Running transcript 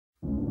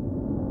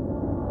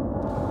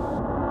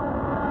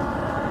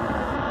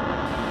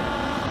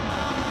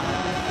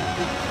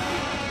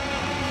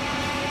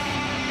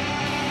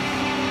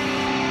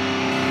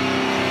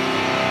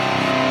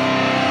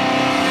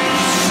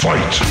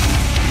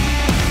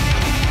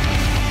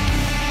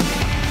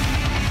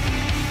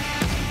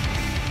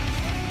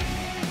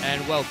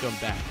welcome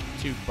back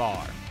to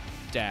Bar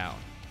Down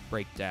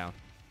Breakdown.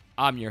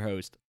 I'm your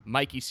host,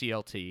 Mikey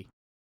CLT,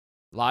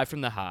 live from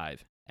the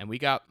Hive, and we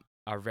got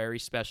our very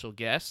special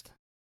guest,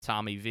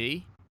 Tommy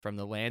V, from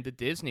the land of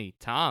Disney.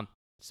 Tom,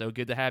 so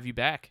good to have you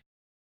back.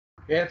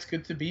 Yeah, it's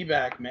good to be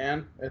back,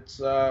 man. It's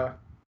love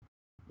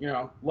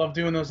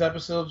doing those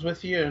episodes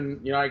with you,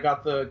 and I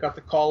got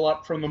the call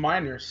up from the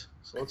miners,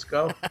 so let's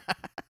go.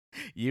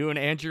 You and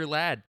Andrew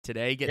Ladd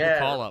today getting the Yeah,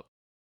 call up.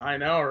 I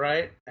know,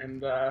 right?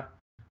 And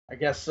I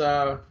guess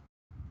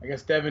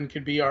Devin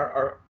could be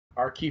our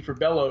Kiefer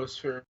Bellows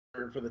for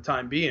the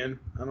time being.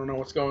 I don't know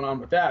what's going on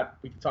with that.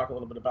 We can talk a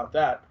little bit about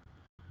that.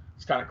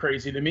 It's kind of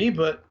crazy to me,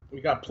 but we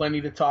got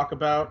plenty to talk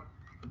about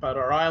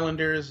our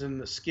Islanders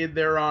and the skid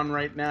they're on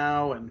right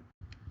now, and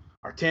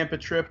our Tampa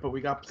trip. But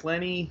we got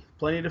plenty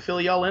to fill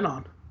y'all in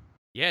on.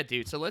 Yeah,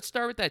 dude. So let's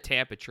start with that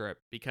Tampa trip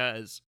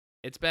because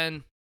it's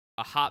been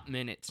a hot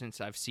minute since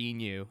I've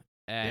seen you,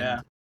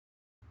 and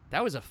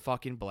that was a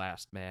fucking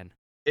blast, man.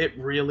 It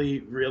really,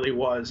 really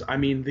was. I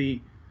mean,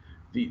 the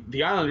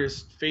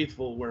Islanders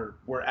faithful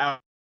were out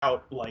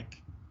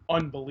like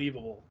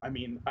unbelievable. I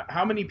mean,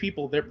 how many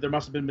people there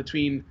must have been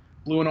between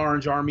Blue and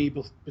Orange Army,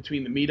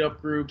 between the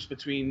meetup groups,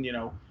 between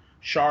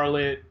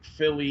Charlotte,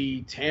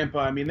 Philly, Tampa.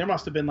 I mean, there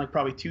must have been like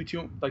probably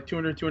 200,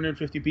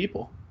 250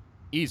 people.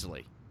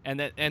 Easily.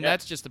 And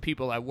that's just the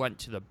people that went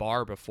to the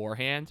bar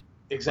beforehand.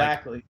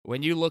 Exactly. Like,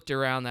 when you looked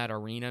around that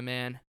arena,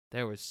 man,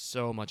 there was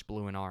so much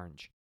blue and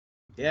orange.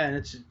 Yeah, and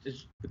it's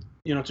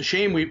a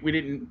shame we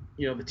didn't,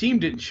 the team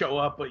didn't show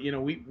up, but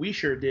we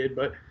sure did.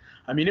 But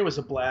I mean, it was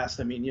a blast.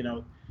 I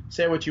mean,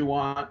 say what you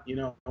want,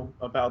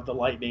 about the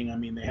Lightning. I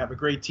mean, they have a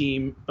great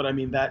team, but I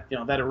mean that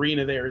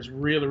arena there is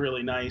really,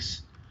 really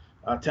nice.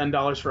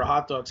 $10 for a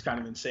hot dog's kind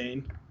of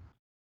insane.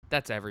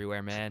 That's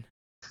everywhere, man.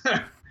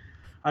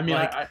 I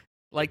mean,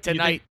 like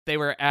tonight they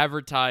were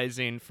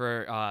advertising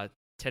for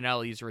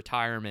Tonelli's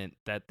retirement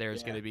that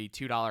there's going to be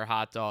 $2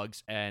 hot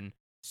dogs and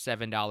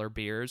 $7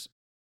 beers,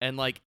 and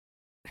like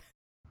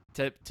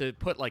to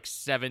put like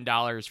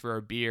 $7 for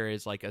a beer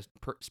is like a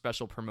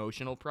special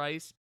promotional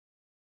price.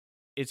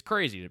 It's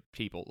crazy to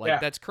people.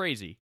 That's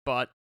crazy.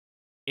 But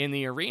in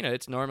the arena,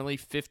 it's normally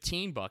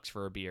 $15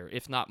 for a beer,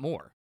 if not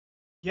more.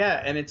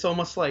 Yeah, and it's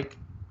almost like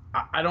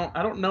I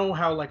don't know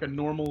how like a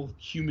normal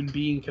human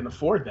being can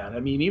afford that. I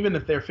mean, even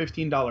if they're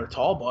 $15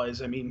 tall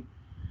boys, I mean,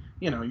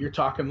 you're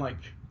talking like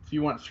if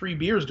you want 3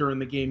 beers during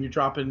the game, you're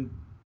dropping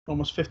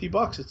almost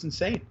 $50. It's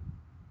insane.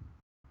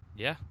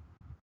 Yeah,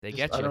 they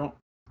get you.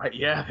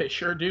 Yeah, they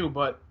sure do.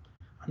 But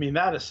I mean,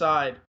 that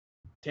aside,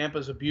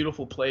 Tampa's a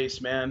beautiful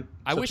place, man.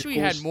 I wish we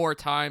had more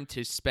time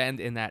to spend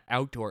in that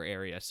outdoor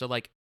area. So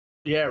like.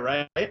 Yeah,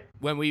 right.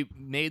 When we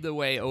made the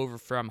way over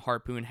from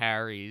Harpoon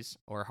Harry's,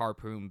 or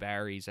Harpoon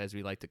Barry's as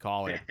we like to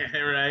call it,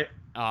 right.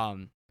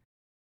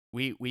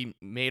 We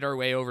made our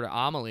way over to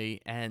Amelie,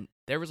 and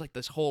there was like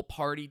this whole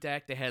party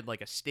deck. They had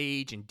like a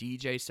stage and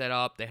DJ set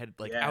up. They had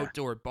like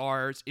outdoor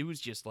bars. It was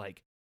just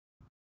like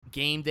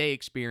game day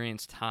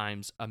experience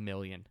times a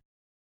million.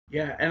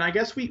 Yeah, and I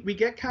guess we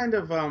get kind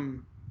of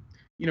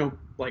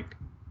like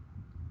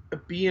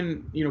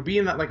being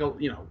that like a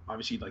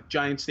obviously like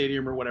Giant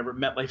Stadium or whatever,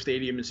 MetLife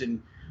Stadium is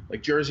in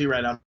like Jersey,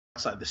 right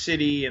outside the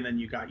city, and then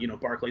you got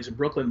Barclays in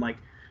Brooklyn. Like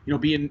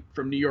being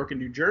from New York and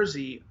New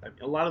Jersey,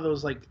 a lot of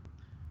those, like,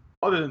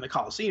 other than the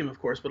Coliseum of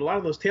course, but a lot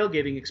of those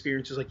tailgating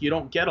experiences, like, you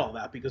don't get all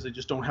that because they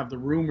just don't have the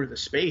room or the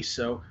space.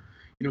 So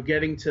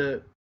getting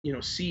to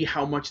see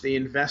how much they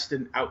invest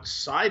in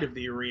outside of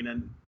the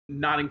arena,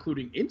 not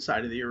including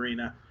inside of the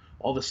arena,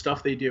 all the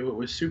stuff they do, it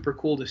was super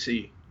cool to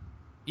see.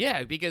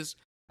 Yeah, because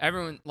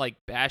everyone like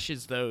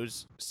bashes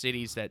those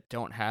cities that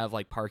don't have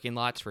like parking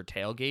lots for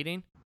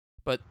tailgating,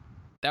 but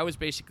that was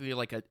basically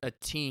like a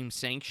team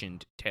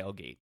sanctioned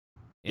tailgate.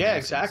 Yeah,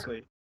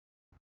 exactly.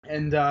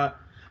 And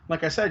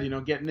like I said,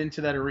 getting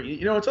into that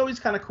arena, it's always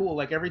kind of cool.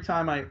 Like every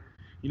time I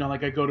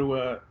go to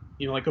a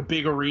like a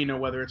big arena,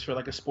 whether it's for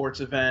like a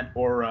sports event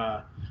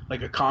or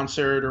like a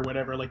concert or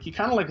whatever, like you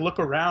kind of like look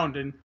around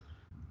and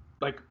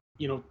like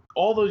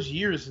all those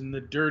years in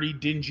the dirty,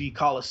 dingy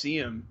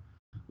Coliseum,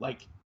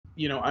 like.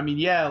 I mean,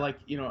 yeah, like,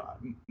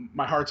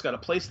 my heart's got a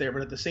place there,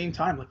 but at the same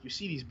time, like, you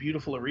see these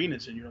beautiful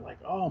arenas and you're like,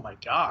 oh my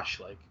gosh,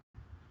 like,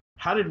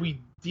 how did we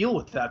deal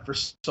with that for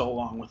so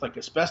long with like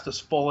asbestos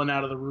falling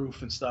out of the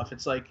roof and stuff?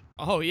 It's like,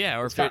 oh yeah,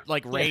 or if it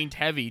like rained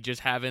heavy, just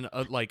having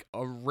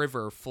a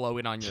river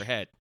flowing on your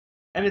head.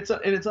 And it's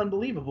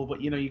unbelievable,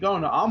 but you go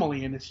into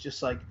Amelie and it's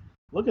just like,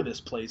 look at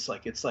this place,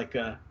 like it's like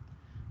a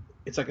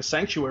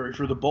sanctuary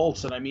for the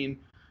Bolts. And I mean,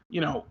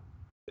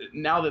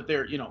 now that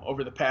they're,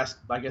 over the past,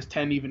 I guess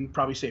 10, even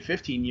probably say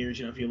 15 years,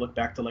 if you look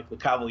back to like Le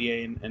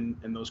Cavalier and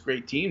those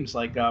great teams,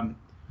 like,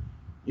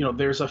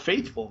 there's a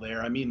faithful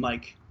there. I mean,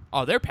 like,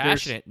 oh, they're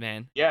passionate,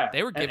 man. Yeah.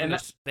 They were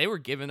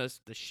giving us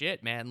the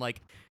shit, man.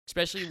 Like,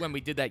 especially when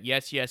we did that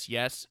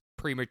yes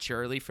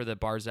prematurely for the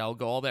Barzal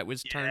goal that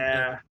was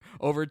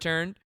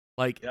overturned.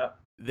 Like,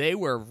 they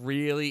were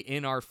really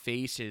in our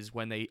faces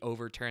when they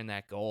overturned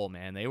that goal,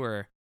 man. They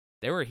were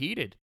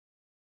heated.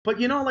 But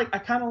like, I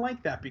kind of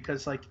like that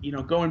because, like,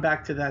 going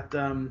back to that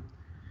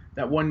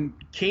that one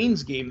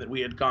Canes game that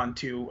we had gone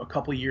to a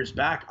couple years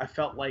back, I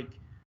felt like,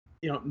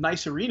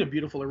 nice arena,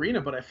 beautiful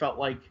arena, but I felt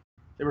like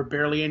there were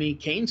barely any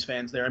Canes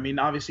fans there. I mean,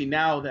 obviously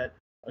now that,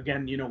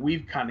 again,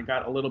 we've kind of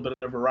got a little bit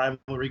of a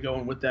rivalry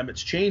going with them,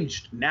 it's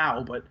changed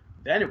now, but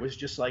then it was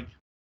just like,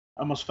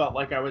 I almost felt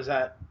like I was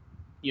at,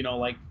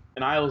 like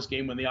an Isles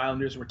game when the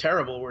Islanders were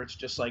terrible, where it's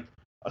just like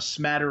a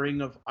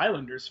smattering of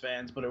Islanders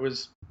fans, but it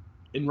was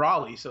in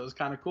Raleigh, so it was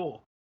kind of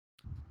cool.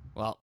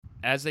 Well,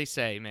 as they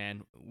say,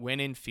 man,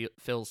 winning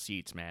fills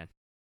seats, man.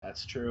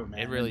 That's true, man.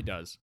 It really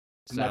does.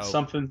 And that's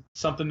something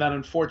that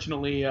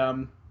unfortunately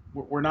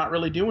we're not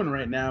really doing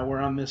right now. We're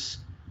on this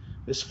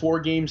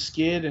 4-game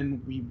skid,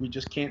 and we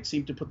just can't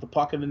seem to put the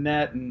puck in the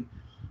net. And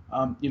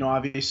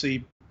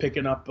obviously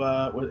picking up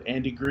with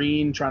Andy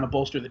Green, trying to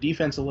bolster the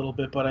defense a little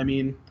bit. But I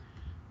mean,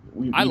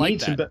 I like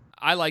that.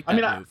 I like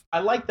that move. I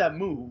like that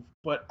move,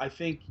 but I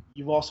think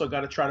you've also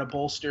got to try to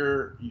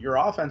bolster your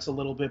offense a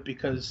little bit,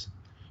 because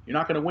you're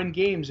not going to win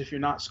games if you're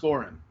not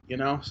scoring.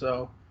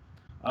 So.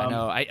 I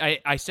know.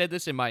 I said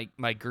this in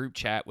my group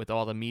chat with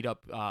all the meetup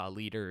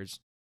leaders.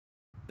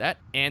 That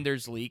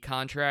Anders Lee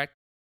contract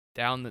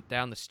down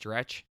the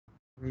stretch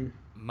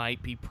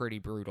might be pretty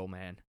brutal,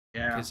 man.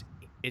 Yeah. Because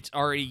it's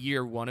already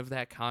year 1 of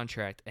that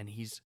contract, and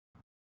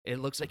it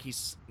looks like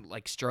he's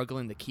like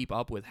struggling to keep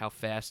up with how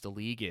fast the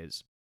league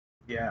is.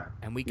 Yeah.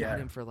 And we got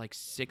him for like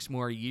 6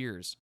 more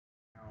years.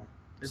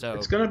 So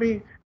it's gonna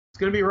be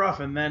rough,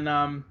 and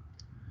then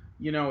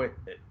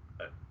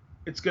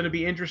it's gonna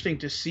be interesting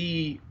to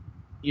see.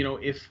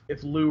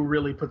 If Lou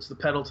really puts the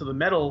pedal to the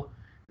metal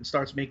and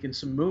starts making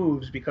some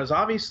moves, because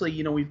obviously,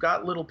 we've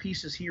got little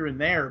pieces here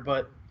and there,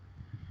 but,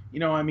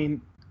 I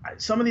mean,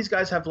 some of these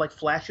guys have like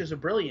flashes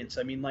of brilliance.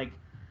 I mean, like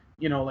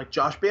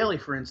Josh Bailey,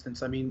 for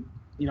instance. I mean,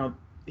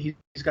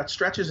 he's got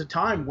stretches of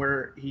time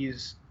where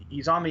he's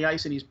on the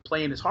ice and he's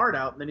playing his heart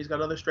out, and then he's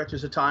got other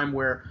stretches of time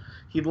where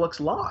he looks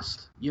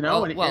lost,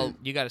 Well,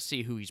 you got to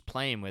see who he's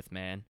playing with,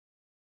 man.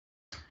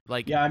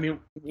 Like, yeah, I mean,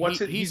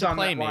 he's a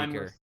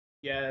playmaker.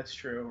 Yeah, that's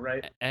true,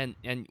 right? And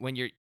when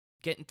you're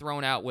getting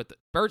thrown out with,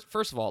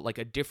 first of all, like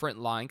a different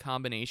line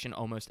combination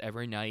almost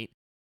every night,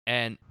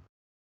 and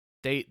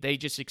they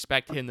just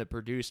expect him to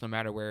produce no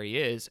matter where he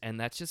is, and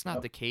that's just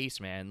not the case,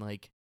 man.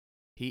 Like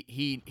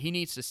he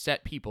needs to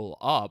set people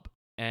up,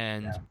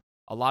 and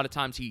a lot of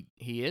times he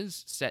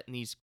is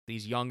setting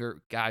these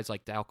younger guys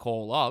like Dal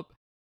Cole up,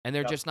 and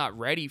they're just not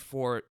ready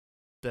for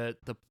the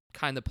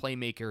kind of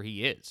playmaker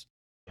he is,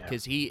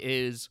 because he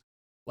is.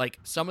 Like,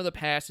 some of the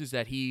passes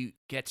that he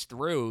gets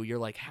through, you're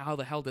like, how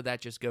the hell did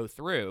that just go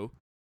through?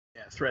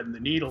 Yeah, threading the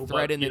needle.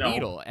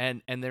 Needle,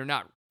 and they're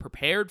not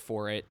prepared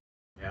for it.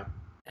 Yeah.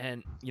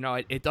 And,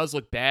 it does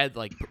look bad,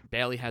 like,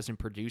 Bailey hasn't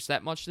produced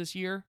that much this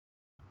year,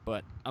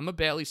 but I'm a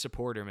Bailey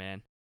supporter,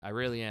 man. I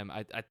really am.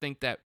 I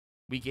think that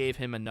we gave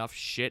him enough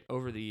shit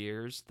over the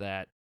years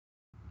that...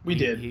 We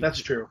did.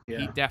 That's true. Yeah.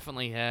 He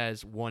definitely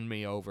has won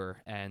me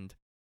over, and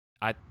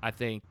I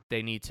think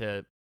they need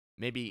to...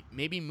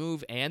 Maybe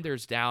move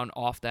Anders down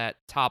off that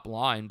top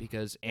line,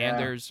 because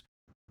Anders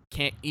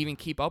can't even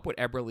keep up with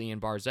Eberle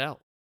and Barzal.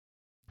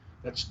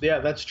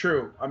 That's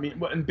true. I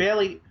mean, and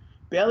Bailey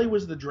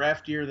was the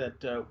draft year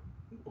that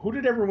who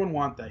did everyone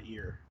want that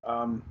year?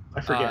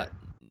 I forget.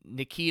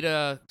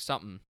 Nikita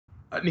something.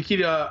 I'm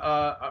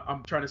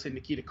trying to say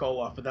Nikita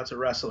Koloff, but that's a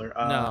wrestler.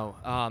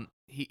 No.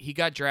 He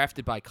got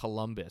drafted by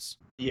Columbus.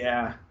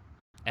 Yeah.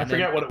 I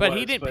forget what it was. But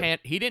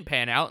he didn't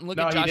pan out. And look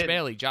at Josh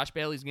Bailey. Josh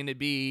Bailey's going to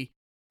be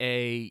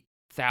a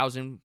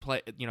 1,000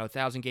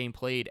 game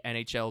played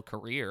NHL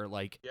career,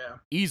 like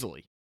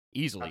easily,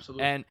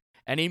 absolutely.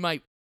 and he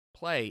might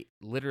play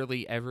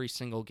literally every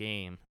single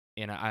game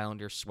in an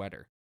Islanders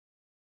sweater.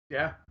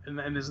 Yeah,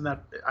 and isn't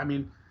that? I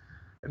mean,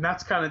 and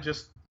that's kind of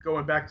just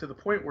going back to the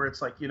point where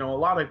it's like, a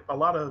lot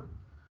of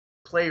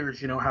players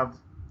have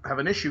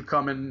an issue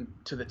coming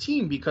to the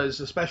team,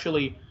 because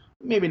especially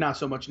maybe not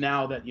so much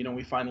now that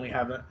we finally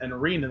have an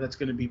arena that's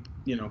going to be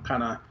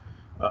kind of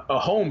a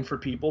home for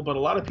people, but a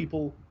lot of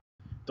people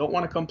don't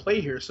want to come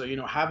play here. So,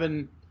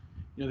 having,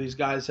 these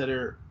guys that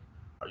are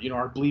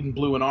bleeding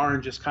blue and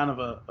orange is kind of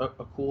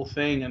a cool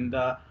thing. And,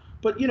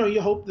 but,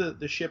 you hope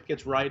the ship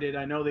gets righted.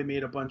 I know they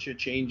made a bunch of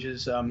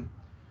changes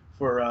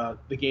for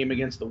the game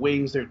against the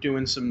Wings. They're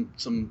doing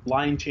some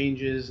line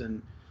changes,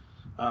 and,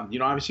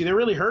 obviously they're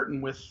really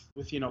hurting with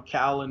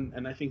Cal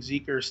and I think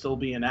Zeke are still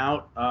being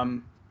out.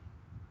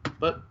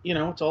 But,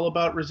 it's all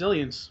about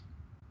resilience.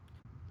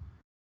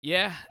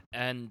 Yeah,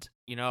 and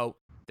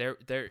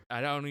there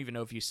I don't even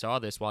know if you saw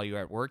this while you were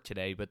at work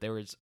today, but there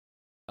was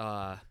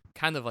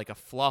kind of like a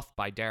fluff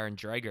by Darren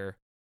Dreger,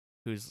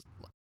 who's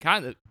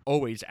kind of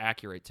always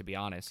accurate, to be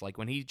honest. Like,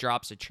 when he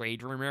drops a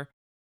trade rumor,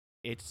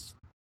 it's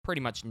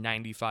pretty much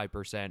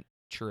 95%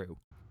 true.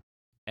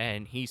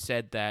 And he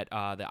said that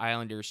the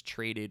Islanders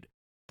traded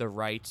the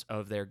rights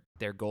of their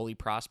goalie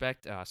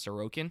prospect,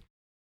 Sorokin.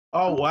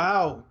 Oh,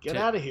 wow. Get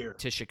out of here.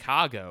 To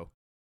Chicago.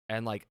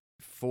 And, like,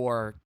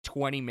 for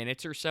 20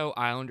 minutes or so,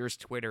 Islanders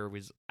Twitter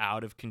was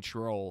out of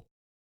control.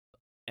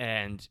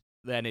 And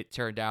then it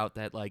turned out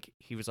that, like,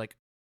 he was like,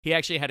 he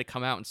actually had to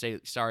come out and say,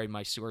 "Sorry,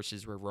 my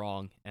sources were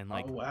wrong," and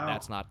like Oh wow,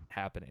 that's not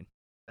happening.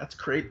 that's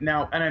great.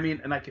 Now, and I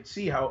mean, and I could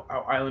see how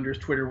Islanders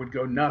Twitter would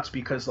go nuts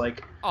because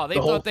like Oh, they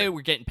the whole thought they thing.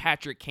 were getting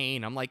Patrick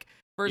Kane. I'm like,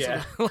 first Yeah,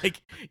 of all,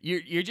 like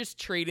you're just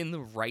trading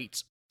the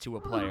rights to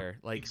a player.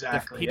 Like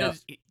exactly. he Yeah,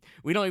 does.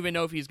 We don't even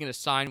know if he's going to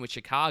sign with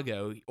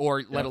Chicago or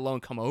let yep, alone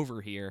come over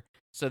here.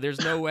 So there's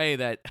no way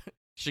that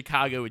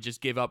Chicago would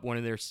just give up one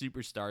of their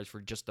superstars for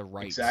just the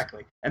rights.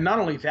 exactly. And not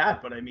only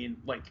that, but I mean,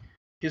 like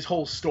his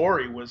whole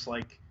story was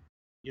like,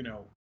 you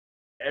know,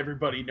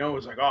 everybody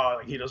knows like, oh,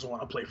 like, he doesn't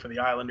want to play for the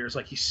Islanders.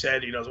 Like he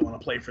said, he doesn't want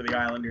to play for the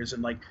Islanders,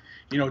 and like,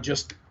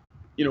 just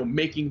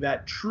making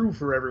that true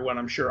for everyone.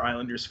 I'm sure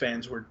Islanders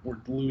fans were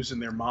losing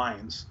their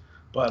minds.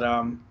 But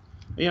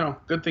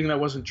good thing that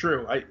wasn't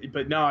true.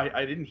 But no,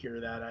 I didn't hear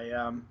that.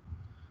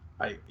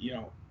 I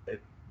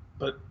it,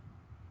 but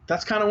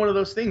that's kind of one of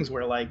those things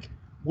where like,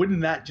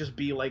 wouldn't that just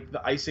be like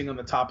the icing on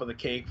the top of the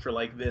cake for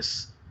like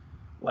this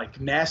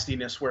like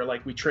nastiness where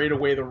like we trade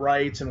away the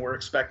rights and we're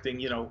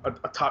expecting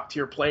a top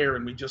tier player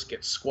and we just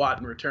get squat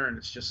in return.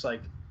 It's just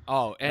like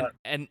Oh, uh,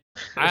 and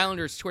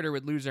Islanders Twitter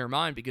would lose their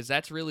mind because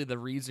that's really the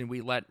reason we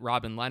let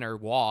Robin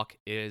Leonard walk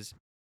is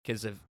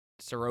because of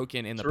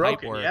Sorokin in the pipe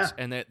Sorokin, yeah, works,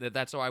 and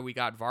that's why we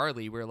got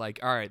Varley. We're like,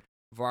 all right,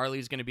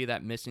 Varley's going to be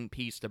that missing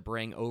piece to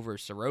bring over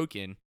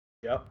Sorokin.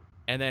 yep,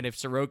 And then if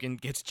Sorokin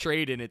gets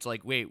traded, it's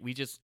like, wait, we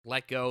just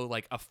let go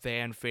like a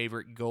fan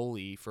favorite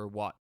goalie for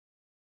what?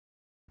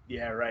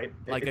 yeah, right.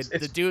 Like It's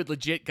the dude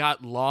legit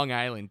got Long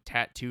Island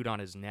tattooed on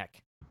his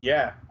neck.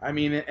 yeah. I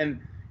mean,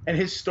 and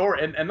his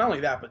story, and not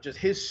only that, but just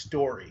his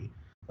story,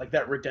 like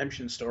that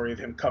redemption story of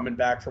him coming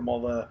back from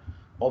all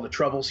the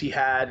troubles he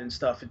had and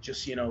stuff. It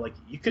just like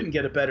you couldn't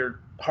get a better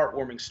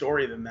heartwarming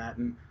story than that.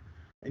 And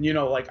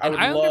like I And would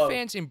Islander love,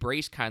 fans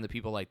embrace kind of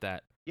people like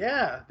that.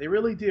 yeah, they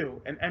really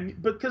do.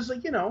 And because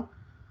like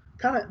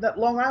kind of that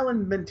Long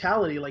Island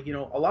mentality, like a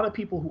lot of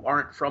people who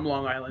aren't from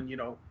Long Island,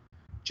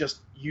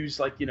 just use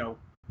like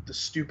the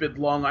stupid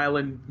Long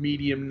Island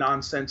medium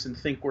nonsense and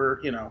think we're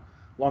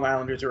Long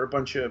Islanders are a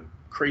bunch of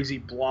crazy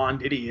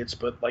blonde idiots,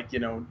 but like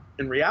in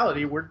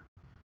reality we're a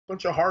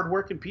bunch of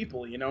hardworking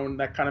people, and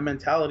that kind of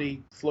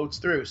mentality floats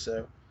through.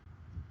 So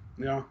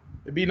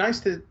it'd be nice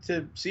to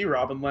see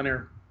Robin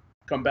Leonard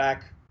come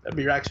back. That'd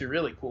be actually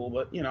really cool,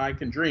 but I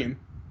can dream.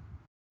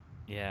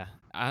 Yeah,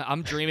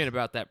 I'm dreaming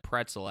about that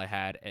pretzel I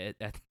had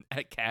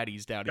at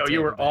Caddy's down in Yo, you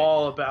Tampa were Bay.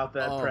 all about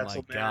that Oh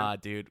pretzel, my man.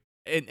 god, dude!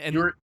 And You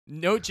were,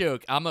 no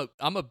joke, I'm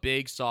a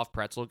big soft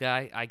pretzel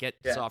guy. I get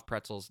yeah. soft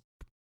pretzels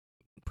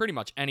pretty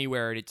much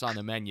anywhere it's on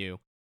the menu,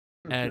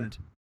 and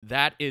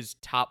that is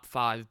top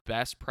 5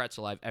 best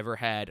pretzel I've ever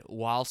had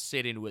while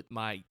sitting with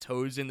my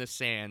toes in the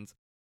sand,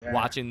 Yeah.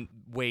 watching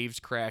waves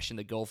crash in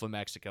the Gulf of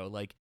Mexico.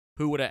 Like,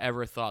 who would have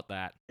ever thought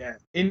that? Yeah,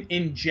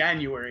 in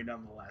January,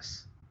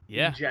 nonetheless.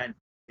 Yeah, It's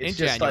in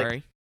just January.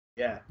 like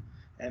yeah,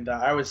 and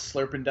I was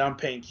slurping down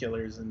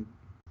painkillers and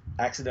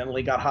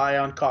accidentally got high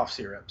on cough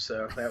syrup.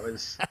 So that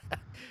was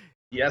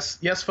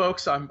yes,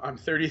 folks. I'm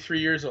 33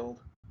 years old.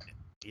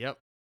 Yep,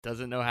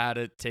 doesn't know how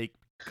to take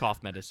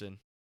cough medicine.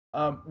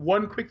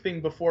 One quick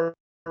thing before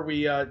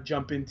we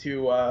jump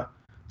into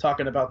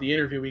talking about the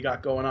interview we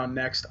got going on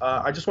next.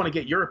 I just want to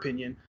get your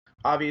opinion.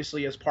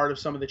 Obviously, as part of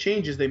some of the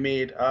changes they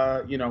made,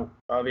 the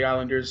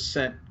Islanders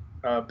sent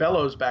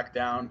Bellows back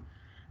down,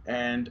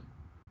 and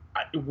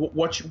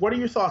what are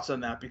your thoughts on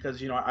that?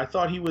 Because I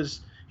thought he was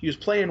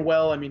playing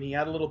well. I mean, he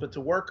had a little bit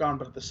to work on,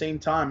 but at the same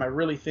time, I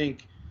really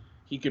think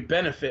he could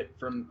benefit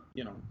from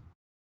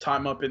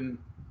time up in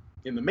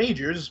the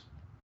majors.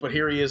 But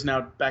here he is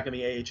now back in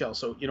the AHL.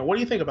 So what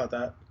do you think about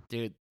that?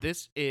 Dude,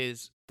 this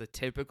is the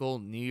typical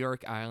New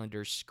York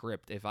Islanders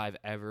script if I've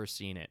ever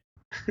seen it,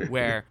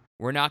 where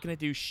we're not going to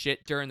do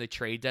shit during the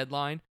trade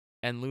deadline,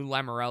 and Lou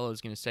Lamoriello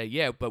is going to say,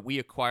 yeah, but we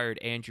acquired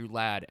Andrew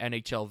Ladd,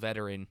 NHL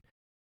veteran.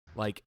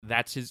 Like,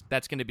 that's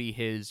going to be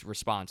his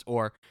response.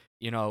 Or,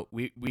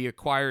 we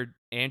acquired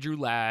Andrew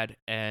Ladd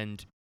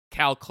and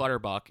Cal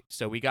Clutterbuck,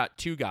 so we got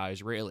 2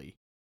 guys, really.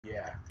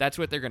 Yeah. That's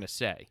what they're going to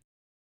say.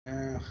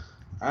 I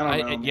don't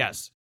know. Man.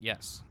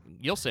 Yes.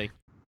 You'll see.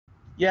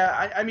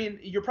 Yeah, I mean,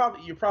 you're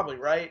probably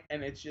right,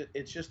 and it's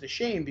just a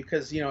shame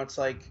because it's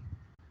like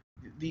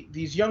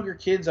these younger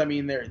kids. I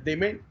mean, they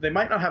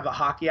might not have the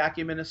hockey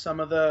acumen as some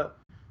of the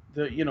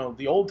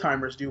old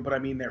timers do, but I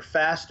mean, they're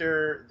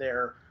faster,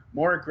 they're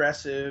more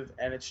aggressive,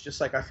 and it's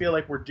just like I feel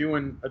like we're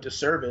doing a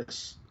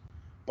disservice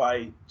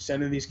by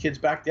sending these kids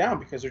back down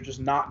because they're just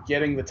not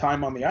getting the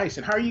time on the ice.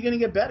 And how are you going to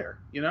get better?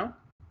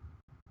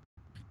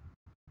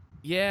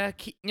 Yeah,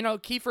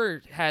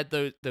 Kiefer had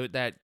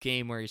that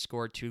game where he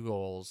scored 2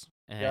 goals,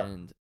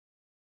 and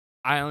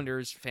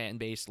Islanders fan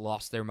base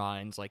lost their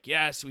minds. Like,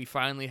 yes, we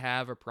finally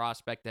have a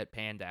prospect that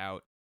panned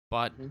out,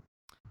 but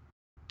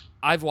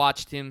I've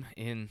watched him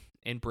in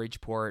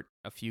Bridgeport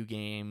a few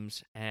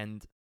games,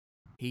 and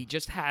he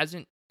just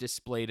hasn't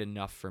displayed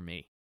enough for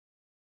me.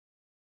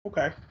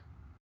 Okay.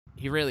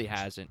 He really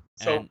hasn't.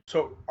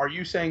 So are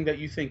you saying that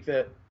you think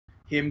that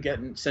him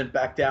getting sent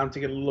back down to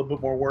get a little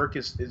bit more work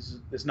is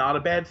not a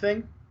bad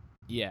thing?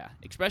 Yeah,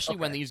 especially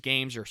when these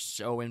games are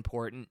so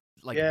important.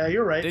 like, yeah,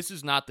 you're right. this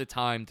is not the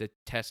time to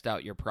test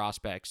out your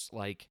prospects.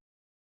 Like,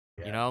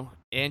 Yeah.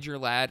 Andrew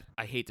Ladd,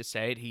 I hate to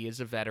say it, he is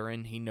a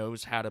veteran. He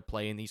knows how to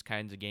play in these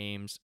kinds of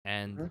games.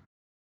 And,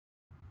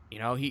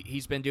 Mhm.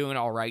 he's been doing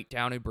all right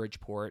down in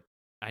Bridgeport.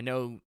 I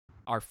know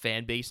our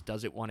fan base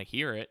doesn't want to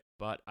hear it,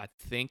 but I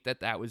think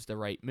that was the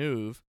right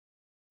move.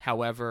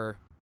 However,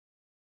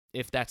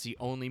 if that's the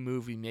only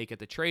move we make at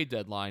the trade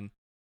deadline,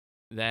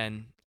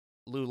 then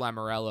Lou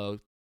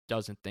Lamoriello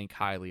doesn't think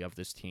highly of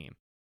this team.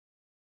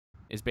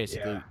 Is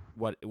basically Yeah.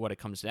 what it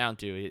comes down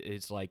to.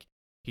 It's like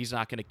he's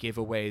not going to give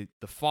away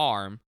the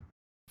farm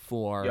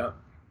for Yep.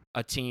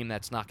 a team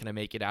that's not going to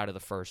make it out of the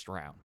first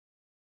round.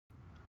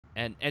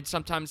 And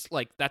sometimes,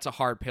 like, that's a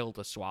hard pill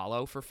to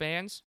swallow for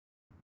fans,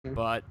 Mhm.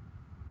 but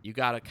you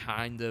got to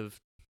kind of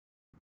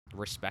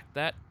respect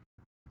that.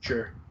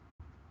 Sure.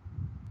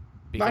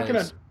 Not gonna.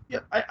 Because Yeah,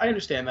 I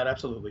understand that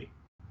absolutely.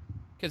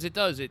 it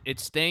does. It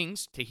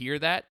stings to hear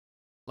that.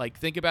 Like,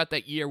 think about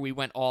that year we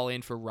went all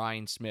in for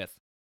Ryan Smith.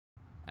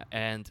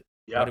 And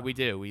what did Yep. we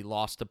do? We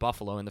lost to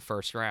Buffalo in the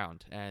first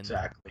round. And,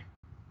 Exactly.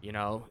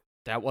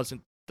 that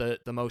wasn't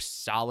the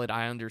most solid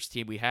Islanders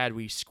team we had.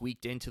 We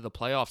squeaked into the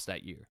playoffs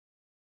that year.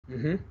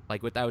 Mm-hmm.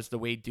 Like, that was the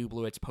Wade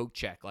Dublowitz poke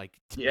check. Like,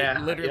 Yeah.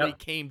 it literally Yep.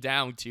 came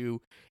down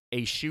to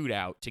a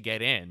shootout to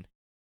get in.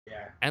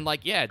 Yeah. And,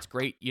 like, yeah, it's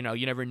great. You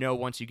never know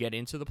once you get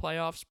into the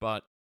playoffs,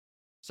 but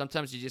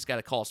sometimes you just got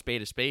to call a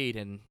spade.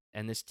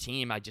 And this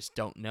team, I just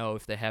don't know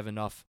if they have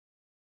enough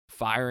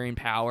firing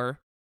power.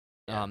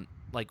 Yeah.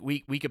 Like,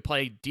 we could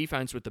play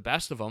defense with the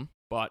best of them,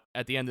 but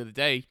at the end of the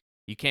day,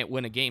 you can't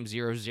win a game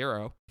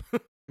 0-0.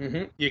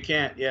 Mm-hmm. You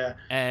can't. Yeah.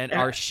 And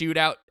our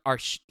shootout,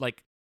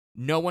 like,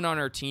 no one on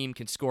our team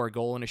can score a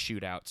goal in a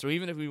shootout. So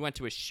even if we went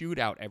to a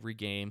shootout every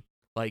game,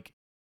 like,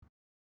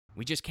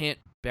 we just can't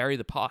bury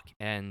the puck.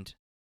 And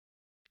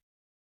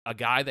a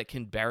guy that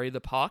can bury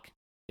the puck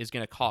is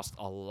going to cost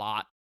a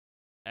lot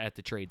at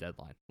the trade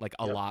deadline. Like,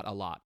 a Yep.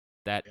 lot.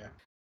 That Yeah.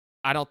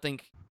 I don't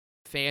think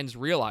fans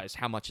realize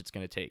how much it's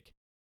going to take.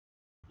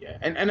 Yeah.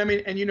 And I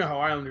mean, and you know how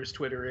Islanders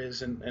Twitter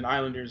is, and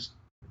Islanders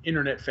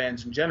internet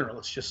fans in general.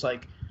 It's just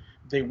like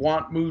they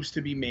want moves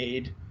to be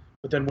made,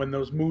 but then when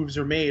those moves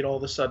are made, all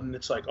of a sudden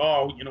it's like,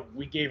 oh,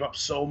 we gave up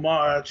so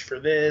much for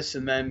this,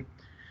 and then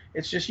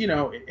it's just,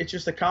 it's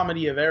just a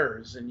comedy of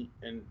errors. And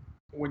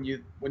when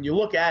you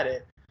look at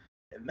it,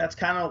 and that's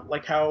kind of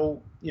like how,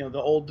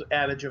 the old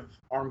adage of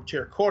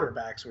armchair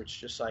quarterbacks, where it's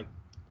just like,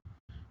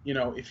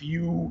 if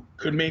you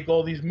could make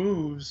all these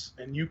moves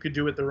and you could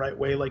do it the right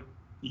way, like,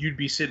 you'd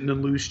be sitting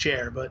in Lou's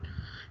chair. But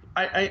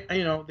I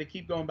they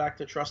keep going back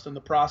to trust in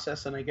the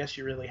process, and I guess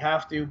you really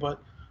have to.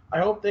 But I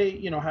hope they,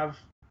 have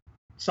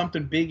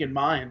something big in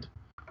mind,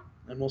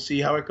 and we'll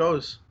see how it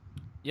goes.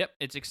 Yep,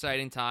 it's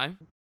exciting time.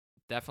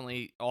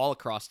 Definitely all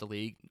across the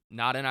league.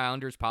 Not an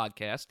Islanders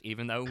podcast,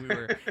 even though we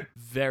were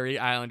very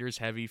Islanders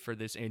heavy for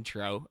this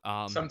intro.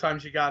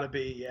 Sometimes you gotta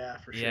be, yeah,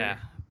 for sure. Yeah,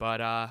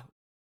 but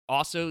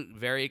also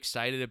very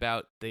excited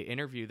about the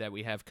interview that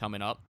we have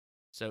coming up.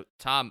 So,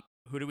 Tom,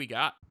 who do we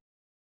got?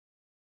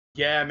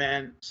 Yeah,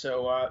 man.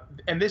 So,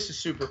 and this is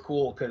super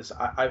cool because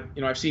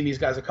I've seen these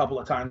guys a couple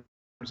of times,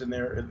 and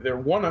they're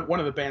one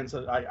of the bands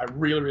that I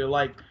really really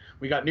like.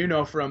 We got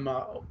Nuno from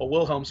a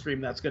Wilhelm Scream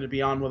that's going to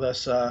be on with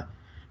us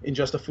in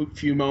just a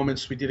few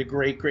moments. We did a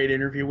great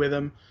interview with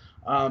him.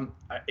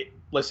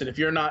 Listen, if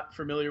you're not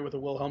familiar with a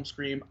Wilhelm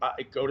Scream,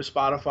 go to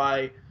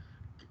Spotify,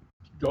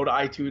 go to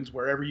iTunes,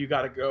 wherever you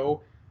got to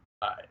go.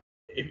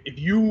 If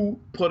you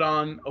put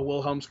on a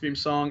Wilhelm Scream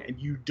song and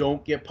you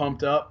don't get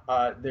pumped up,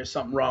 there's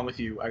something wrong with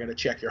you. I got to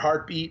check your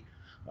heartbeat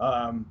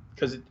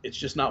because it's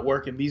just not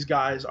working. These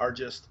guys are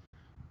just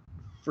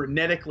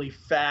frenetically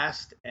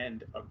fast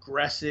and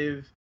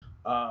aggressive,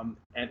 and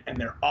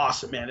they're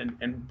awesome, man.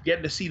 And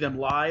getting to see them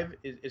live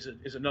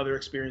is another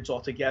experience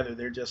altogether.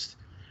 They're just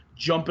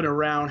jumping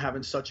around,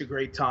 having such a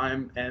great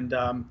time, and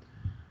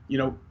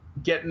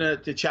getting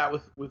to chat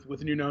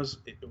with Nuno's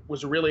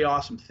was a really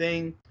awesome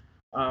thing.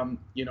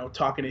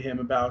 Talking to him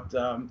about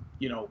all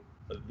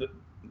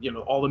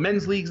the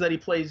men's leagues that he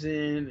plays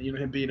in,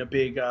 him being a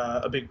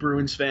big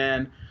Bruins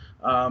fan,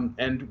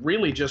 and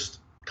really just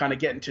kind of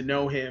getting to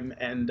know him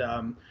and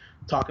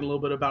talking a little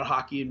bit about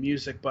hockey and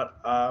music. But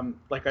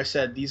like I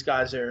said, these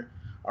guys are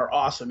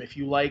awesome. If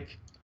you like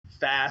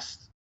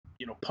fast,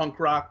 punk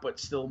rock but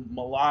still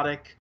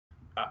melodic,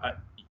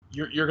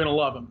 you're gonna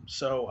love them.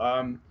 So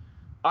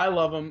I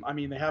love them. I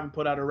mean, they haven't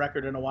put out a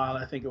record in a while.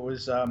 I think it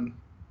was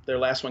their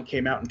last one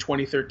came out in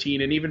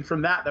 2013, and even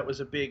from that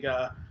was a big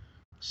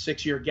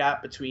 6-year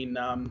gap between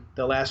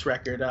the last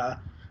record.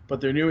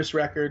 But their newest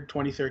record,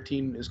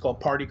 2013, is called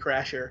Party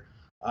Crasher.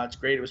 It's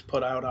great. It was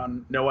put out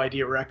on No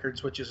Idea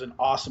Records, which is an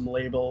awesome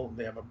label.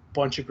 They have a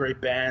bunch of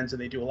great bands,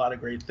 and they do a lot of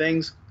great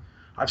things.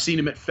 I've seen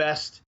them at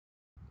Fest.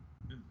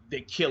 They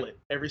kill it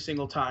every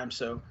single time.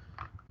 So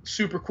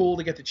super cool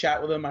to get to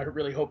chat with them. I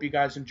really hope you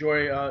guys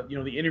enjoy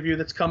the interview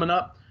that's coming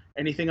up.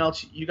 Anything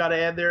else you got to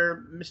add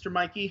there, Mr.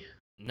 Mikey?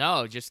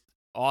 No, just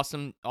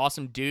awesome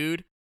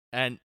dude.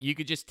 And you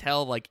could just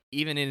tell, like,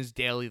 even in his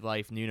daily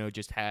life, Nuno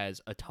just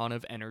has a ton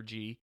of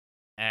energy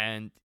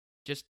and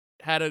just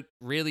had a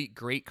really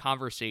great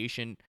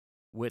conversation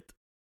with,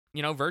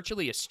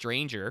 virtually a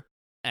stranger,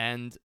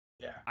 and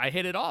Yeah. I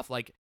hit it off.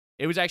 Like,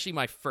 it was actually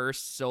my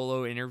first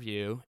solo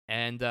interview,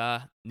 and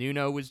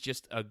Nuno was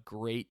just a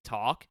great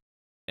talk,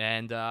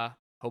 and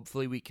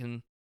hopefully we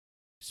can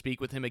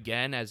speak with him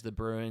again as the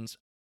Bruins,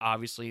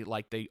 obviously,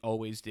 like they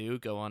always do,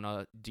 go on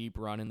a deep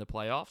run in the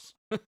playoffs.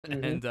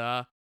 Mhm.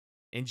 And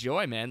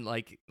enjoy, man.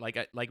 Like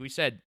we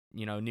said,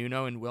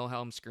 Nuno and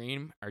Wilhelm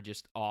Scream are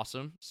just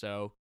awesome.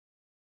 So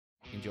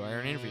enjoy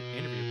our interview.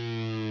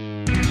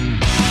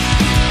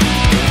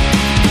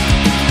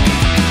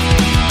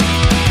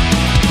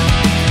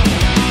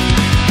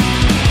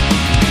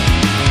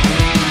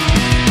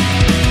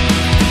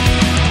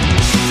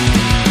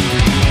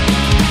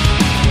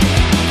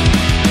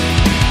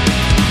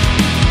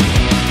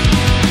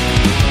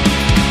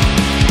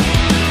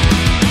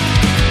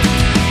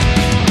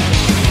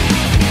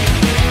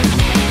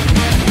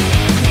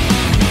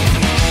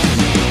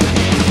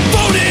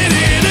 Voted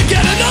in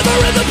again, another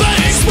in the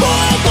bank.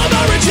 Spoiled my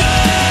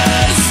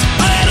marriages.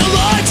 I had a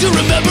line to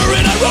remember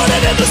and I wrote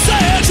it in the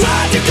sand.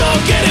 Tried to go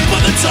get it,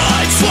 but the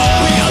tide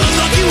swung. We are the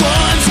lucky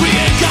ones, we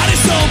ain't got it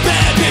so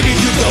bad. Baby,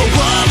 you go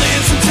all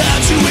in,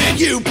 sometimes you win,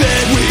 you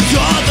bet. We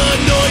are the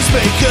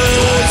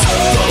noisemakers,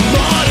 the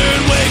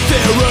modern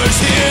wayfarers.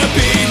 Here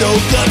be no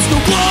guts, no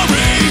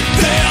glory.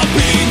 There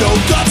be no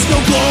guts, no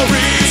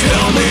glory.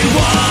 Tell me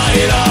why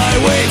did I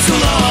wait so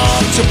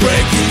long to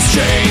break these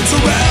chains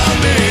around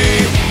me?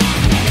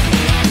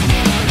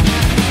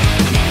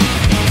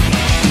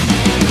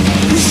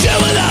 We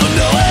shout without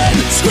knowing,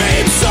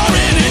 scream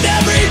soaring in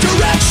every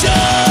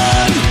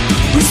direction.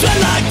 We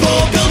spend like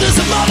bold builders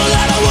and marvel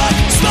at our work,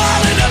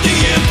 smiling at the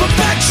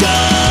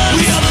imperfections.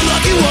 We are the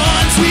lucky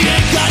ones, we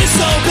ain't got it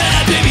so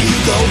bad. Baby, you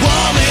go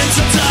all in,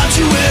 sometimes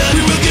you win.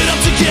 We will get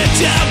up to get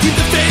down, keep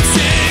the faith,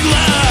 sing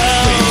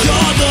loud. We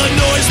are the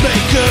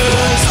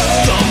noisemakers,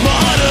 the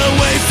modern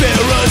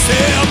wayfarers.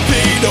 There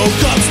be no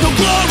guts, no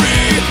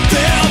glory.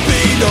 There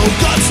be no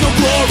guts, no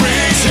glory.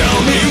 Tell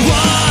me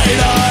why did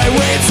I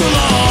wait so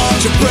long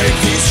to break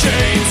these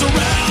chains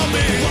around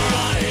me?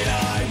 Why did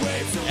I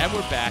wait so long? And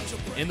we're back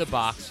in the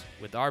box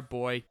with our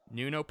boy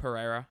Nuno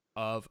Pereira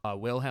of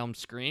Wilhelm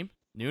Scream.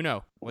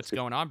 Nuno, what's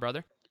going on,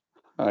 brother?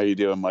 How you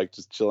doing, Mike?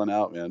 Just chilling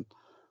out, man.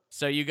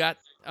 So you got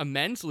a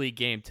men's league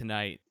game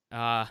tonight.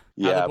 How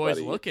Yeah, the boys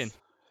buddy, looking? it's-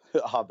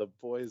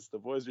 the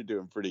boys are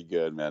doing pretty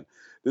good, man.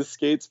 This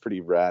skate's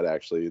pretty rad,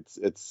 actually.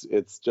 It's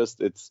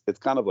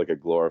kind of like a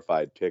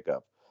glorified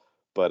pickup,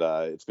 but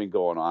it's been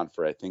going on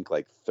for I think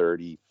like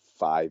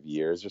 35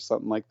 years or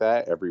something like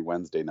that. Every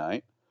Wednesday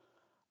night.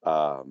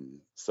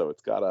 So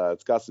it's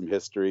got some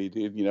history,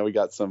 dude. We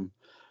got some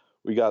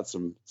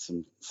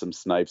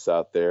snipes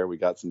out there. We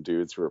got some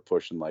dudes who are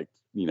pushing like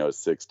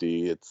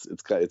 60.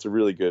 It's a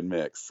really good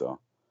mix. So.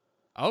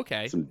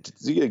 Okay.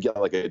 You get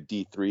like a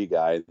D3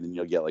 guy, and then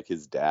you'll get like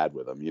his dad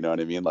with him. You know what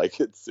I mean? Like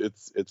it's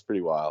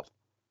pretty wild.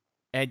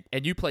 And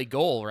you play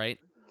goal, right?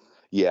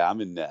 Yeah,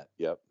 I'm in net.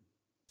 Yep.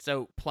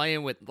 So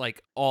playing with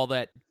like all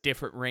that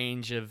different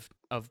range of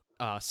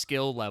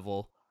skill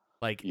level,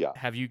 like Yeah.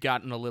 have you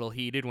gotten a little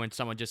heated when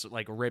someone just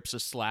like rips a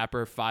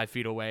slapper 5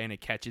 feet away and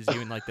it catches you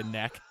in like the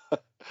neck?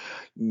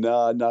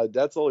 No,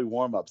 that's only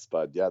warm ups,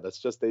 bud. Yeah, that's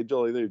just they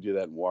only do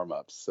that in warm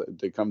ups.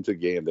 They come to a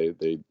game,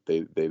 they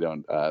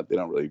don't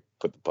really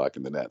put the puck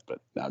in the net.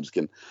 But no, I'm just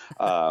kidding.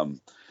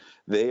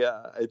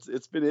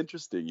 It's been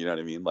interesting. You know what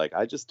I mean? Like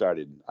I just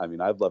started. I mean,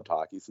 I've loved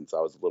hockey since I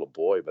was a little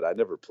boy, but I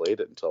never played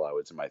it until I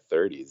was in my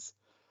 30s.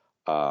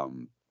 I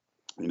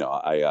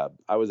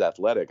was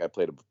athletic. I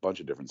played a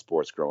bunch of different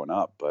sports growing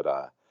up, but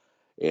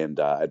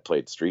I'd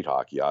played street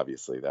hockey.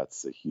 Obviously,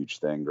 that's a huge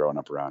thing growing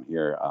up around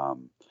here.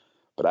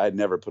 But I had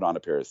never put on a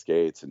pair of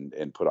skates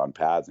and put on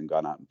pads and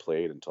gone out and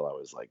played until I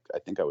was like, I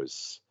think I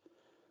was,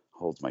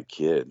 how old's my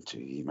kid?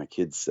 Gee, my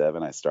kid's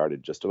 7. I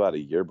started just about a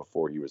year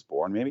before he was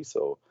born, maybe.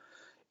 So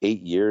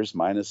 8 years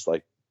minus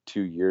like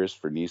 2 years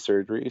for knee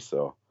surgery.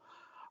 So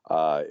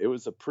it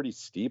was a pretty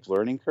steep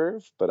learning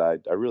curve, but I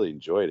really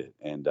enjoyed it.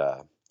 And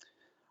I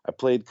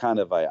played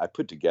I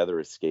put together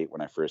a skate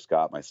when I first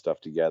got my stuff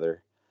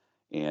together.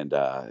 And,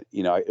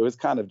 it was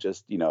kind of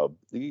just,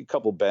 a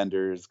couple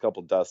benders, a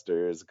couple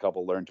dusters, a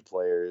couple learn to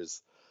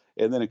players,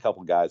 and then a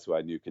couple guys who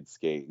I knew could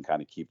skate and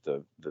kind of keep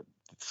the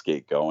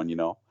skate going.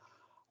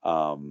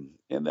 And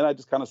then I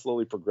just kind of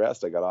slowly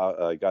progressed. I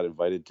got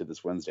invited to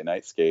this Wednesday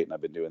night skate, and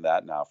I've been doing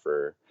that now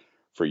for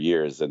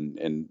years. And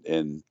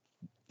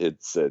it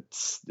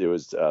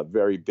was a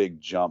very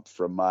big jump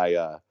from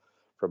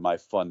my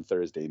fun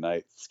Thursday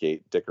night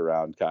skate, dick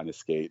around kind of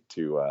skate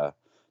to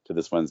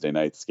this Wednesday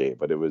night skate.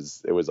 But it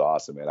was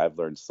awesome, man. I've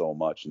learned so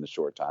much in the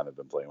short time I've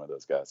been playing with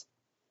those guys.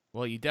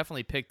 Well, you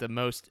definitely picked the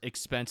most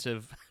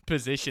expensive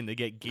position to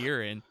get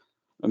gear in.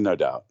 No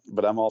doubt.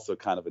 But I'm also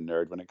kind of a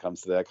nerd when it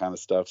comes to that kind of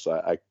stuff. So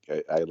I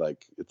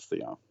like it's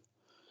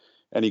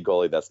any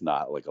goalie that's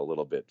not like a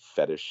little bit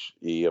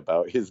fetish-y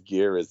about his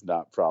gear is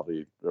not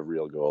probably a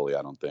real goalie.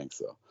 I don't think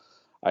so.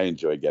 I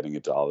enjoy getting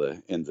into all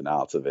the ins and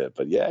outs of it,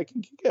 but yeah, it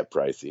can get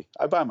pricey.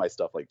 I buy my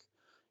stuff like,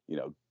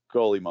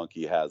 Goalie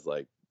Monkey has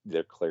like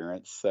their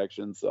clearance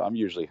section, so I'm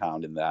usually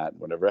hounding that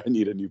whenever I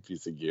need a new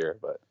piece of gear.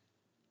 But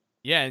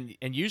Yeah,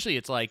 and usually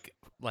it's like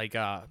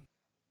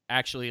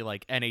actually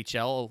like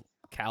NHL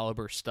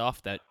caliber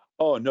stuff that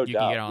oh, no you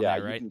can get doubt. on Yeah,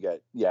 there, right? you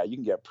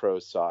can get pro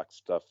sock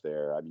stuff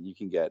there. I mean, you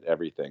can get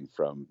everything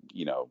from,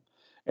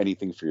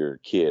 anything for your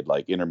kid,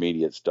 like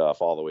intermediate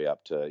stuff all the way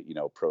up to,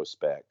 pro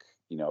spec,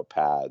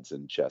 pads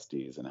and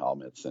chesties and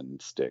helmets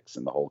and sticks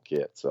and the whole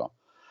kit. So,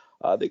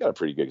 they got a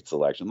pretty good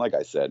selection. Like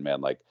I said,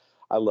 man, like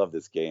I love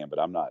this game, but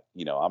I'm not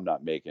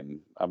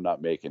making,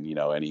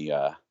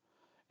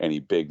 any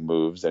big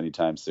moves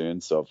anytime soon.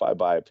 So if I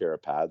buy a pair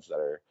of pads that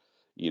are,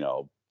 you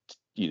know,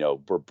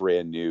 were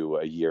brand new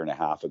a year and a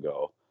half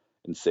ago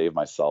and save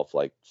myself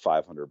like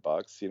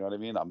 $500, you know what I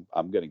mean?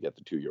 I'm gonna get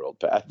the 2-year old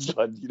pads,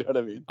 but you know what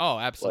I mean? Oh,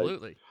 Like,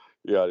 absolutely.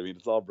 you know what I mean?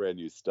 It's all brand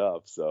new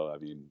stuff. So I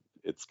mean,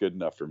 it's good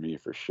enough for me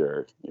for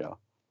sure.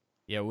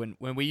 Yeah, when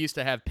we used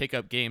to have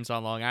pickup games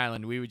on Long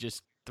Island, we would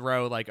just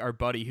throw like our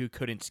buddy who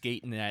couldn't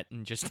skate in that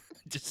and just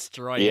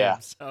destroy Yeah,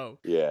 him. So,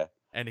 yeah.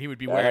 and he would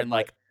be I had wearing my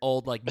like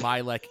old like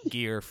Milek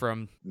gear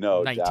from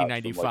no doubt from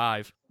like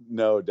 1995.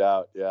 no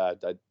doubt. Yeah.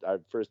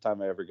 First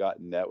time I ever got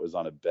in net was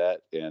on a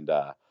bet. And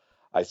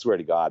I swear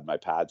to God, my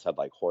pads had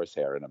like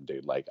horsehair in them,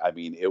 dude. Like, I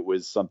mean, it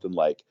was something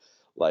like,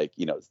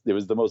 it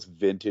was the most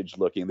vintage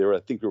looking. I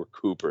think they were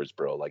Coopers,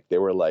 bro. Like, they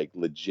were like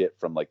legit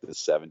from like the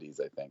 70s,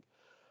 I think.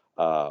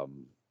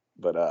 Um,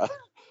 but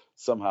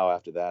somehow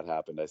after that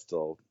happened, I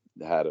still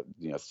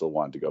still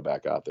wanted to go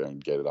back out there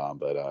and get it on.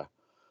 But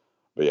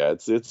yeah,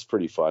 it's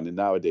pretty fun. And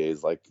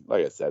nowadays, like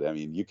I said, I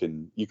mean, you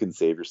can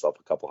save yourself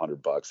a couple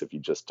 $100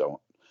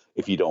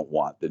 if you don't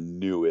want the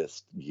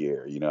newest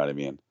gear. You know what I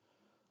mean?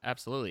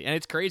 Absolutely. And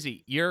it's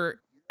crazy.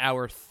 You're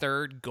our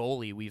third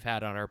goalie we've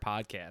had on our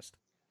podcast.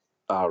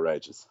 Oh,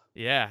 righteous.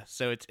 Yeah,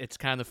 so it's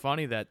kind of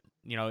funny that,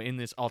 in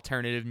this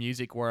alternative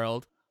music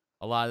world,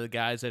 a lot of the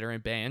guys that are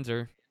in bands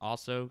are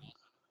also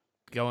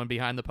going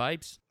behind the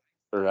pipes,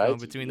 going Right?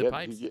 between the Yeah,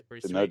 pipes.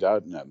 Pretty no sweet.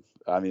 doubt. No.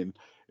 I mean,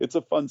 it's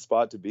a fun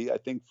spot to be. I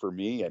think for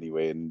me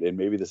anyway, and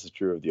maybe this is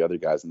true of the other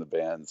guys in the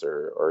bands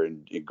or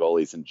in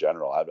goalies in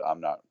general.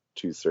 I'm not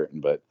too certain,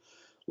 but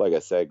like I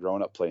said,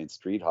 growing up playing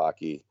street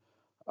hockey,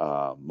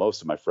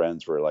 most of my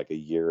friends were like a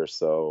year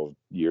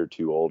or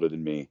two older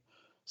than me.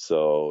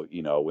 So,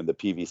 when the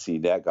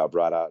PVC net got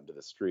brought out into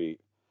the street,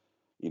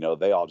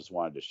 they all just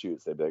wanted to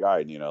shoot. So they'd be like, all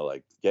right,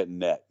 like get in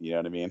net, you know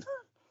what I mean?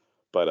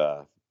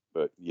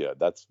 But yeah,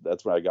 that's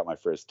when I got my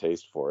first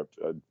taste for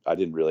it. I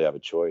didn't really have a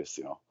choice.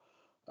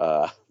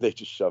 They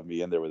just shoved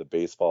me in there with a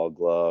baseball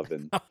glove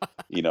and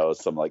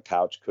some like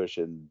couch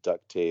cushion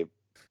duct tape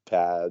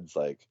pads.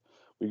 Like,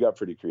 we got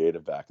pretty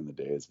creative back in the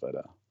days. But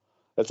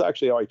that's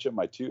actually how I chipped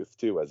my tooth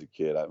too as a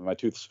kid. My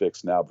tooth's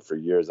fixed now, but for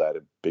years I had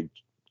a big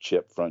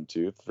chip front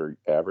tooth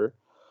forever.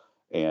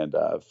 And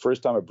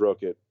first time I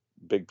broke it,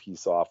 big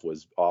piece off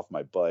was off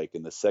my bike,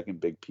 and the second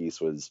big piece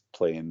was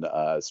playing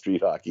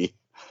street hockey.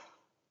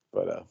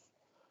 But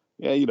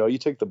yeah, you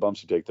take the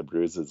bumps, you take the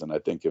bruises, and I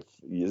think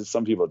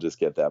some people just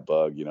get that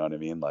bug, you know what I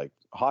mean? Like,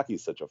 hockey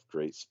is such a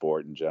great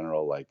sport in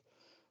general, like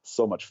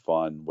so much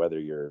fun, whether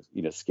you're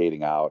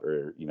skating out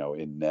or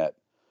in net.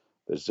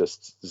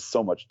 There's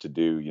so much to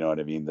do, you know what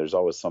I mean? There's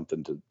always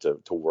something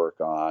to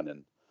work on,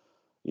 and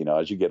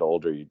as you get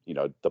older,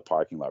 the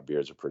parking lot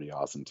beers are pretty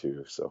awesome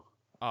too. So,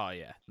 Oh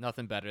yeah,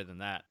 nothing better than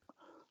that.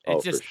 oh,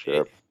 It's for just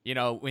sure.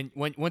 when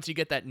once you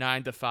get that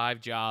 9 to 5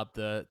 job,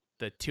 the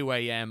 2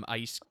 a.m.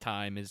 ice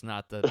time is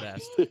not the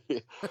best.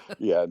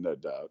 Yeah, no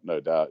doubt, no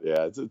doubt.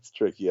 Yeah, it's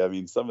tricky. I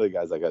mean, some of the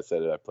guys, like I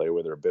said, that I play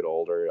with are a bit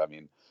older. I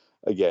mean,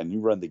 again,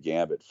 you run the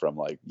gambit from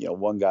like,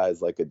 one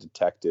guy's like a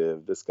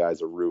detective, this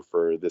guy's a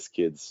roofer, this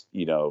kid's,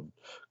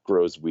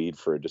 grows weed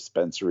for a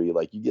dispensary.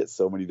 Like, you get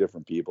so many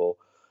different people,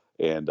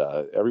 and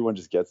everyone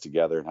just gets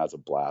together and has a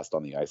blast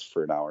on the ice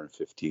for an hour and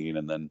 15,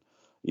 and then,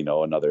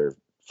 another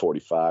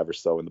 45 or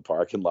so in the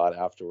parking lot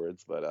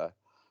afterwards. But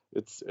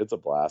it's a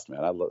blast,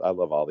 man. I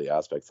love all the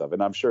aspects of it.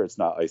 And I'm sure it's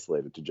not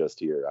isolated to just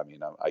here. I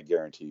mean, I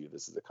guarantee you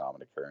this is a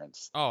common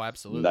occurrence Oh,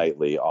 absolutely.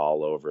 nightly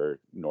all over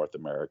North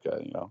America.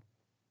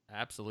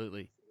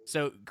 Absolutely.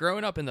 So,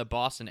 growing up in the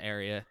Boston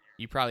area,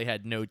 you probably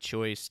had no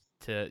choice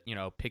to,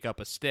 pick up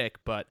a stick,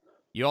 but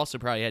you also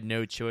probably had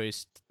no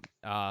choice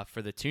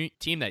for the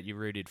team that you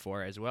rooted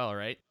for as well,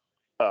 right?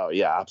 Oh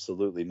yeah,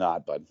 absolutely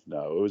not. But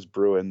no, it was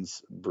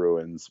Bruins,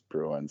 Bruins,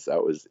 Bruins.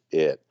 That was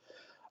it.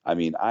 I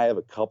mean, I have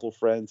a couple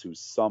friends who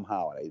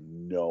somehow, I had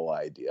no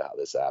idea how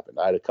this happened.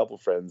 I had a couple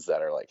friends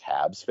that are like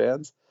Habs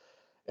fans,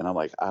 and I'm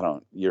like,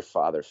 your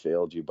father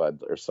failed you, bud,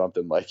 or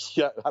something. Like,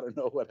 yeah, I don't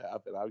know what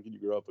happened. How can you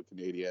grow up a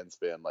Canadiens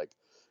fan like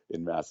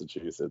in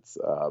Massachusetts?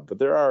 But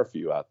there are a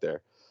few out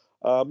there.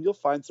 You'll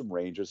find some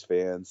Rangers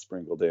fans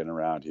sprinkled in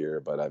around here,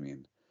 but I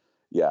mean,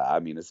 yeah, I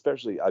mean,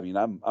 especially, I mean,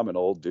 I'm an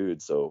old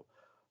dude, so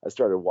I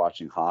started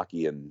watching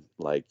hockey in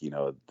like,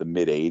 the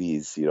mid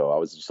 80s. I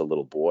was just a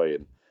little boy,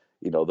 and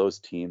those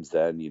teams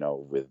then,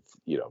 with,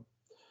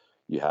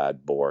 you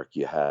had Bork,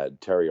 you had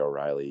Terry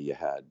O'Reilly, you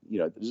had,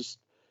 just,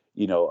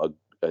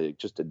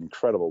 just an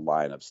incredible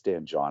lineup,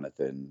 Stan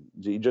Jonathan,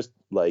 just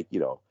like,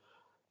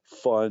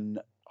 fun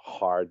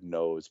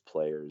hard-nosed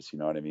players, you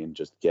know what I mean?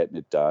 Just getting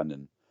it done.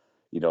 And,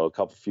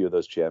 a few of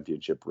those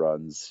championship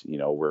runs,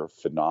 were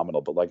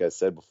phenomenal. But like I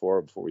said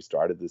before we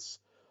started this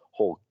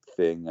whole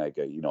thing, like,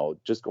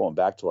 just going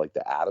back to like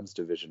the Adams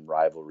division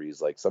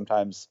rivalries, like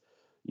sometimes,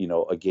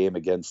 a game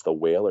against the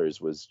Whalers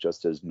was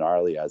just as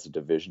gnarly as a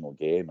divisional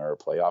game or a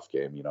playoff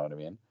game, you know what I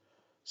mean?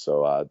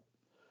 So,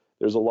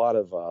 there's a lot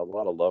of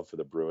love for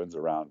the Bruins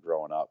around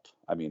growing up.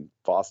 I mean,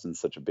 Boston's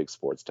such a big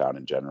sports town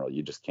in general.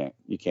 You just can't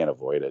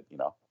avoid it,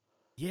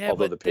 Yeah,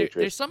 Although but the Patriots,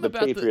 there's something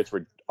about Patriots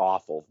were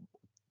awful,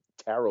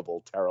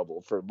 terrible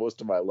for most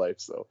of my life.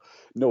 So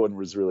no one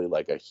was really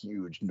like a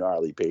huge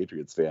gnarly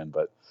Patriots fan,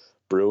 but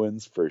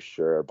Bruins for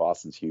sure.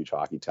 Boston's huge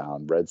hockey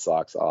town. Red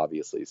Sox,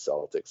 obviously.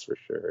 Celtics for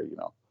sure.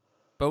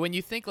 But when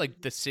you think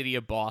like the city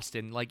of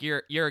Boston, like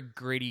you're a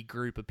gritty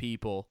group of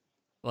people.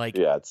 Like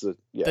Yeah,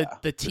 the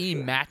for team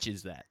sure.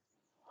 matches that.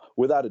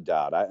 Without a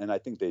doubt. And I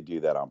think they do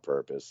that on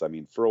purpose. I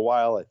mean, for a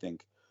while, I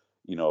think,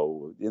 in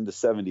the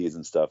 70s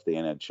and stuff, the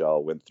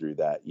NHL went through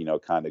that,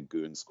 kind of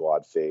goon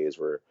squad phase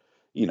where,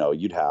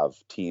 you'd have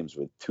teams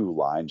with two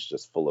lines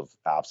just full of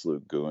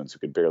absolute goons who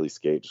could barely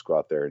skate, just go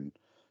out there and,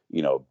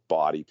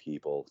 body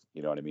people,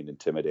 you know what I mean,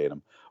 intimidate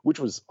them, which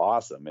was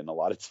awesome. And a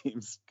lot of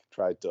teams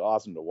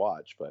awesome to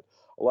watch, but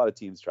a lot of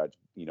teams tried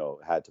to,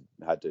 had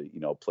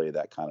to, play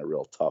that kind of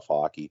real tough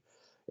hockey.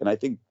 And I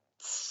think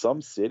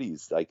some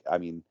cities, like, I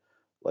mean,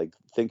 like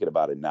thinking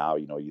about it now,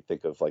 you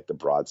think of like the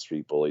Broad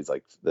Street Bullies,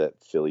 like the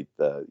Philly,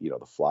 the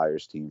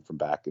Flyers team from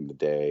back in the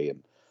day,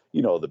 and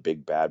the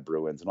big bad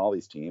Bruins and all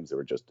these teams that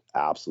were just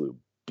absolute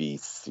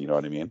beasts. You know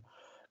what I mean?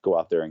 Go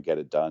out there and get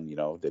it done.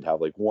 They'd have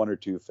like one or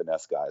two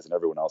finesse guys, and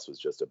everyone else was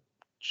just a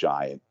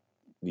giant,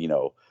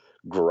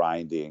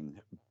 grinding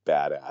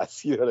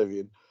badass. You know what I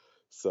mean?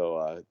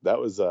 So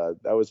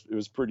it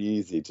was pretty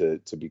easy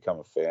to become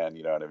a fan.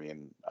 You know what I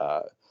mean?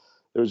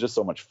 There was just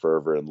so much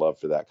fervor and love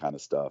for that kind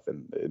of stuff.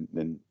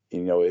 And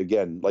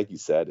again, like you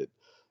said,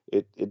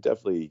 it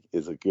definitely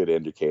is a good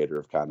indicator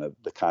of kind of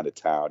the kind of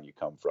town you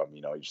come from.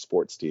 Your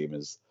sports team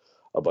is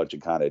a bunch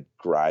of kind of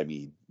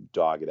grimy,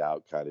 dog it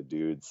out kind of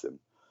dudes. And,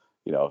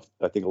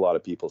 I think a lot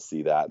of people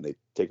see that and they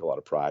take a lot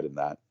of pride in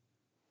that.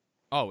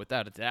 Oh,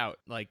 without a doubt.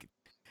 Like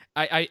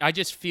I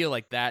just feel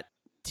like that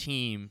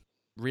team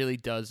really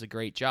does a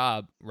great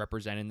job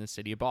representing the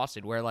city of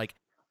Boston, where like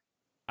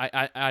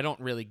I don't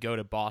really go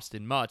to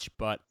Boston much,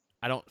 but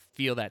I don't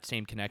feel that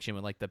same connection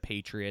with like the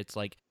Patriots,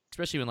 like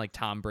especially when like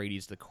Tom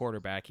Brady's the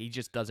quarterback. He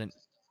just doesn't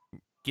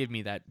give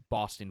me that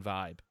Boston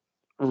vibe.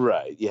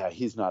 Right. Yeah.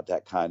 He's not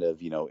that kind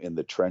of, in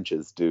the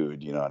trenches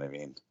dude. You know what I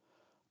mean?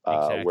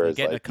 Exactly. Whereas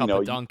Getting a like, cup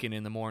of Dunkin'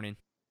 in the morning.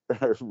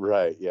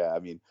 right. Yeah. I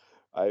mean,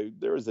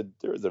 there was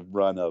a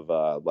run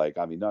of like,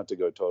 I mean, not to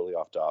go totally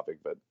off topic,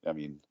 but I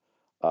mean,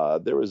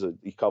 there was a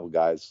couple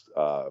guys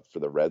for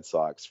the Red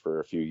Sox for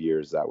a few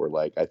years that were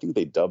like, I think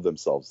they dubbed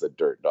themselves the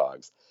Dirt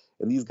Dogs,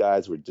 and these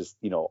guys were just,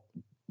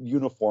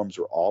 uniforms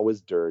were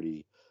always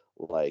dirty,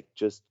 like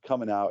just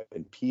coming out,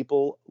 and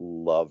people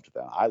loved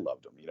them. I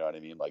loved them. You know what I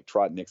mean? Like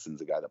Trot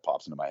Nixon's a guy that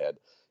pops into my head.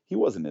 He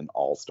wasn't an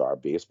all-star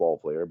baseball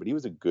player, but he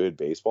was a good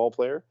baseball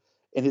player,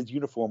 and his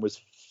uniform was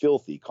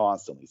filthy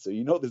constantly. So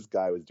this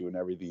guy was doing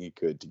everything he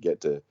could to get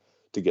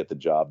the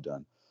job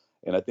done.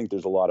 And I think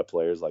there's a lot of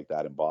players like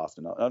that in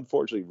Boston.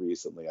 Unfortunately,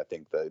 recently, I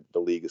think the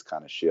league has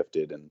kind of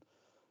shifted, and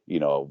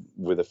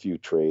with a few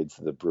trades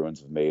the Bruins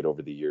have made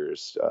over the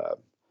years,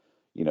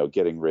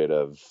 getting rid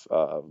of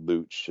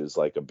Luch is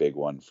like a big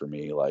one for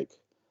me. Like,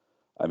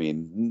 I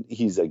mean,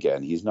 he's not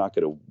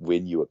going to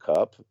win you a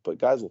cup, but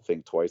guys will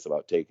think twice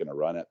about taking a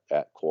run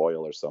at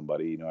Coyle or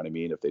somebody. You know what I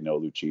mean? If they know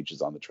Lucic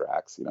is on the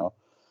tracks,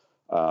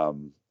 I'd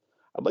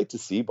like to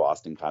see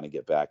Boston kind of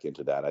get back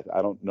into that.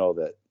 I don't know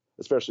that,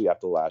 especially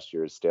after last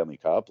year's Stanley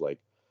Cup, like,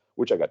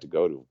 which I got to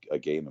go to a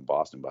game in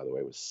Boston, by the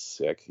way. It was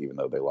sick, even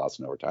though they lost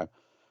in overtime.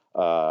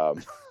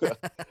 But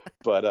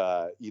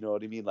you know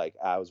what I mean? Like,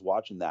 I was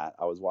watching, that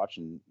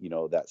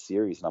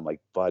series, and I'm like,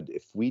 Bud,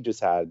 if we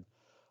just had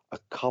a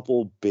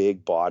couple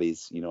big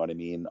bodies, you know what I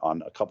mean,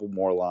 on a couple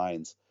more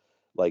lines,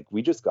 like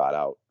we just got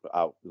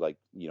out like,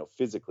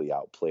 physically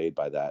outplayed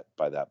by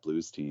that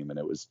Blues team. And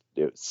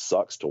it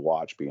sucks to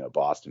watch being a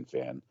Boston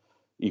fan.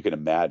 You can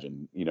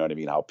imagine, you know what I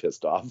mean, how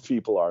pissed off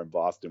people are in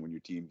Boston when your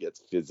team gets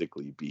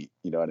physically beat.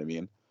 You know what I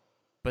mean?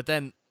 But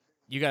then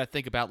you got to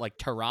think about like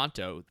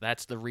Toronto.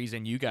 That's the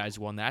reason you guys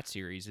won that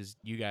series, is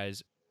you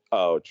guys.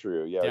 Oh,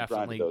 true. Yeah,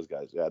 definitely. Those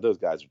guys. Yeah, those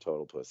guys are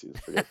total pussies.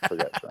 Forget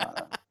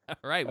Toronto.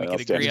 Right, we can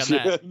agree on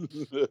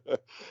that.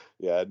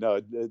 Yeah,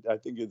 no, I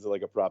think it's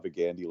like a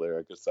propaganda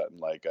lyric or something.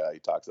 Like he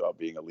talks about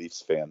being a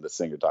Leafs fan. The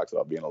singer talks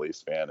about being a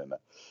Leafs fan, and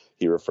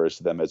he refers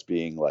to them as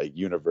being like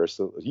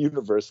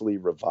universally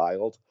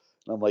reviled.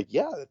 And I'm like,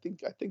 yeah, I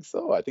think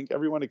so. I think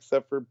everyone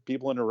except for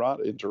people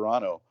in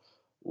Toronto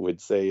would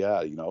say,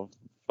 yeah,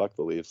 fuck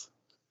the Leafs.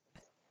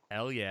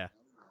 Hell yeah.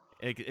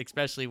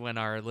 Especially when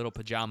our little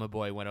pajama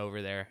boy went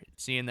over there.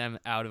 Seeing them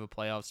out of a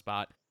playoff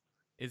spot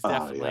is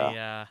definitely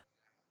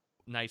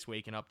nice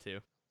waking up to.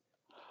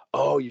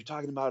 Oh, you're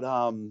talking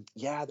about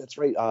yeah, that's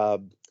right.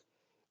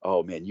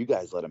 Oh man, you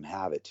guys let him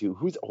have it too.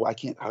 I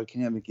can't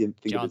even think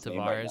of John his name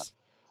right now. Tavares.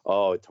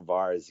 Oh,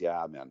 Tavares,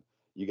 yeah, man.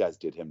 You guys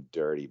did him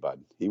dirty,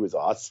 bud. He was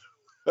awesome.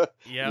 And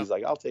Yep. he's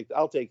like, I'll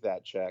take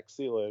that check.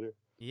 See you later.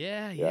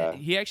 Yeah, Yeah.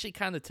 he actually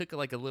kind of took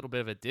like a little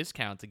bit of a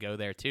discount to go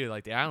there too.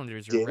 Like the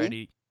Islanders were Did he?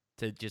 ready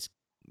to just,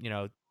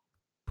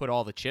 put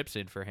all the chips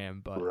in for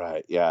him, but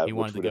Right. Yeah, he which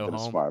wanted to would have go been a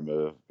home. smart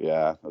move.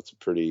 Yeah, that's a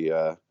pretty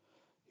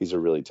he's a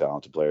really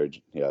talented player.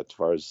 Yeah,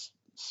 Tavares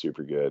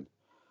super good.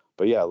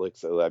 But yeah, like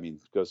so I mean,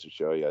 goes to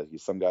show you,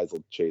 some guys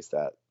will chase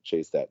that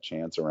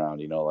chance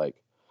around, like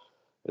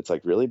it's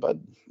like really,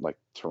 bud? Like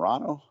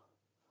Toronto?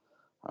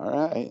 All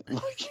right.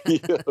 Like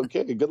yeah,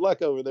 okay, good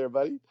luck over there,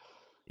 buddy.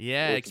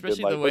 Yeah, What's it been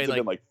especially the like? way What's it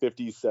been like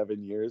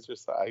 57 years or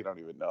so? I don't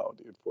even know,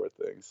 dude. Poor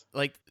things.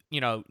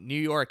 New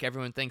York,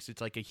 everyone thinks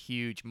it's like a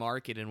huge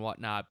market and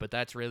whatnot, but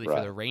that's really for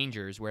Right. the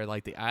Rangers, where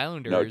like the No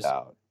Islanders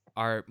doubt.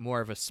 are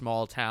more of a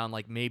small town.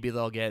 Like maybe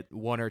they'll get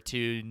one or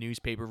two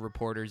newspaper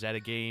reporters at a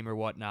game or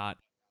whatnot,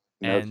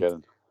 No and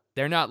kidding.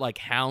 they're not like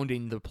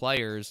hounding the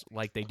players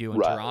like they do in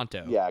Right.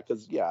 Toronto. Yeah,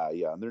 because yeah,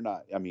 and they're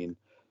not. I mean,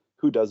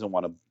 who doesn't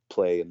want to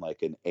play in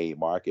like an A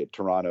market?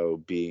 Toronto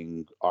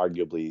being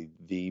arguably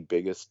the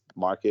biggest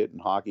market in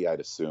hockey, I'd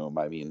assume.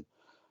 I mean,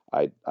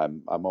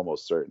 I'm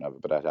almost certain of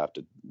it, but I'd have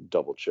to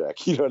double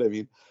check. You know what I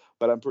mean?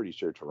 But I'm pretty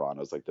sure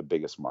Toronto's like the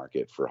biggest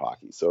market for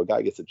hockey. So a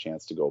guy gets a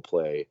chance to go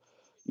play,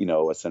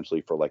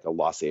 essentially for like a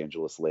Los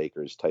Angeles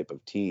Lakers type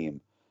of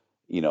team.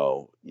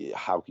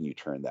 How can you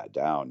turn that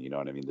down? You know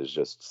what I mean? There's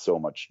just so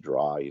much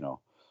draw.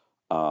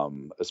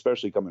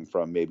 Especially coming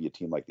from maybe a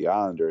team like the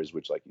Islanders,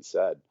 which, like you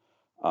said,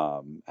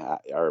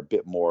 are a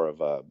bit more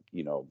of a,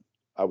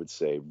 I would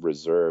say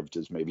reserved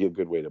is maybe a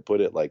good way to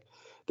put it. Like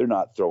they're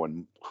not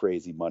throwing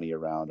crazy money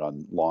around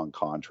on long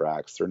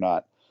contracts. They're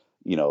not,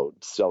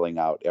 selling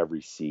out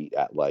every seat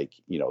at like,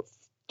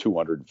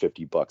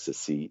 $250 a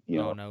seat,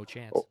 Oh, no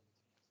chance.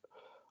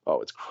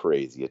 Oh, it's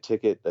crazy. A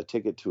ticket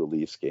to a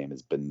Leafs game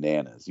is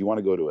bananas. You want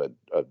to go to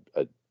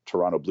a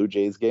Toronto Blue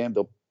Jays game,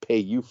 they'll pay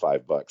you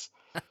 $5.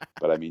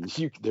 But I mean,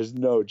 there's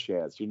no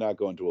chance you're not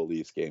going to a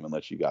Leafs game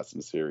unless you got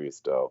some serious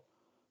dough.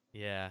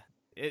 Yeah.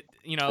 And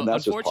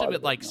that's just Unfortunately part with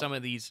of it. like some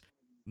of these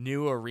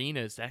new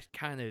arenas, that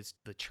kind of is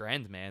the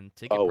trend, man.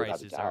 Ticket Oh, without a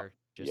prices doubt. are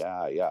just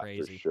Yeah, for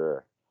crazy.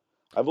 sure.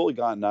 I've only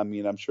gotten. I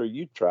mean, I'm sure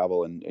you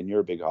travel and you're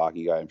a big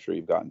hockey guy. I'm sure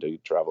you've gotten to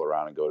travel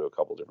around and go to a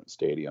couple different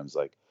stadiums.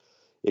 Like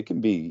it can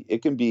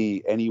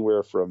be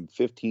anywhere from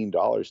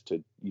 $15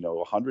 to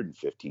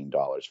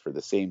 $115 for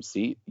the same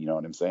seat. You know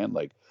what I'm saying?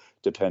 Like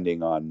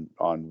depending on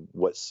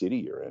what city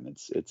you're in,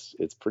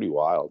 it's pretty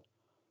wild.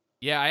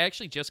 Yeah, I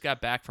actually just got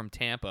back from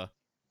Tampa.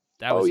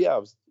 That Oh was yeah,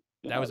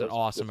 that was an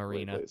awesome that's a great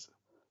arena. place.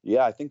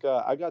 Yeah, I think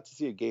I got to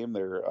see a game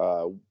there.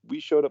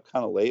 We showed up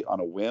kind of late on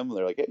a whim.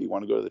 They're like, "Hey, you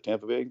want to go to the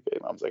Tampa Bay game?"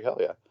 I was like, "Hell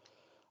yeah!"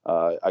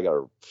 I got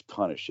a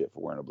ton of shit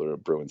for wearing a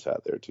Bruins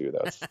hat there too.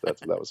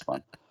 That was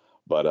fun.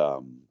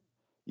 But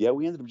yeah,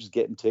 we ended up just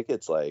getting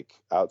tickets like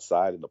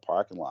outside in the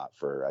parking lot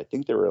for I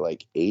think they were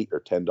like $8 or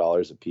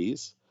 $10 a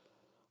piece.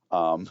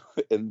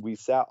 And we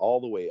sat all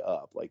the way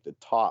up, like the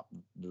top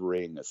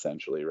ring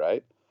essentially,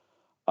 right?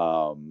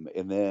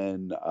 And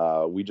then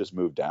we just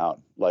moved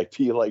down. Like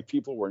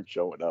people weren't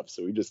showing up,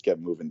 so we just kept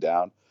moving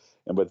down.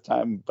 And by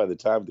the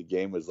time the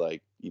game was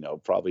like,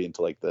 probably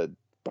into like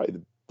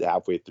probably the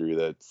halfway through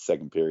the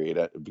second period,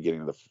 at the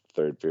beginning of the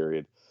third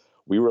period,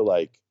 we were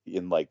like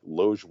in like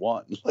loge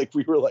one. Like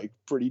we were like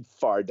pretty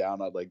far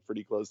down on like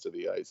pretty close to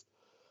the ice.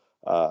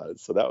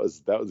 So that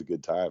was a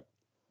good time.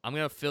 I'm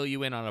going to fill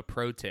you in on a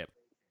pro tip.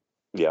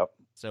 Yep.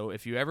 So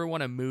if you ever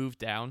want to move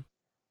down,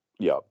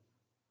 Yep.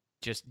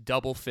 just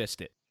double fist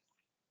it.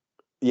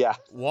 Yeah.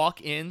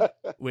 Walk in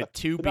with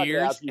 2 They're not gonna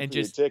beers ask you and for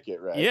your just ticket,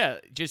 right? yeah,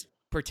 just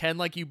pretend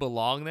like you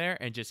belong there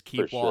and just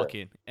keep sure.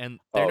 walking. And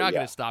they're Oh, not yeah.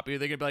 going to stop you.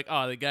 They're going to be like,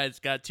 "Oh, the guy's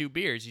got 2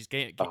 beers. He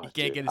can't Oh,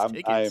 get dude, his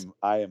tickets."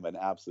 I am an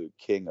absolute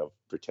king of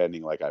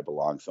pretending like I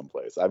belong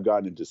someplace. I've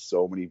gotten into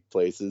so many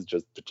places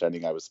just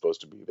pretending I was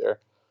supposed to be there.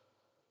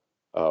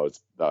 Oh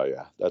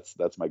yeah,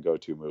 that's my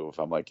go-to move.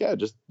 I'm like, yeah,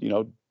 just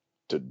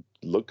to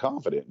look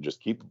confident and just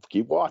keep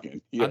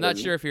walking. You know I'm what I not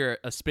mean? sure if you're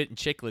a spit and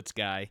chiclets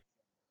guy,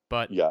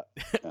 but Yeah.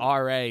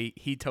 RA,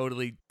 he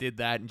totally did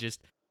that and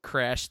just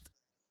crashed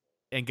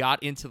and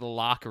got into the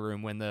locker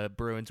room when the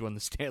Bruins won the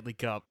Stanley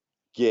Cup.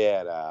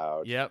 Get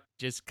out. Yep,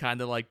 just kind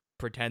of like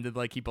pretended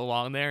like he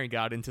belonged there and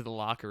got into the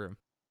locker room.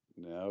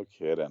 No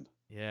kidding.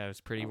 Yeah, it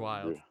was pretty Oh,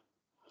 wild.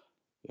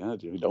 yeah,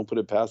 dude, don't put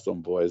it past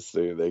them boys.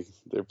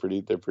 They're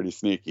pretty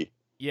sneaky.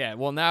 Yeah,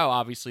 well now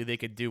obviously they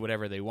could do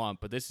whatever they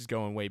want, but this is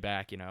going way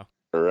back,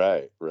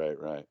 Right.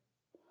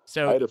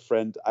 So I had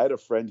a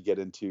friend get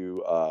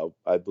into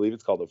I believe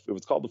it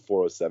was called the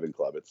 407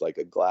 Club. It's like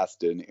a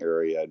glassed-in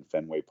area in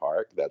Fenway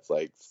Park that's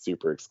like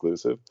super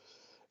exclusive.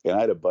 And I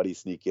had a buddy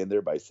sneak in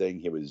there by saying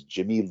he was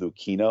Jimmy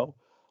Lucchino,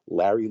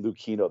 Larry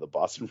Lucchino,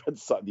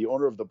 the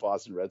owner of the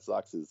Boston Red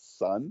Sox's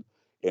son.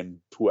 And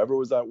whoever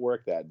was at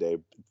work that day,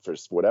 for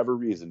whatever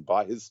reason,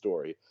 bought his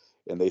story.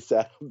 And they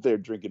sat up there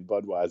drinking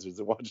Budweisers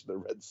and watching the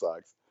Red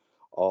Sox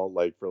all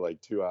like for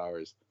like 2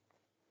 hours.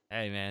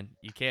 hey man,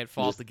 you can't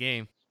fault the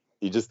game.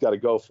 You just got to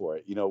go for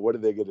it. What are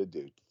they going to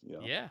do?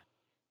 Yeah,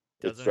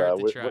 It's doesn't hurt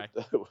to try.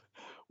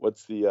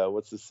 what's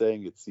the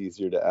saying? It's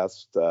easier to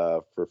ask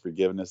for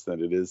forgiveness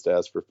than it is to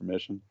ask for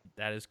permission.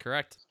 That is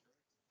correct.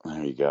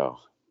 There you go.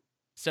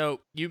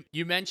 So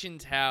you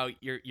mentioned how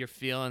you're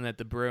feeling that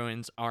the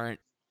Bruins aren't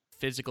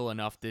physical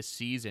enough this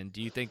season.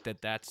 Do you think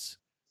that that's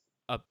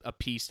a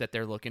piece that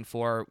they're looking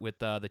for with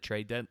the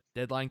trade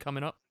deadline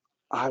coming up?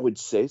 I would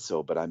say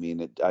so, but I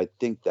mean, I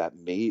think that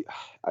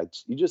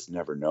you just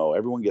never know.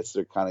 Everyone gets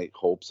their kind of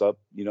hopes up,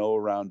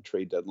 around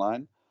trade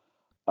deadline.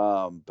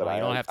 But you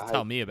don't have to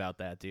tell me about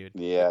that, dude.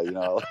 Yeah,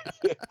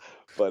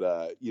 but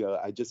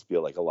I just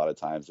feel like a lot of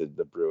times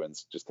the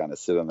Bruins just kind of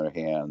sit on their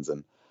hands,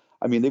 and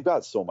I mean, they've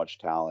got so much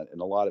talent,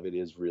 and a lot of it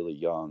is really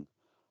young.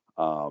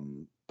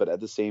 But at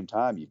the same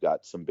time, you've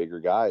got some bigger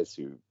guys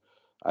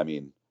I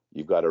mean,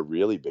 you've got a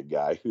really big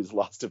guy who's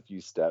lost a few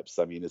steps.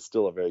 I mean, is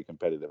still a very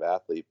competitive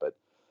athlete, but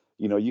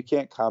you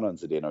can't count on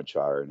Zdeno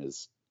Chara and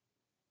his,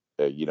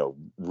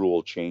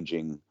 rule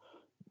changing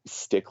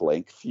stick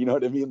length. You know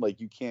what I mean?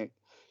 Like you can't.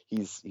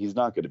 He's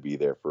not going to be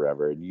there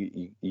forever, and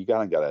you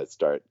got to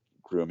start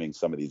grooming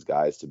some of these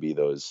guys to be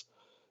those,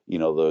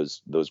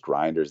 those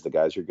grinders, the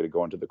guys who are going to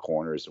go into the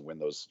corners and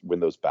win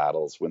those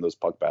battles, win those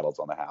puck battles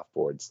on the half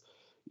boards.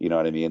 You know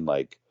what I mean?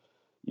 Like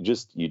you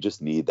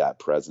just need that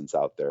presence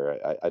out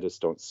there. I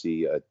just don't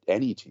see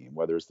any team,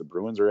 whether it's the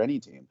Bruins or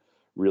any team,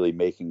 really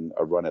making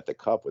a run at the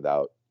cup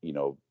without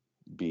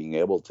being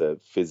able to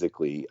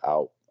physically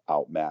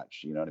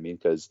outmatch. You know what I mean?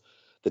 Because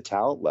the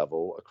talent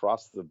level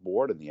across the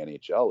board in the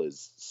NHL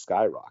is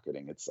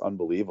skyrocketing. It's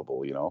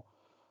unbelievable,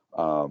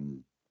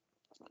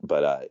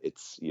 but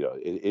it's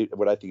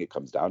what I think it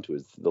comes down to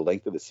is the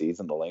length of the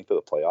season, the length of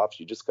the playoffs.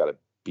 You just got to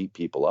beat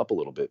people up a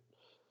little bit,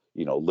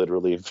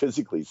 literally and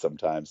physically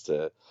sometimes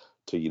to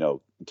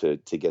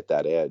get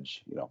that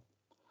edge.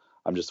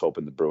 I'm just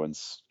hoping the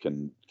Bruins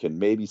can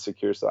maybe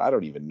secure. So I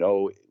don't even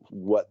know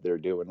what they're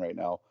doing right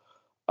now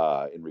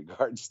in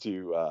regards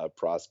to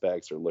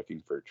prospects or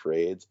looking for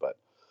trades, but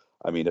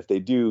I mean, if they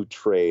do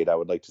trade, I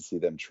would like to see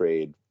them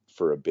trade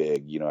for a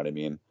big, you know what I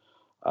mean?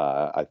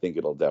 I think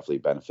it'll definitely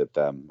benefit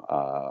them,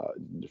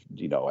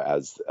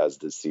 as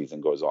this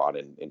season goes on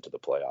and into the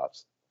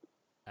playoffs.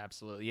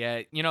 Absolutely.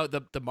 Yeah.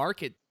 The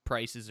market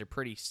prices are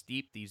pretty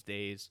steep these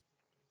days.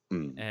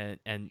 And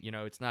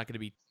it's not going to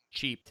be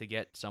cheap to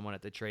get someone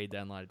at the trade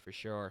deadline for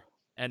sure.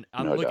 And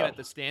I'm looking at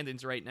the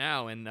standings right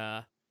now,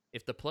 and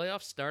if the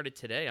playoffs started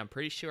today, I'm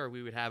pretty sure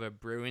we would have a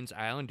Bruins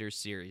Islanders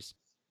series.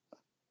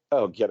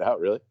 Oh, get out,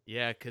 really?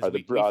 Yeah, because are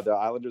the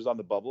Islanders on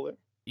the bubble there?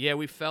 Yeah,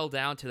 we fell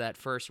down to that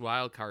first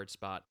wild card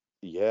spot.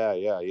 Yeah.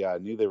 I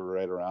knew they were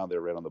right around there,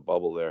 right on the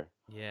bubble there.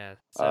 Yeah,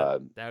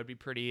 so that would be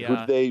pretty.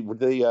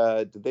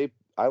 Did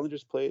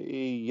Islanders play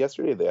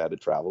yesterday? They had a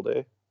travel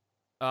day.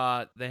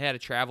 They had a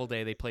travel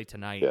day. They played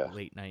tonight,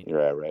 late night.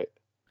 Yeah, right.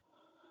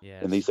 Yeah,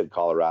 and they said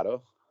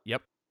Colorado.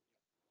 Yep.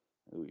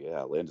 Oh yeah,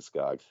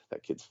 Landeskog.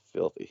 That kid's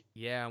filthy.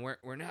 Yeah, and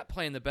we're not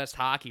playing the best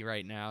hockey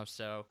right now,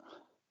 so.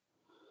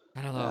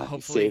 I don't know.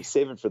 Hopefully,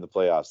 save it for the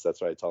playoffs. That's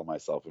what I tell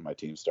myself when my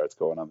team starts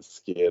going on the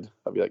skid.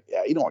 I'll be like,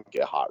 "Yeah, you don't want to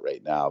get hot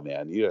right now,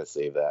 man. You gotta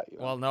save that."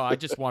 Well, no, I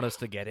just want us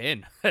to get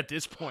in at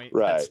this point.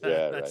 Right.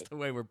 That's the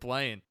way we're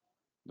playing.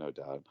 No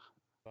doubt.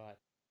 But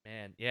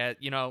man, yeah,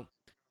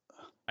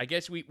 I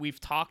guess we've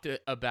talked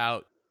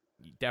about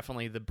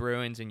definitely the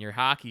Bruins and your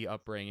hockey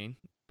upbringing,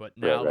 but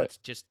now let's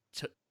just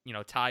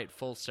tie it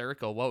full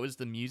circle. What was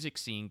the music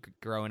scene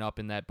growing up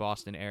in that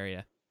Boston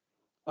area?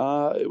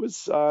 It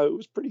was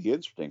pretty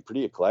interesting,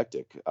 pretty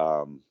eclectic.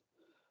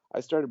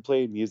 I started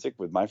playing music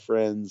with my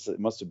friends. It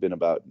must have been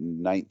about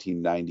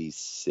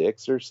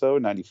 1996 or so,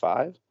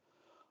 95.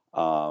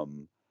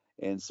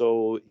 And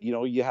so,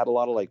 you had a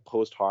lot of like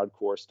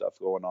post-hardcore stuff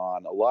going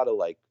on, a lot of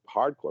like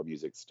hardcore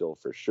music still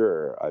for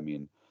sure. I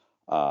mean,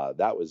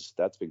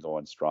 that's been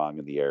going strong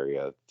in the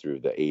area through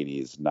the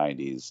 80s,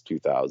 90s,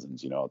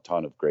 2000s, a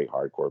ton of great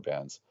hardcore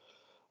bands.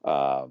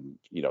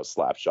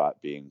 Slapshot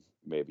being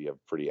maybe a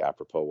pretty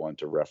apropos one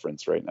to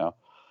reference right now.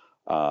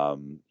 A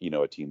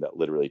team that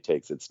literally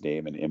takes its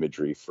name and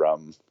imagery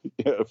from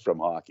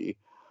hockey.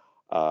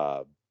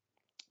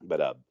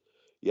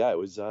 Yeah, it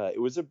was a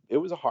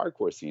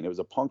hardcore scene. It was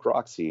a punk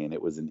rock scene.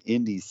 It was an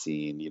indie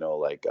scene.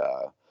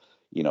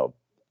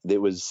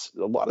 There was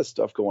a lot of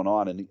stuff going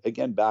on. And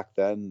again, back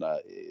then,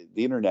 the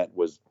internet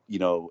was,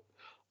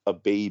 a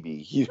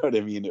baby. You know what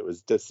I mean? It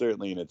was just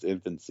certainly in its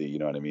infancy. You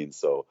know what I mean?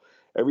 So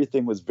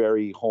everything was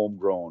very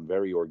homegrown,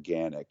 very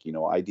organic.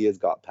 Ideas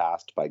got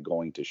passed by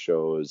going to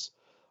shows,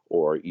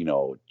 or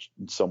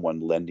someone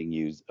lending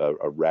you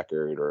a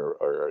record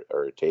or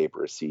a tape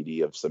or a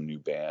CD of some new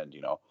band.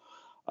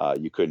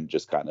 You couldn't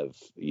just kind of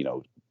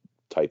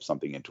type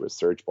something into a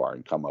search bar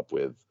and come up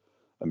with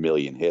a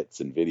million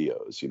hits and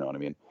videos. You know what I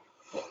mean?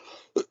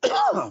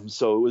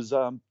 So it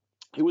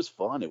was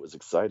fun. It was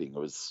exciting. It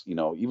was,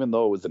 even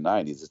though it was the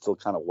 90s, it's still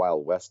kind of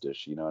Wild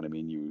Westish. You know what I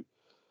mean?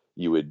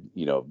 You would,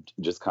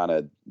 just kind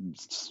of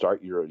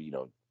start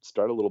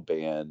a little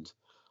band.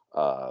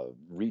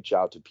 reach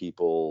out to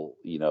people,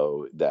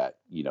 that,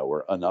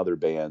 were on other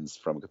bands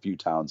from a few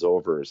towns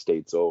over,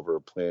 states over,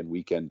 plan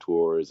weekend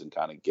tours and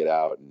kind of get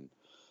out and,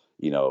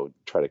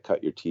 try to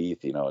cut your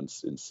teeth,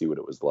 and see what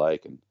it was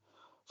like. And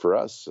for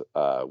us,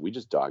 we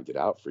just dogged it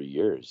out for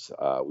years.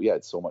 We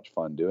had so much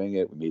fun doing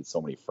it. We made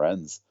so many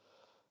friends.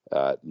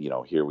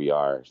 Here we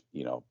are,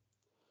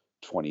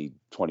 20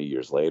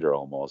 years later,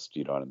 almost,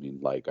 you know what I mean?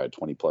 Like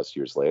 20 plus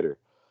years later,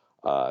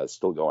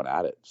 still going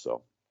at it.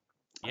 So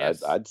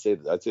Yes. I'd say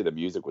the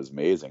music was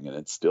amazing, and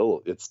it's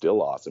still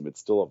awesome. It's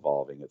still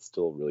evolving. It's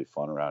still really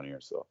fun around here.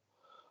 So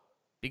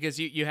Because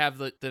you have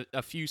the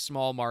a few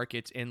small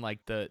markets in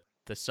like the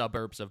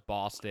suburbs of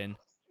Boston,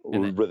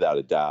 and then, without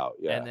a doubt,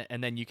 yeah,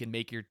 and then you can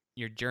make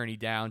your journey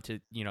down to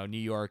New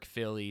York,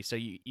 Philly. So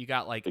you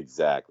got like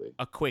exactly.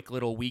 a quick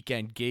little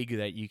weekend gig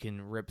that you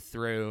can rip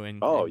through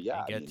Oh and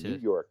yeah, I get mean, New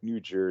to. York, New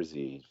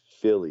Jersey,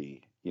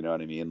 Philly. You know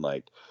what I mean?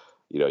 Like,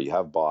 you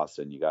have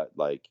Boston, you got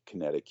like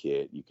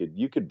Connecticut.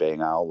 You could bang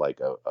out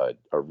like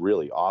a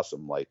really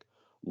awesome like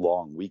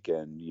long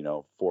weekend,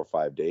 4 or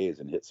 5 days,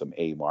 and hit some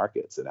A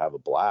markets and have a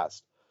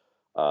blast.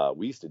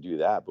 We used to do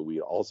that, but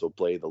we also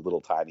play the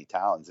little tiny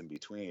towns in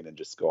between and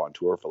just go on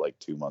tour for like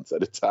 2 months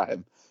at a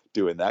time,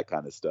 doing that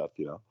kind of stuff.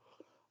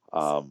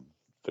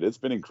 But it's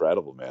been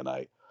incredible, man.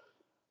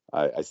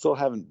 I still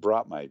haven't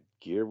brought my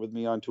gear with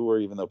me on tour,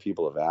 even though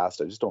people have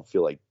asked. I just don't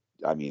feel like,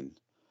 I mean,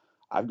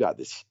 I've got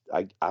this.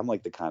 I'm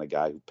like the kind of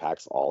guy who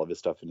packs all of his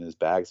stuff in his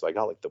bag. So I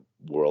got like the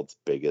world's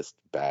biggest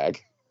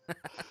bag.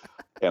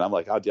 And I'm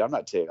like, oh, dude, I'm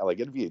not taking, like,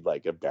 it'd be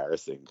like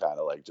embarrassing, kind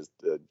of like just,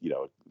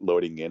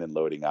 loading in and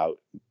loading out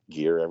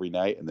gear every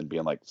night and then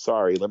being like,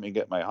 sorry, let me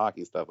get my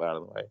hockey stuff out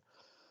of the way.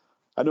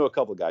 I know a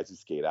couple of guys who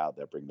skate out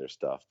that bring their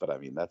stuff, but I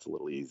mean, that's a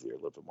little easier, a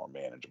little bit more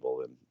manageable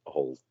than a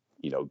whole,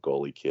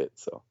 goalie kit.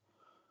 So,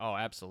 Oh,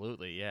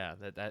 absolutely, yeah.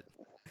 That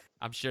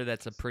I'm sure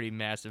that's a pretty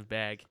massive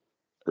bag.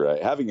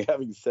 right.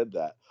 Having said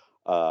that,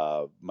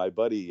 my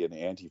buddy in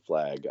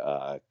Anti-Flag,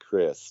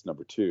 Chris,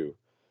 number two,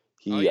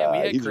 Oh yeah, we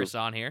had he's Chris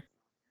on here.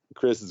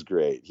 Chris is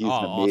great. Oh, He's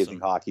an amazing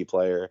awesome. hockey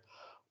player,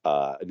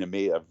 a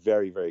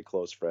very, very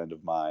close friend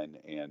of mine.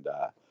 And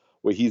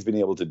what he's been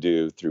able to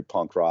do through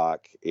punk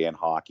rock and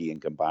hockey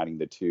and combining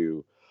the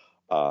two,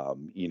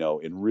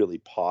 in really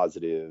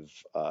positive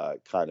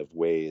kind of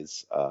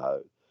ways,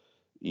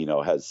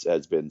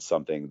 has been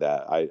something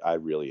that I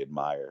really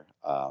admire.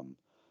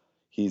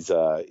 He's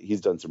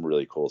done some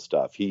really cool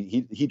stuff.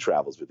 He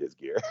travels with his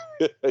gear.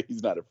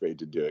 He's not afraid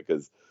to do it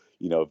because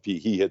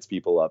he hits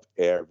people up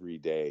every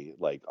day,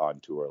 like on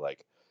tour,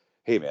 like,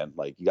 hey man,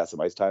 like, you got some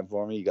ice time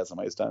for me? You got some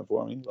ice time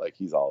for me? Like,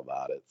 he's all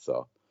about it.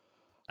 So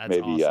That's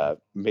maybe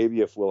awesome.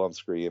 maybe if Willem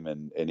Scream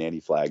and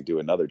Anti-Flag do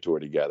another tour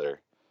together,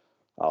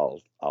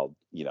 I'll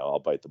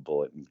bite the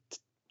bullet and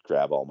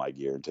grab all my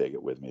gear and take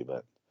it with me.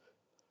 But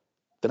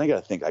then I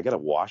gotta think, I gotta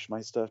wash my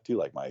stuff too,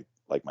 like my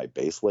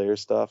base layer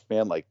stuff,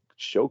 man. Like,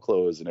 show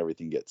clothes and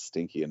everything gets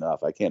stinky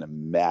enough. I can't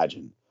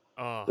imagine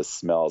Oh, the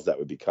smells that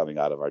would be coming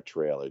out of our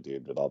trailer,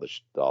 dude, with all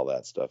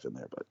that stuff in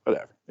there. But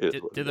whatever, it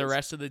is what did it the is.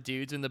 rest of the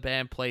dudes in the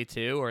band play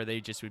too, or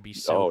they just would be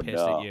so Oh pissed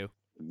at no, you?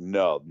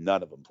 no,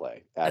 none of them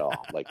play at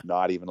all. Like,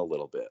 not even a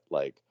little bit.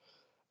 Like,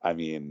 I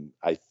mean,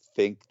 I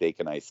think they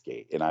can ice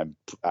skate, and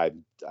I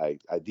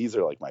these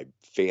are like my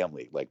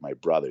family, like my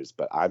brothers.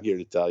 But I'm here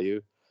to tell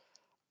you,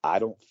 I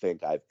don't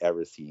think I've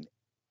ever seen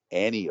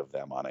any of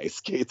them on ice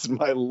skates in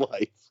my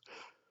life.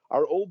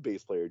 Our old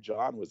bass player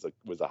John was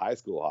a high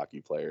school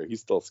hockey player. He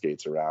still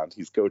skates around.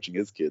 He's coaching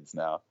his kids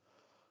now.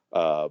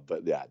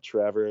 But yeah,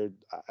 Trevor,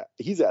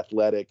 he's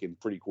athletic and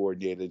pretty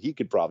coordinated. He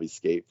could probably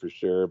skate for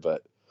sure,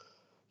 but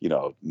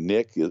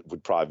Nick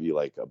would probably be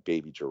like a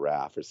baby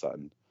giraffe or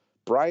something.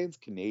 Brian's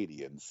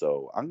Canadian,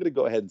 so I'm gonna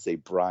go ahead and say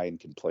Brian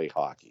can play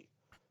hockey,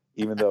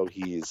 even though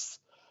he's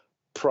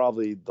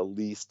probably the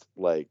least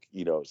like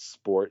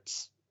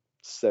sports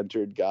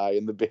centered guy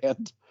in the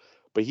band,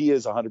 but he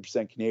is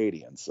 100%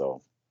 Canadian,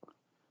 so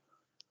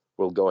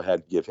we'll go ahead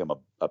and give him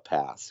a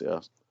pass.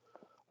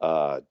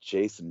 Yeah.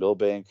 Jason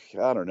Milbank,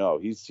 I don't know.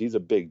 He's a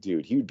big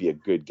dude. He would be a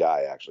good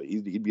guy actually.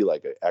 He'd be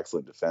like an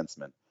excellent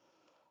defenseman.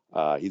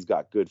 He's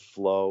got good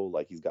flow.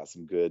 Like, he's got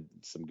some good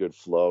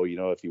flow.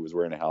 If he was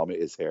wearing a helmet,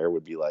 his hair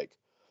would be like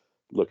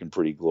looking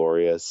pretty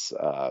glorious.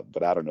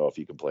 But I don't know if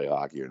he can play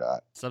hockey or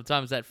not.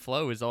 Sometimes that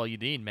flow is all you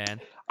need,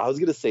 man. I was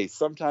gonna say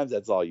sometimes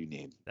that's all you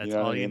need. You That's know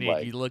what I all you mean? need.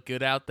 Like, You look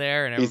good out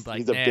there, and everyone's like,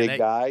 he's a "Man, big that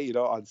guy.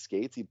 On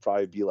skates he'd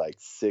probably be like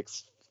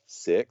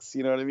 6'6".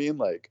 You know what I mean?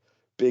 Like,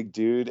 big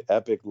dude,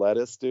 epic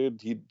lettuce,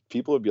 dude.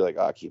 People would be like,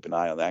 oh, keep an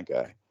eye on that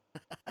guy.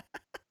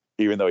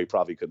 Even though he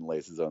probably couldn't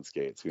lace his own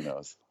skates. Who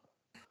knows?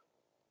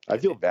 I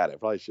feel bad. I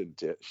probably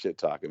shouldn't shit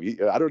talk him. He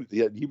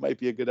might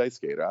be a good ice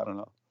skater. I don't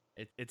know.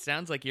 it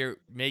sounds like you're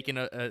making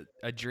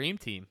a dream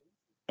team."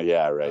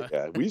 Yeah, right. Uh,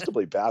 Yeah, we used to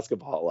play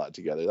basketball a lot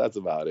together. That's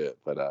about it.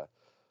 But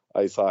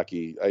ice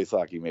hockey,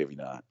 maybe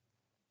not.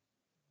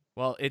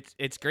 Well,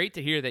 it's great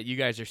to hear that you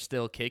guys are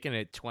still kicking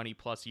it 20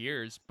 plus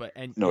years, but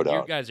and No you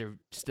doubt. guys are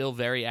still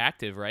very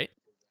active, right?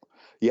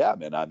 Yeah,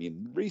 man. I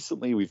mean,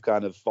 recently we've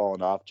kind of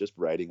fallen off just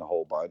writing a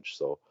whole bunch.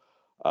 So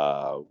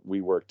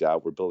we worked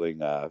out. We're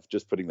building,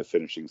 just putting the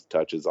finishing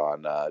touches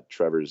on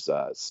Trevor's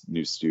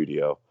new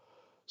studio.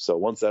 So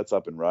once that's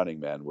up and running,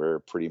 man, we're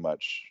pretty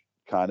much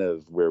kind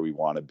of where we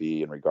want to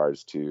be in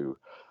regards to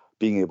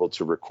being able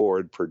to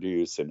record,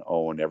 produce, and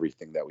own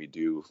everything that we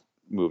do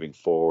moving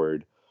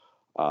forward.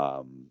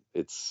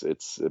 It's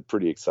a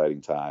pretty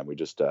exciting time. We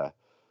just,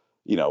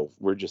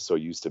 we're just so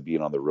used to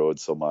being on the road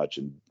so much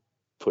and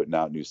putting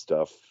out new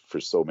stuff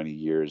for so many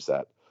years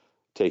that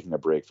taking a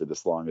break for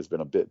this long has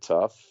been a bit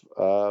tough.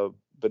 But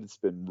it's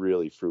been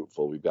really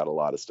fruitful. We've got a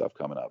lot of stuff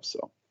coming up.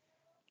 So.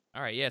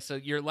 All right, yeah. So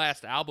your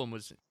last album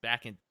was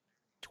back in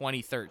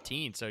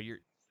 2013. So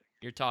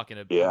you're talking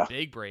a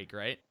big break,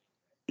 right?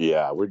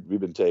 Yeah, we've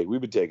been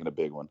taking a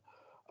big one.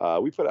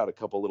 We put out a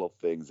couple little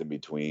things in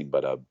between,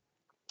 but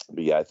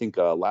yeah, I think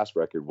last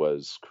record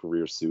was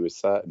Career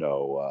Suicide.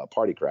 No,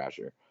 Party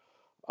Crasher.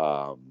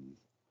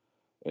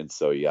 And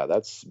so yeah,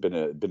 that's been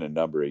a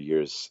number of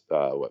years.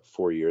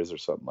 4 years or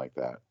something like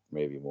that,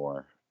 maybe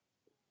more.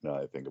 Now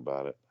that I think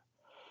about it.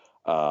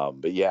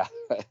 But yeah,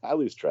 I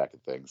lose track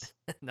of things.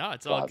 No,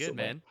 it's all good,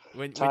 man.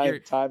 When time you're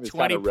is 20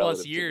 kind of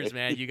plus years,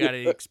 man, you got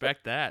to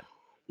expect that.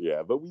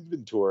 Yeah, but we've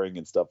been touring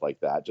and stuff like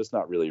that, just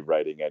not really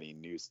writing any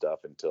new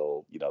stuff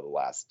until, the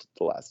last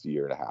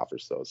year and a half or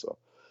so. So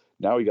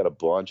now we got a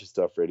bunch of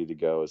stuff ready to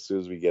go. As soon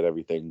as we get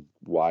everything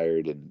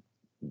wired and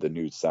the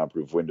new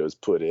soundproof windows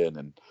put in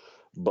and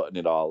button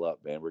it all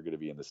up, man, we're going to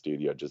be in the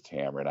studio just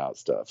hammering out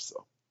stuff.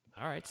 So.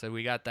 All right, so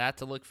we got that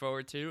to look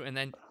forward to, and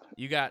then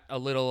you got a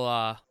little,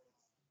 I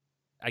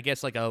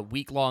guess, like a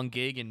week-long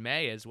gig in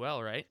May as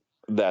well, right?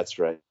 That's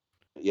right.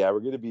 Yeah, we're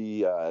going to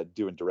be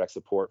doing direct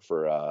support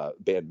for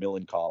band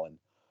Millencolin.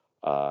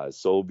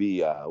 So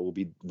we'll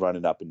be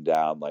running up and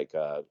down like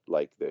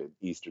the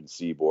eastern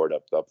seaboard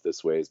up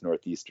this way is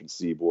northeastern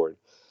seaboard,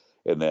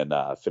 and then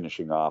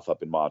finishing off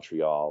up in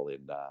Montreal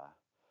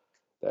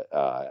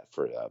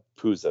for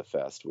Pouza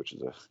Fest, which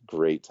is a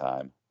great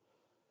time.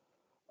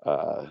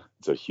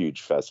 It's a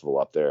huge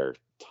festival up there.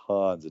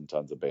 Tons and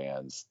tons of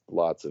bands,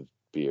 lots of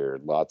beer,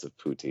 lots of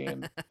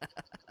poutine.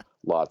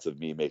 Lots of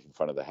me making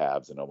fun of the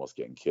Habs and almost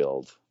getting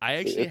killed. I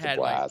actually it's had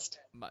a blast.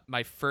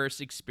 my first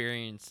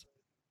experience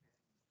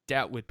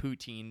with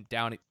poutine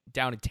down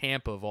in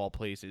Tampa of all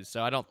places.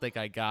 So I don't think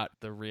I got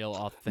the real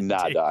authentic.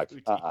 Nah, Doc.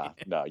 Poutine.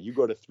 No, you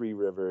go to Three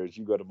Rivers,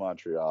 you go to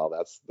Montreal.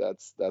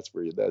 That's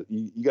where you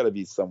got to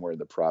be somewhere in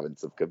the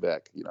province of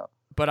Quebec.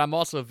 But I'm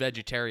also a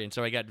vegetarian,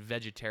 so I got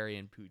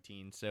vegetarian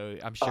poutine. So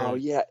I'm sure. Oh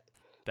yeah,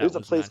 there's a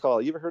place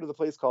called. You ever heard of the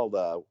place called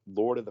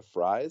Lord of the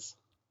Fries?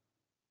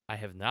 I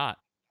have not.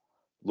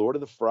 Lord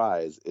of the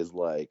Fries is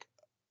like,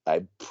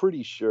 I'm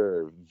pretty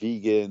sure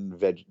vegan,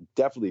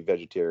 definitely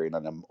vegetarian,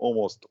 and I'm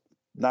almost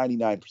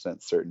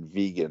 99% certain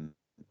vegan,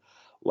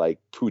 like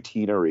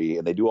poutineery,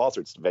 and they do all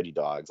sorts of veggie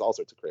dogs, all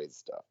sorts of crazy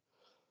stuff.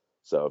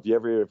 So if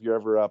you're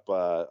ever up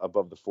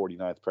above the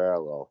 49th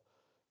parallel,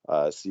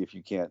 see if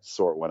you can't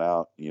sort one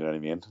out. You know what I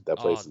mean? That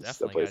place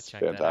is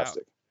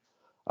fantastic.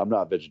 I'm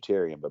not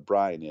vegetarian, but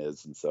Brian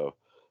is, and so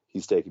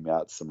he's taking me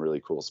out to some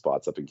really cool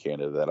spots up in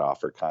Canada that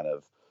offer kind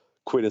of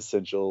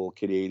quintessential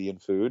Canadian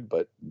food,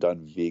 but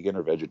done vegan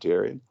or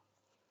vegetarian.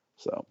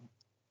 So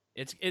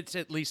it's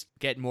at least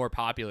getting more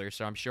popular.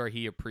 So I'm sure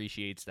he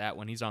appreciates that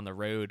when he's on the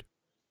road.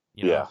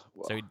 Yeah.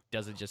 Well, so he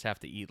doesn't just have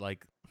to eat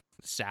like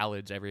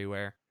salads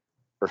everywhere.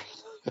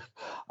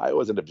 I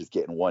always end up just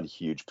getting one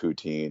huge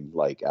poutine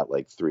like at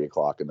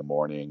 3:00 in the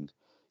morning,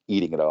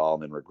 eating it all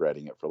and then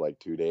regretting it for like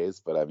 2 days.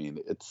 But I mean,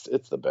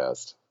 it's the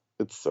best.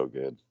 It's so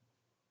good.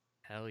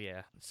 Hell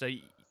yeah. So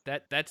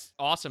that's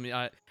awesome.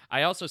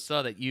 I also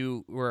saw that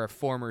you were a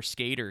former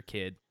skater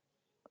kid.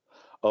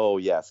 Oh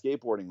yeah,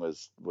 skateboarding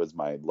was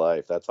my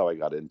life. That's how I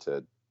got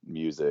into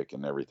music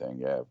and everything.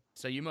 Yeah.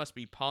 So you must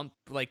be pumped.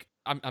 Like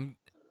I'm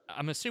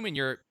assuming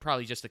you're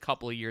probably just a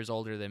couple of years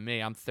older than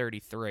me. I'm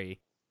 33.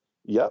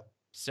 Yep.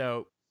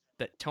 So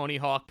that Tony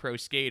Hawk Pro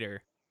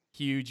Skater,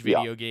 huge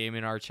video game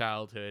in our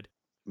childhood.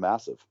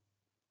 Massive.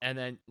 And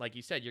then, like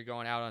you said, you're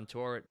going out on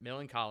tour at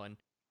Millencolin.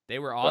 They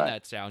were on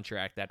that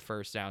soundtrack, that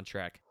first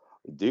soundtrack.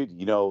 Dude,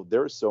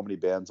 there were so many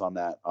bands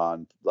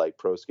on like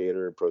Pro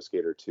Skater and Pro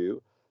Skater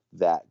 2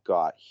 that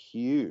got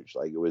huge.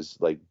 Like it was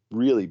like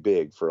really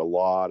big for a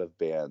lot of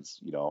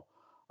bands,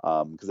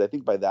 because I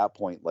think by that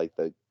point, like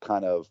the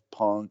kind of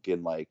punk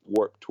and like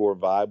Warped Tour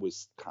vibe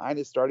was kind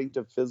of starting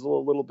to fizzle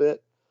a little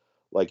bit,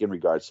 like in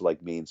regards to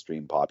like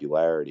mainstream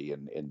popularity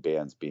and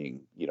bands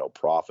being,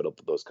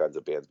 profitable, those kinds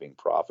of bands being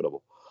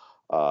profitable.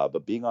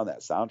 But being on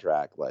that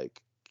soundtrack,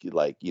 like,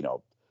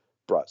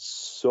 brought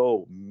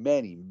so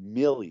many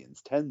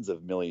millions, tens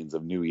of millions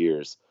of new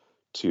ears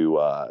to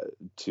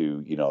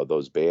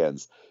those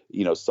bands,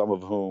 some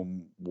of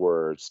whom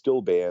were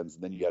still bands,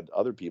 and then you had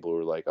other people who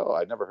were like, oh,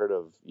 I never heard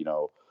of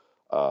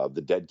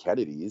the Dead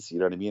Kennedys, you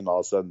know what I mean? All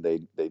of a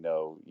sudden they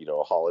know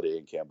Holiday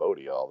in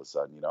Cambodia all of a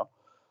sudden.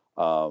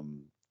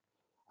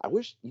 I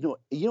wish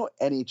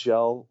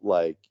NHL,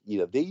 like,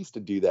 they used to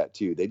do that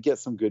too. They'd get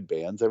some good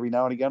bands every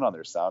now and again on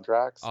their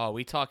soundtracks. Oh,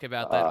 we talk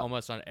about that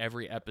almost on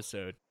every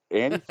episode.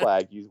 Annie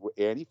Flag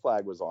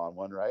was on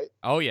one, right?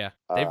 Oh yeah,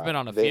 they've been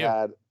on a few.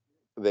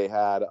 They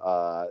had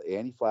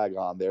Anti-Flag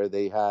on there.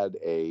 They had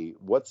a,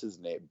 what's his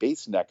name,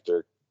 Bass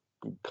Nectar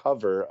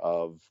cover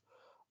of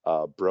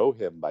Bro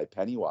Hymn by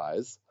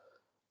Pennywise.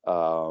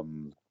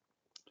 Um,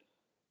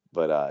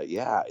 but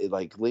yeah,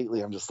 like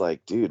lately I'm just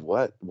like, dude,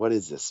 what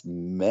is this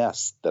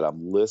mess that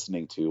I'm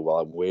listening to while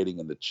I'm waiting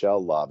in the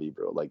Chell lobby,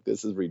 bro? Like,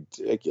 this is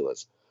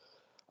ridiculous.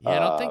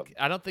 Yeah, Um,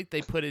 I don't think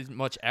they put as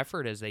much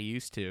effort as they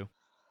used to.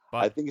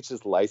 I But think it's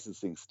just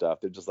licensing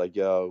stuff. They're just like,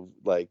 yo,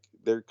 like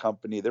their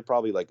company, they're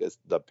probably like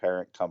the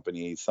parent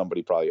company.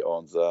 Somebody probably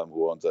owns them,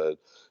 who owns a,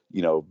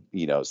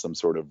 some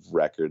sort of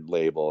record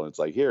label, and it's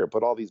like, here,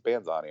 put all these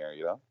bands on here,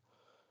 you know.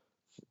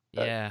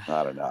 yeah.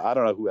 I don't know. I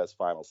don't know who has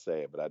final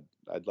say, but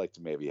I'd like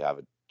to maybe have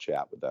a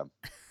chat with them.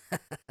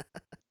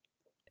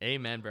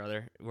 Amen,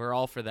 brother. We're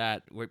all for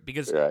that.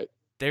 Because Right.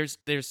 there's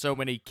so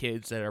many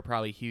kids that are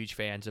probably huge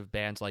fans of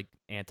bands like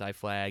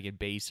Anti-Flag and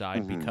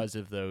Bayside Mhm. because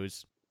of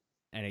those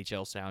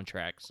NHL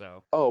soundtracks.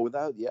 So Oh,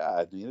 yeah.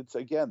 I mean, it's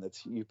again,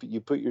 that's you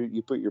put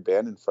your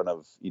band in front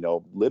of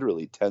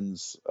literally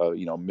tens,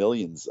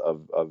 millions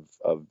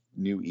of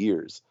new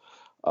ears,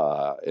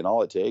 and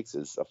all it takes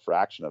is a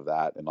fraction of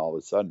that, and all of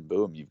a sudden,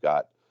 boom, you've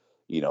got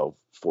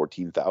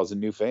 14,000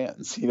 new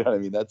fans. You know what I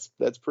mean?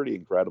 That's pretty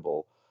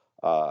incredible,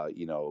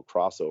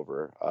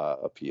 crossover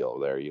appeal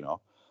there.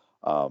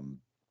 Um,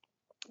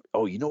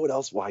 oh, you know what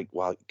else? Why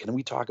can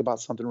we talk about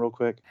something real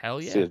quick? hell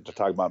yeah, To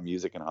talk about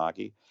music and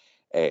hockey.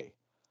 Hey,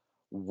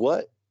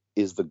 what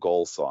is the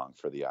goal song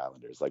for the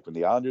Islanders? Like when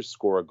the Islanders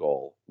score a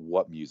goal,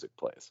 what music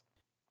plays?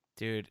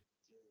 dude.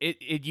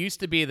 It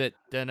used to be that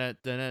dun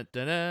dun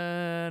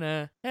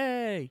dun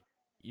hey,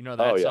 you know Oh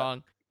that yeah,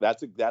 song.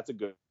 that's a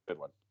good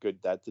one. Good,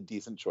 that's a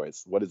decent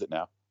choice. What is it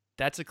now?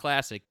 That's a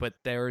classic. But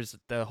there's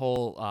the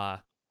whole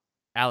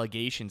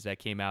allegations that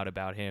came out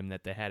about him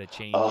that they had to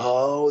change it.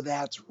 Oh,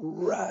 that's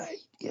right.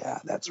 Yeah,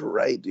 that's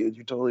right, dude.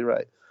 You're totally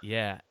right.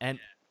 Yeah, and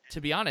to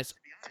be honest,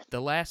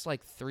 the last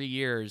like 3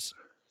 years,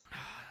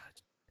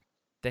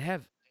 they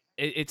have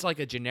it's like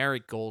a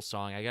generic goal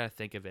song. I gotta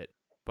think of it,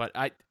 but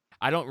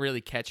I don't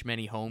really catch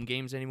many home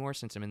games anymore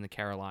since I'm in the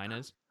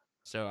Carolinas,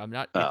 so I'm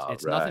not. Oh,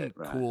 It's right, nothing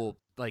right. cool.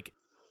 Like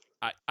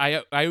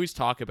I always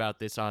talk about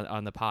this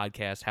on the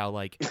podcast how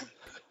like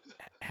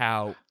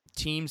how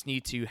teams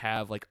need to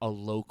have like a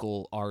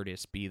local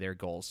artist be their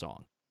goal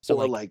song. So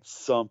Or like like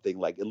something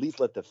like at least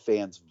let the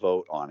fans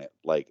vote on it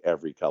like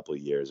every couple of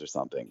years or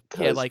something. yeah,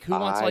 Because like who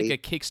wants like a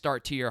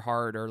kickstart to your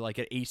heart or like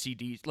an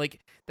ACD?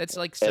 Like that's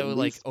like at so like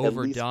least at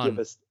least give overdone.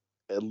 us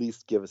at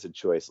least give us a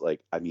choice.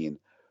 Like, I mean,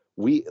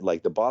 we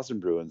like the Boston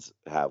Bruins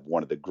have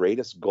one of the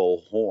greatest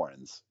goal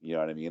horns. You know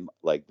what I mean?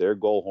 Like their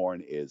goal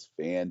horn is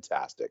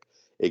fantastic.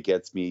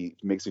 Makes me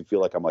feel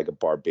like I'm like a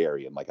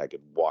barbarian, like I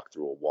could walk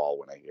through a wall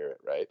when I hear it,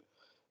 right?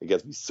 It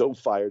gets me so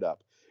fired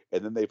up.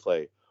 And then they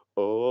play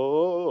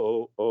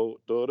do do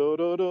do do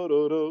do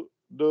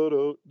do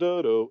do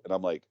do do, and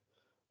I'm like,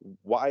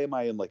 why am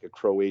I in like a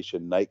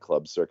Croatian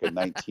nightclub circa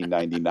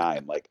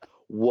 1999? Like,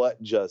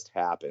 what just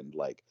happened?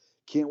 Like,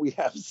 can't we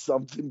have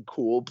something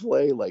cool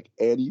play? Like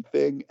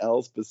anything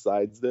else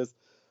besides this?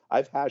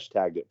 I've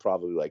hashtagged it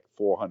probably like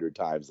 400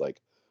 times. Like,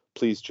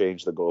 please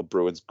change the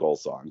Bruins goal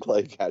song.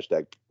 Like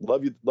hashtag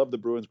love the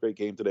Bruins, great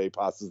game today.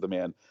 Pasta's the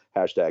man.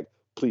 Hashtag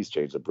please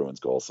change the Bruins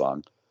goal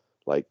song.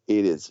 Like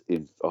it is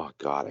in. Oh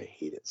God, I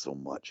hate it so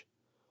much.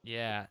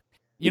 Yeah.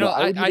 You You know, know,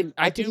 I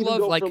I could do even love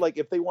go for like like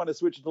if they want to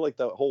switch it to like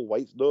the whole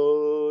white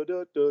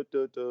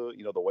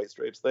the White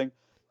Stripes thing,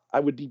 I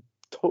would be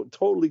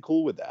totally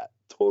cool with that.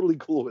 Totally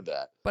cool with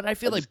that. but I I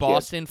feel like just can't.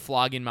 Boston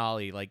flogging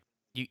Molly, like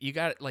you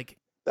got like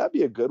That'd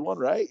be a good one,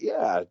 right?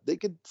 Yeah, they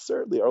could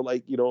certainly. Or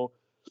like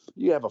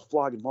you have a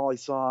Flog and Molly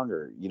song,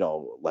 or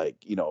like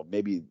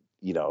maybe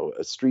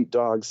a Street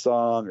Dog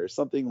song or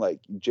something like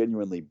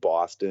genuinely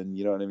Boston.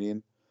 You know what I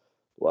mean?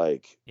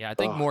 Like, yeah, I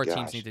think oh more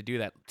teams need gosh, to do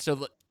that.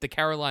 So the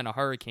Carolina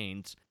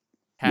Hurricanes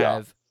yeah,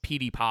 have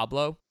PD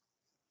Pablo,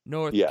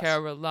 North yes,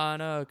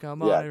 Carolina,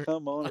 come yeah. on.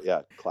 Come on, yeah,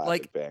 Like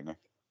classic banger.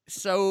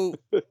 so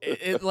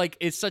like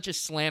it's such a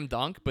slam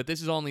dunk, but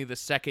this is only the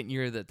second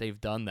year that they've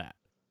done that.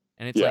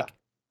 And it's Yeah. like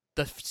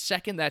the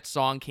second that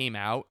song came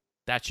out,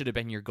 that should have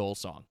been your goal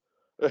song.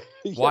 Yeah,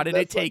 Why did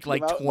that it song take came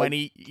like out in, like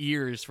 20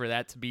 years for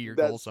that to be your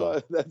goal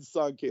song? that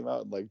song came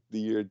out in like the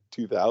year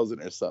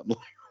 2000 or something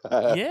like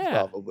that, Yeah.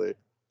 probably.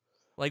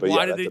 Like But why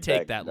yeah, did that's a it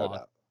take banger, that no long?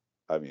 doubt.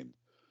 I mean,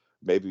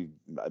 maybe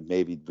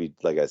we,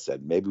 like I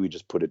said, maybe we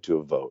just put it to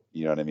a vote.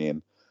 You know what I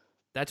mean?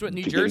 That's what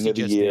New Beginning Jersey of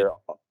the just did. year,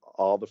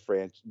 all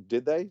the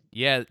did they?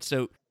 Yeah,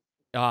 so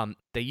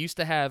they used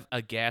to have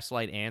a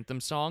Gaslight Anthem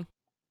song,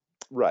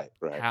 Right,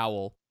 right.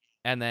 Howl,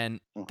 and then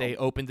they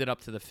Uh-huh. opened it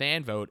up to the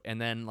fan vote, and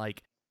then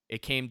like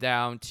it came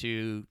down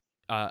to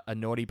a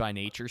Naughty by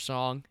Nature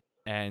song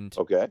and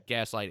Okay,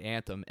 Gaslight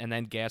Anthem, and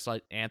then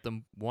Gaslight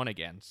Anthem won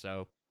again.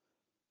 So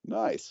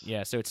nice.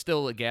 yeah, so it's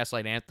still a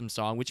Gaslight Anthem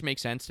song, which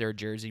makes sense. They're a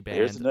Jersey band.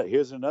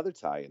 Here's another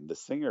tie-in. The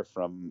singer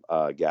from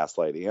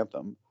Gaslight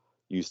Anthem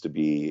used to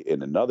be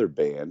in another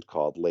band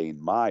called Lane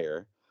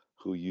Meyer,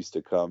 who used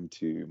to come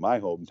to my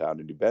hometown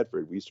in New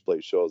Bedford. We used to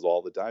play shows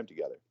all the time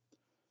together.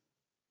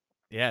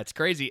 Yeah, it's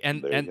crazy.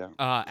 And There you go.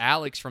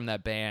 Alex from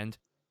that band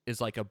is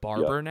like a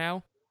barber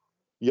now,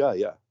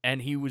 Yeah.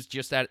 and he was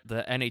just at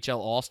the NHL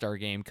All-Star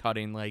game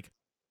cutting like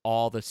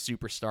all the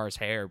superstars'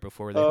 hair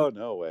before they. Oh,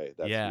 no way.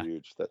 That's Yeah.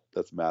 huge.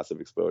 That's massive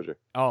exposure.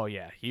 Oh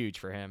yeah, huge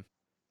for him.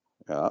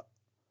 Yeah.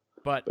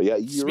 But But yeah,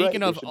 you're right.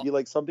 speaking There of, should be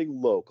like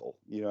something local.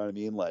 You know what I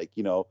mean? Like,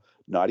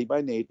 Naughty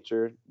by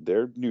Nature,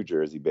 they're New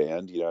Jersey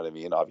band. You know what I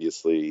mean?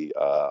 Obviously,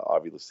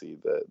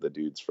 the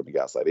dudes from the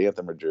Gaslight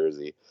Anthem are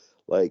Jersey.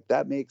 Like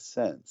that makes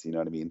sense. You know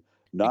what I mean?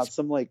 Not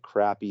some like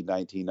crappy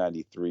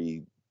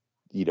 1993,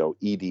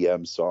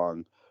 EDM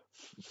song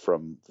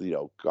from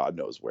God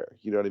knows where.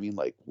 You know what I mean?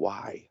 Like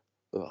why?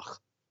 Ugh.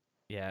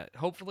 yeah,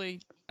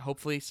 hopefully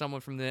someone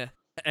from the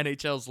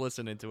NHL's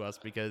listening to us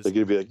because They're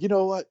gonna be like, you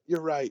know what?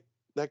 You're right.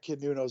 That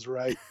kid Nuno's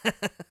right.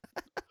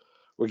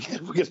 We're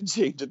gonna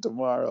change it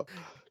tomorrow.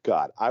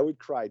 God, I would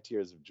cry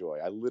tears of joy.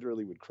 I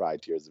literally would cry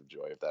tears of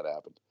joy if that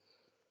happened.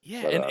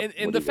 yeah, But, and what and are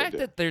the you gonna fact do?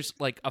 that there's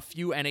like a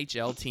few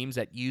NHL teams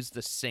that use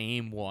the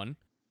same one,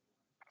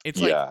 it's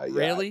like Yeah,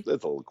 really, it's a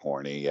little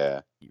corny.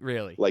 Yeah,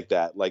 really. like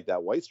that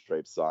White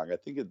Stripes song. I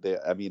think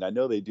I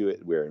know they do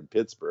it where in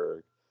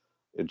Pittsburgh,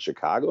 in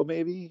Chicago,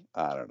 maybe.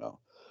 I don't know,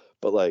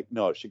 but like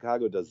no,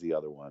 Chicago does the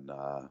other one.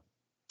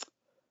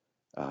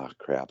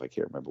 Crap, I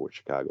can't remember what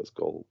Chicago's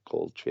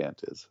gold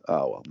chant is.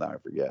 Oh well, now I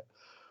forget.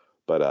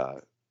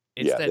 But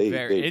It's yeah, that they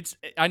it's.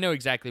 I know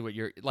exactly what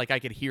you're like. I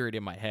could hear it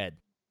in my head.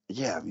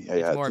 yeah,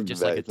 It's more it's of in the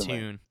just like a it's in my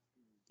tune.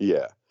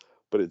 yeah,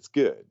 but it's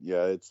good.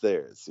 Yeah, it's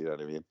theirs. You know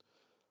what I mean?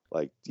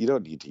 Like you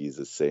don't need to use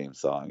the same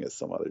song as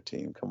some other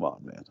team. Come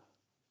on, man.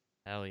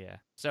 Hell yeah.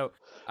 So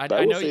But I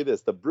I will know say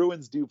this: the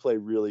Bruins do play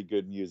really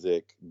good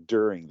music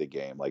during the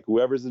game. Like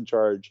whoever's in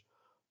charge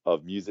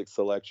of music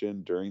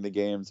selection during the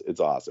games, it's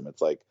awesome.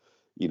 It's like,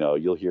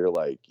 you'll hear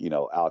like,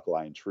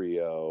 Alkaline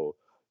Trio,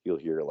 you'll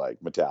hear like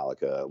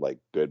Metallica, like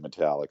good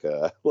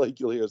Metallica, like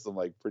you'll hear some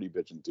like pretty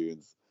bitchin'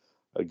 tunes,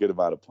 a good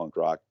amount of punk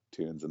rock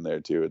tunes in there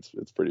too.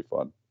 It's pretty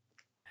fun.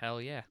 hell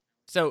yeah.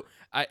 So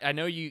I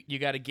know you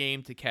got a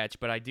game to catch,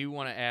 but I do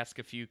want to ask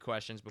a few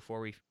questions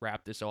before we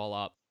wrap this all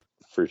up.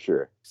 For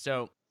sure.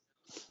 So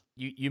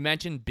you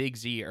mentioned Big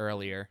Z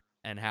earlier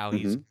and how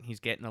Hmm. he's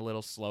getting a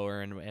little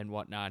slower and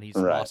whatnot. He's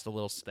Right. lost a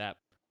little step.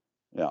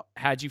 Yeah.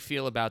 How'd you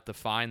feel about the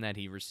fine that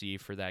he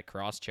received for that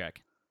cross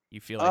check?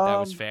 You feel like that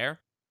was fair?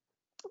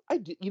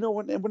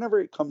 Whenever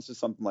it comes to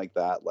something like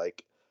that,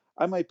 like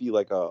I might be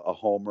like a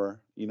homer,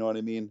 you know what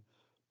I mean?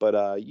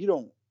 But you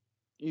don't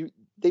you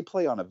they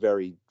play on a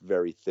very,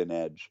 very thin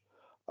edge.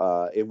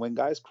 And when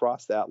guys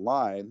cross that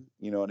line,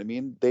 you know what I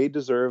mean, they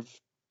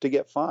deserve to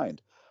get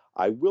fined.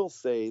 I will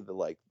say that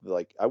like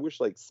I wish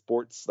like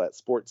sports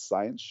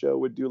science show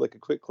would do like a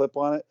quick clip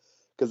on it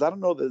because I don't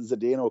know that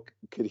Zdeno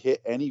could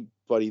hit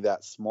anybody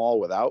that small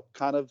without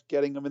kind of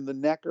getting them in the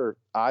neck or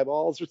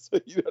eyeballs or so.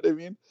 You know what I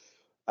mean?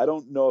 I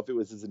don't know if it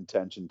was his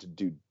intention to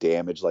do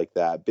damage like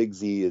that. Big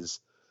Z is,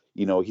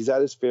 he's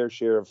had his fair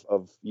share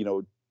of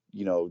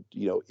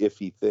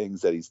iffy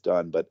things that he's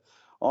done, but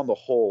on the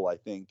whole, I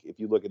think if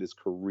you look at his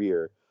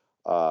career,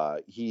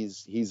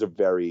 he's a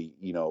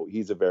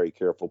very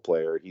careful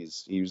player.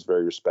 He's a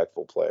very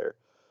respectful player.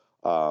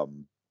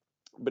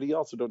 But he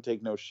also don't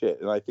take no shit.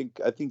 And I think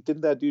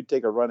didn't that dude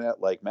take a run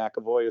at like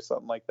McAvoy or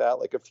something like that,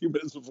 like a few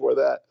minutes before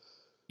that?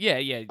 Yeah.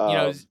 You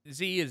know,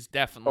 Z is Or it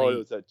definitely.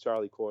 was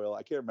Charlie Coyle.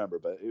 I can't remember,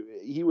 but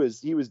he was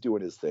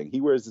doing his thing.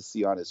 He wears the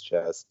C on his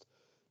chest.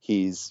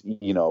 He's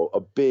a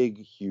big,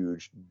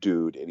 huge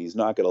dude, and he's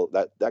not gonna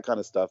that kind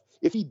of stuff.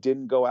 If he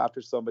didn't go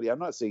after somebody, I'm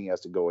not saying he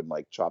has to go and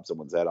like chop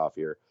someone's head off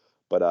here,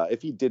 but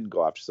if he didn't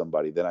go after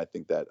somebody, then I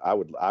think that I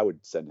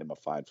would send him a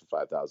fine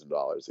for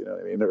 $5,000. You know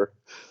what I mean? Or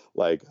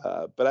like,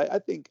 but I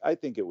think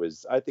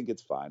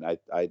it's fine.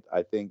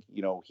 I think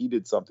he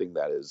did something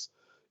that is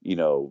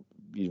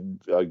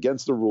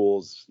against the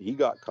rules. He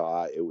got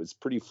caught. It was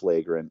pretty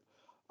flagrant.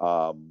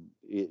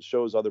 It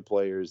shows other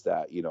players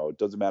that it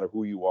doesn't matter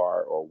who you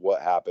are or what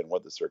happened,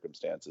 what the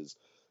circumstances,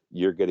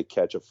 you're going to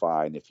catch a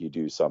fine if you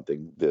do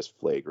something this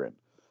flagrant.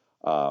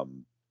 I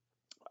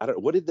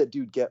don't. What did that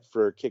dude get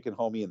for kicking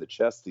homie in the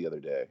chest the other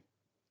day?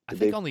 I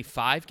think only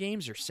 5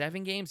 games or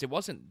 7 games. It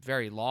wasn't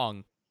very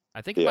long.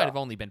 I think it might have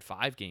only been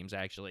 5 games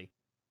actually.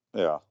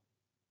 Yeah.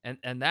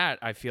 And that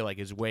I feel like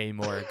is way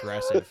more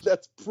aggressive.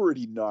 That's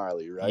pretty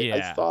gnarly, right?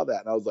 Yeah. I saw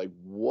that and I was like,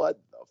 what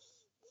the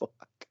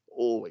fuck?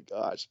 Oh my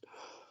gosh.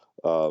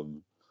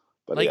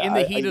 But like yeah, in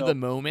the heat of the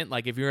moment,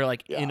 like if you're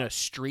like in Yeah. a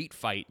street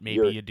fight,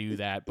 maybe you do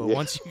that. But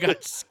once you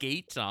got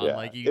skates on,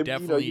 like you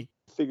definitely. You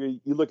figure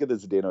you look at the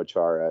Zdeno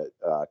Chara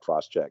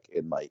cross check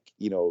and like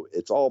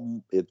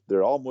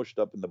they're all mushed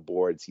up in the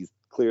boards. He's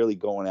clearly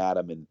going at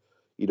him, and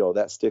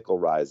that stick will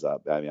rise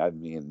up. I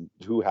mean,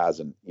 who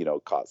hasn't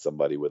caught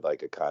somebody with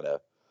like a kind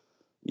of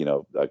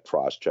a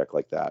cross check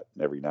like that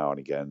every now and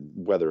again,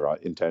 whether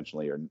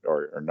intentionally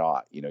or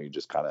not. You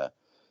just kind of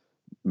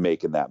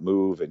making that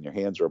move and your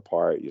hands are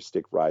apart, your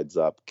stick rides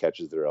up,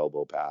 catches their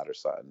elbow pad or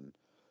something,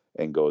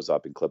 and goes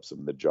up and clips them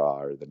in the jaw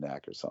or the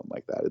neck or something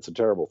like that. It's a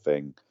terrible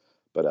thing,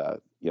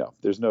 but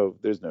there's no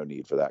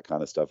need for that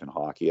kind of stuff in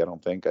hockey. I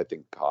don't think. I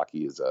think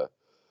hockey is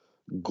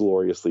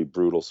gloriously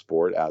brutal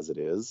sport as it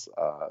is.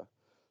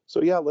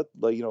 So yeah, let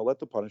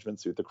the punishment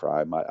suit the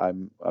crime.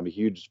 I'm a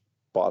huge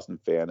Boston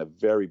fan, a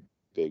very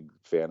big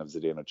fan of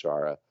Zdeno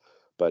Chara,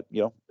 but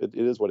it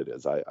is what it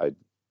is. I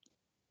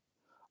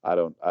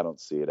don't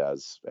see it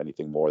as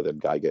anything more than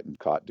guy getting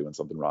caught doing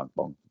something wrong.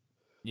 Boom.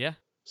 Yeah.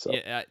 So.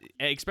 Yeah,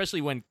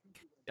 especially when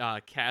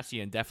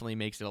Cassian definitely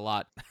makes it a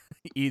lot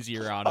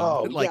easier on him.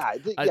 Oh like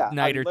yeah, a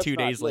night or 2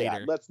 days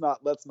later. Let's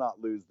not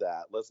lose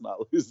that. Let's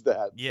not lose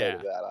that Yeah. sight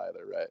of that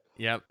either, right?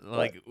 Yep.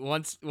 Like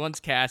once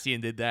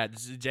Cassian did that,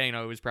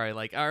 Zdeno was probably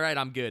like, "All right,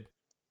 I'm good."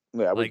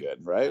 Yeah, we're Like,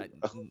 good, right?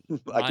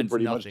 I can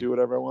pretty much do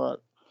whatever I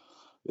want.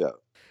 Yeah,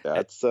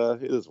 it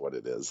is what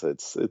it is.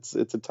 It's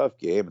a tough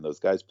game, and those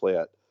guys play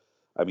at.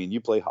 I mean,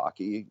 you play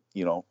hockey.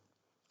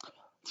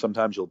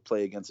 Sometimes you'll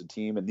play against a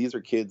team, and these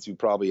are kids who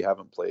probably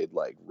haven't played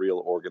like real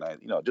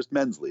organized, just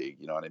men's league.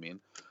 You know what I mean?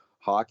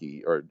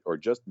 Hockey or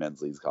just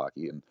men's league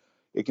hockey, and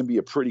it can be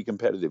a pretty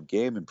competitive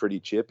game and pretty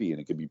chippy, and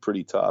it can be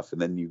pretty tough.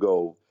 And then you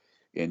go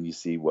and you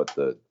see what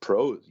the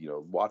pros,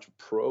 watch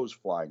pros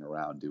flying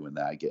around doing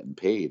that, getting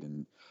paid,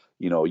 and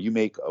you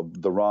make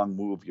the wrong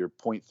move, you're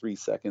 0.3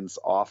 seconds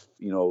off,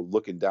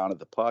 looking down at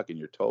the puck, and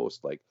you're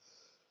toast. Like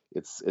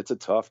it's a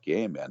tough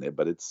game, man.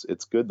 But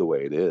it's good the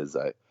way it is.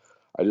 I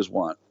just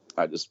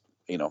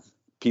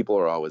people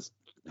are always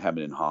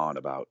hemming and hawing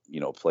about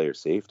player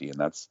safety,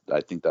 and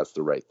I think that's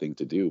the right thing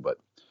to do. But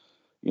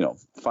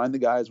find the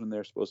guys when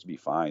they're supposed to be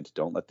fined.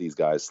 Don't let these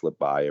guys slip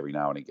by every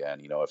now and again.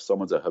 If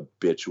someone's a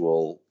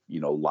habitual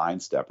line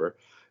stepper,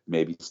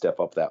 maybe step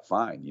up that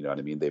fine. You know what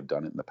I mean? They've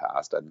done it in the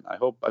past, and I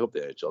hope the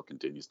NHL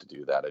continues to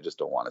do that. I just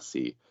don't want to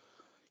see,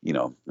 I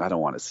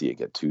don't want to see it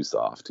get too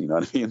soft. You know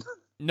what I mean?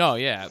 No,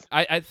 yeah,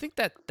 I think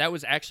that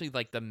was actually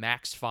like the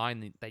max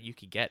fine that you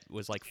could get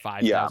was like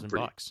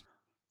 $5,000.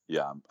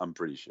 Yeah, I'm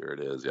pretty sure it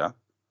is. Yeah.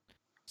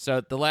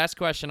 So the last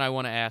question I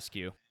want to ask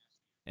you,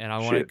 and I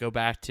want to go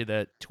back to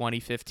the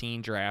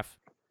 2015 draft.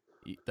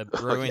 The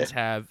Bruins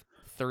have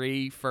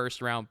 3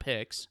 first-round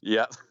picks.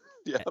 Yeah.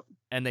 Yeah.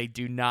 And they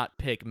do not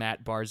pick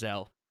Matt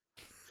Barzal.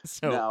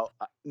 So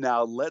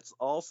now let's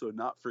also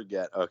not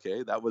forget.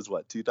 Okay, that was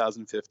what,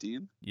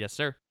 2015? Yes,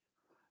 sir.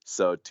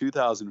 So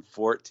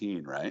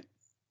 2014, right?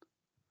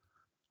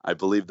 I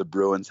believe the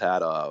Bruins had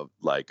the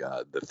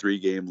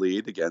 3-game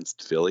lead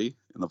against Philly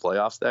in the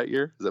playoffs that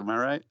year. Am I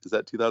right? Is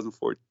that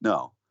 2014?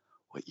 No.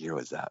 What year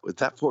was that? Was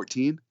that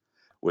 14?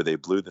 Where they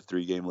blew the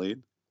 3-game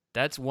lead?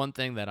 That's one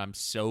thing that I'm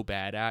so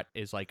bad at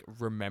is like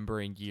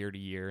remembering year to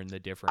year and the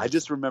difference. I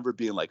just remember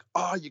being like,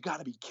 "Oh, you got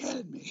to be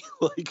kidding me!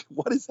 Like,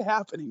 what is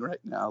happening right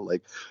now?"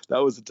 Like, that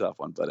was a tough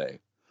one, but hey,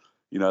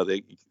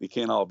 they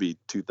can't all be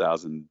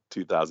 2000,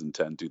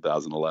 2010,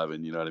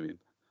 2011. You know what I mean?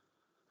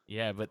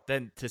 Yeah, but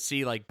then to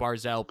see like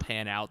Barzal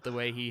pan out the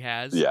way he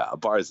has. Yeah,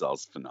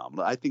 Barzal's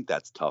phenomenal. I think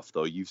that's tough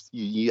though. You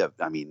have,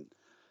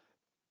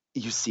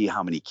 you see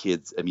how many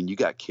kids. I mean, you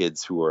got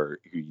kids who are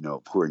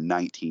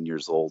 19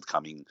 years old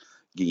coming,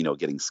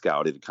 getting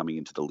scouted, coming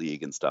into the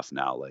league and stuff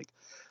now. Like,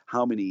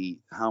 how many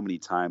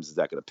times is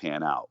that going to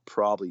pan out?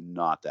 Probably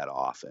not that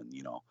often.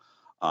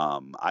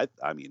 I'm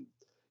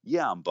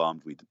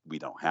bummed we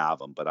don't have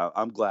them, but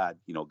I'm glad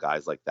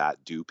guys like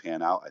that do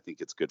pan out. I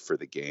think it's good for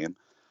the game.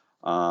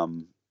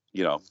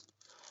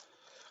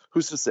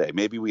 Who's to say?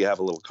 Maybe we have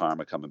a little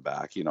karma coming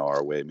back,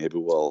 our way. Maybe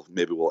we'll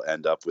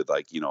end up with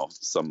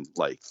some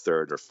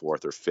 3rd or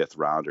 4th or 5th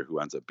rounder who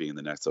ends up being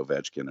the next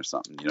Ovechkin or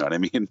something. You know what I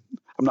mean?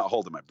 I'm not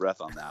holding my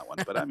breath on that one,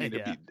 but I mean,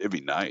 yeah. it'd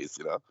be nice,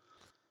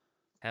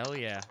 Hell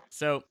yeah.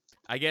 So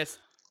I guess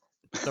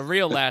the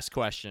real last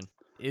question,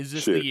 is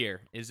this the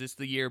year? Is this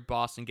the year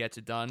Boston gets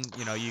it done?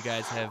 You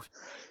guys have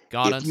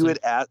gone on some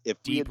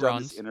deep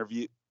runs.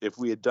 If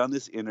we had done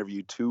this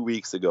interview 2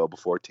 weeks ago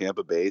before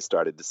Tampa Bay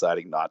started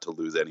deciding not to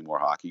lose any more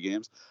hockey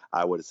games,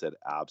 I would have said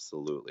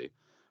absolutely.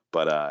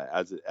 But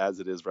as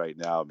it is right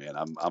now, man,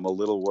 I'm a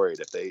little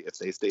worried if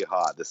they stay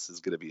hot. This is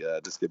gonna be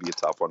a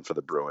tough one for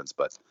the Bruins.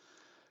 But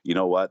you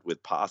know what?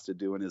 With Pasta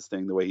doing his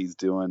thing the way he's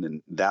doing,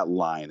 and that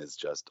line is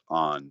just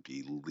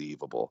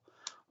unbelievable.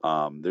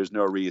 There's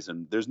no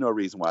reason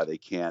why they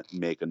can't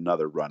make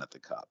another run at the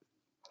Cup.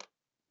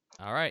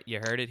 All right, you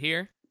heard it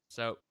here.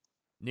 So.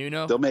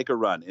 Nuno. They'll make a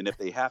run, and if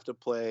they have to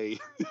play,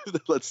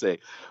 let's see,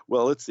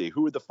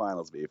 who would the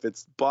finals be? If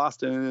it's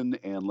Boston,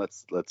 and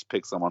let's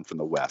pick someone from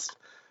the West.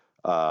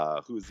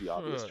 Who's the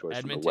obvious choice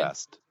Edmonton? From the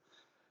West?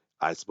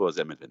 I suppose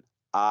Edmonton.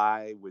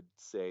 I would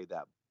say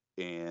that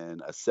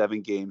in a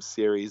 7-game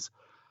series,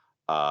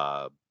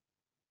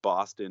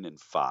 Boston in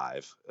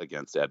 5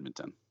 against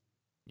Edmonton.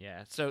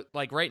 Yeah. So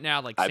right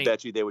now, I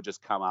bet you they would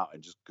just come out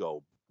and just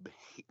go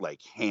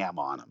ham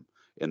on them,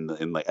 and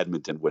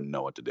Edmonton wouldn't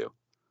know what to do.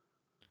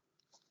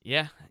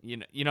 Yeah,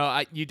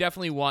 you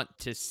definitely want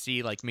to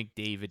see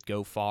McDavid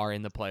go far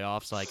in the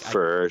playoffs.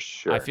 For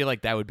sure, I feel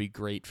like that would be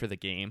great for the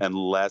game.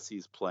 Unless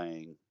he's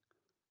playing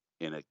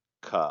in a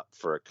cup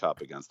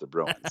against the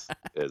Bruins,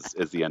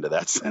 is the end of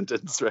that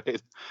sentence, right?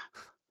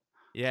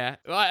 Yeah,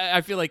 well,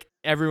 I feel like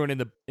everyone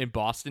in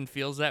Boston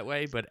feels that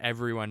way, but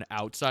everyone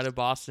outside of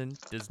Boston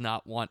does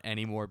not want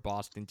any more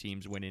Boston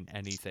teams winning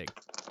anything.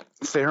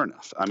 Fair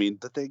enough. I mean,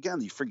 but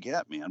again, you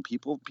forget, man.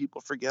 People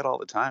forget all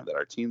the time that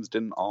our teams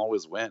didn't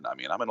always win. I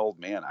mean, I'm an old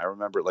man. I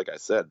remember, like I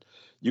said,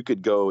 you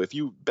could go if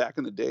you back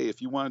in the day,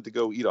 if you wanted to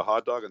go eat a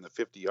hot dog on the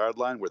 50-yard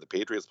line where the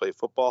Patriots play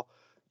football,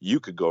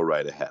 you could go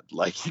right ahead.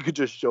 Like you could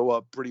just show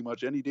up pretty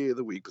much any day of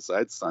the week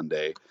besides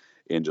Sunday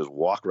and just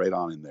walk right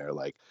on in there.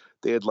 Like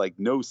they had like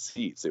no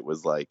seats. It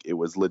was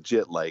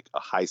legit like a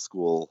high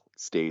school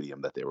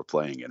stadium that they were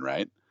playing in,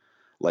 right?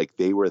 Like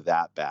they were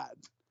that bad.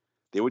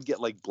 They would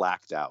get like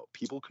blacked out.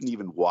 People couldn't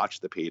even watch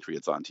the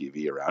Patriots on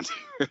TV around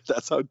here.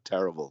 That's how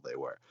terrible they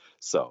were.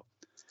 So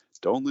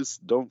don't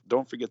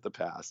forget the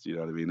past. You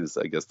know what I mean? Is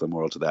I guess the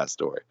moral to that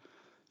story.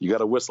 You got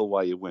to whistle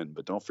while you win,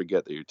 but don't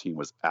forget that your team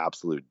was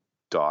absolute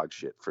dog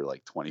shit for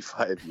like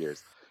 25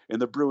 years.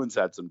 And the Bruins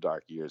had some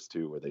dark years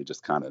too, where they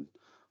just kind of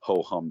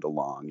ho-hummed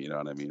along. You know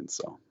what I mean?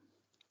 So.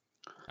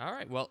 All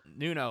right. Well,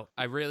 Nuno,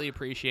 I really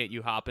appreciate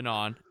you hopping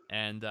on.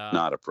 And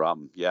not a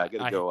problem. Yeah, I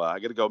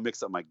gotta go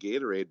mix up my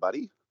Gatorade,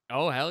 buddy.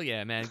 Oh, hell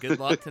yeah, man. Good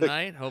luck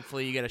tonight.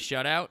 Hopefully you get a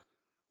shutout.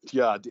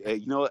 Yeah,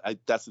 you know,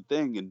 that's the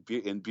thing.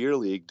 In beer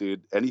league,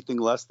 dude, anything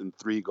less than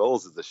 3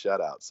 goals is a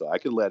shutout. So I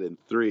can let in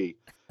 3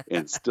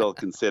 and still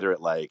consider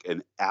it like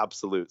an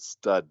absolute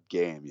stud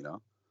game, you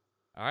know?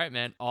 All right,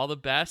 man. All the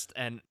best,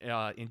 and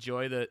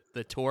enjoy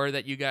the tour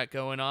that you got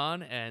going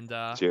on. And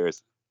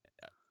cheers.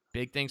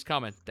 Big things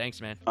coming. Thanks,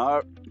 man.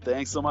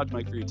 Thanks so much,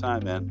 Mike, for your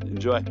time, man.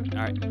 Enjoy.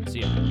 All right. See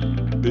ya.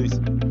 Peace.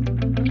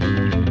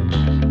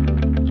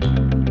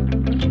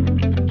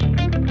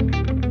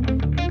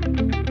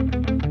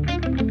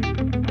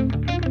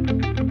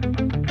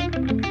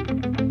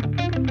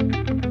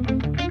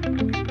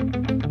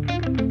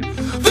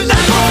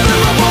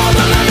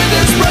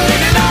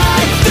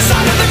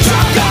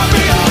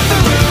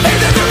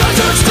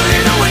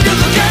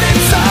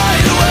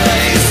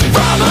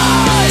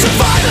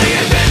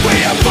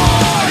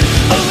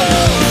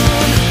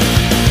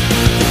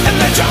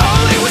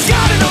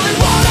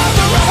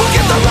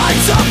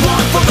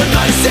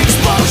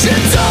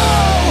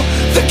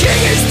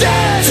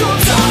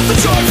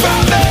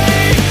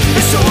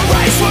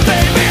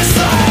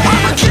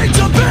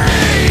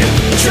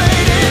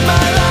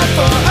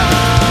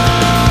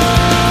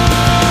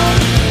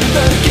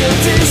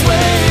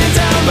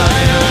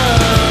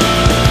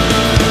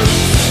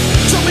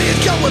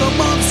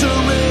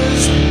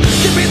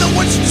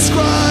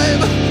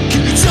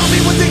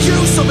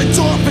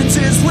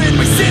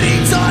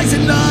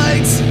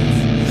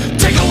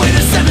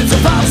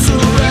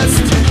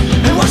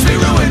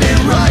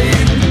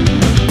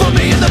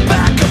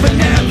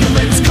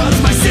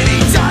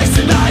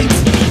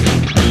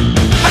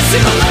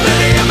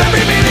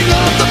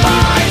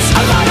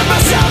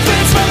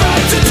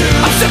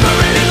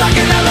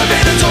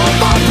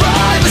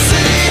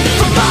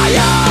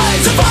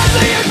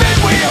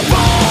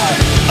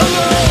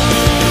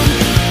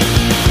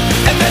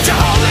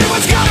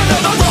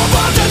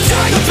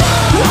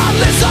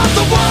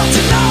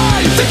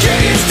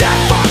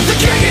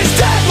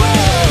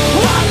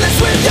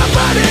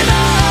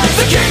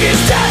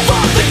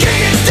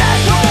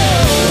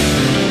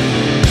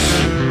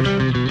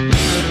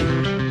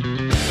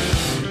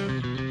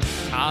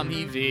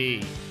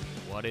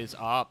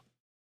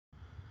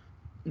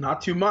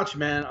 Not too much,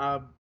 man.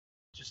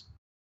 Just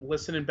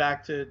listening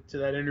back to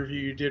that interview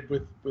you did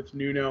with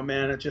Nuno,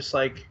 man. It's just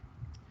like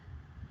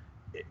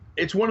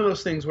it's one of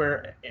those things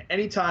where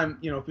anytime,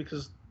 you know,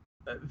 because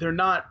they're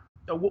not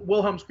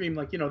Wilhelm Scream,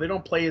 like, you know, they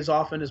don't play as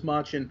often as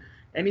much, and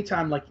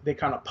anytime like they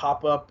kind of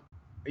pop up,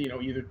 you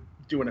know, either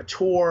doing a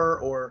tour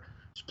or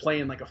just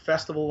playing like a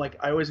festival, like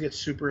I always get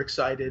super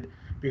excited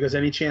because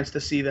any chance to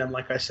see them,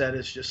 like I said,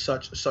 is just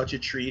such a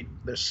treat.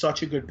 They're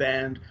such a good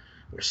band.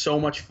 They're so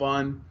much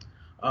fun.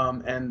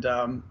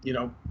 You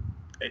know,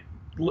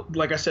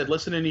 like I said,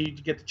 listening to you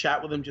get to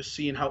chat with him, just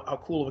seeing how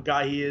cool of a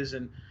guy he is,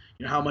 and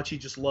you know how much he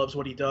just loves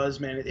what he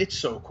does, man. It's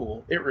so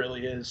cool. It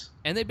really is.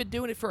 And they've been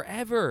doing it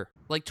forever,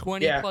 like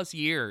 20 plus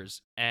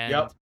years,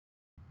 and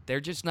they're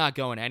just not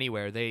going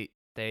anywhere.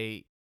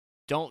 They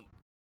don't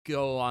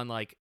go on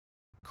like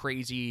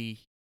crazy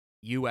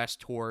U.S.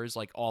 tours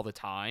like all the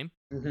time,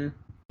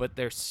 but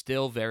they're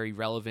still very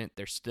relevant.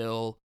 They're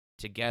still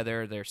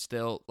together. They're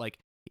still like.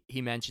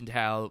 He mentioned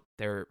how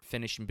they're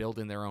finishing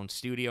building their own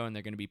studio and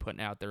they're going to be putting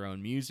out their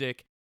own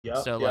music.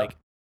 Like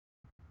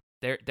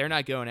they're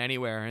not going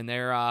anywhere, and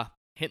they're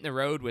hitting the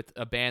road with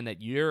a band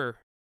that you're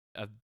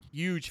a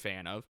huge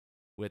fan of,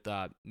 with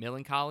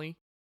Millencolin.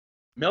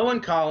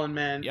 Millencolin,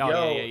 man.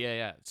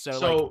 Yeah. So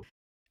like,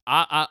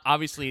 I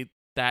obviously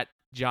that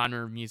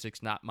genre of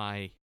music's not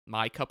my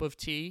cup of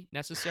tea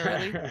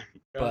necessarily,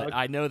 but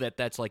I know that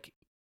that's like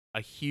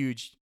a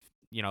huge,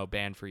 you know,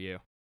 band for you.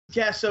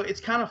 Yeah, so it's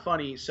kind of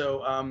funny.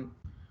 So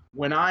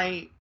when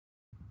I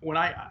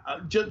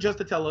just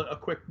to tell a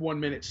quick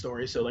 1-minute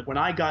story. So like when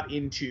I got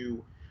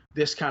into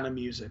this kind of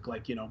music,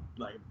 like, you know,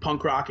 like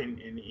punk rock and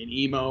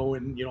emo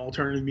and, you know,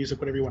 alternative music,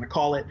 whatever you want to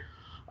call it,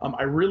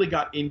 I really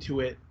got into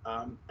it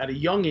at a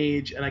young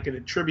age, and I can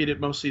attribute it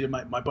mostly to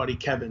my buddy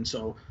Kevin.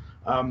 So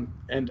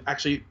and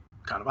actually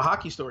kind of a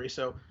hockey story.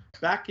 So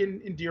back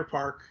in Deer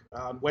Park,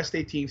 West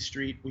 18th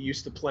Street, we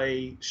used to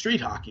play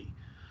street hockey.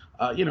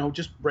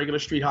 Just regular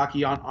street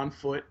hockey on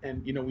foot,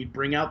 and we'd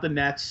bring out the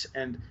nets,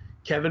 and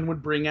Kevin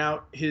would bring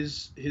out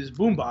his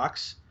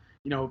boombox,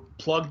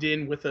 plugged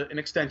in with an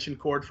extension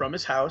cord from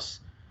his house,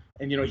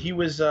 and he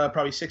was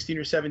probably 16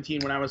 or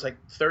 17 when I was like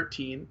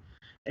 13,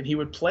 and he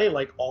would play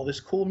like all this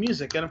cool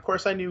music, and of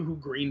course I knew who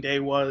Green Day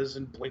was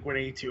and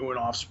Blink-182 and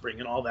Offspring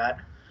and all that,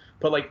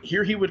 but like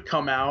here he would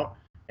come out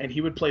and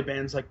he would play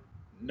bands like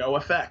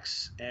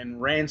NoFX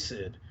and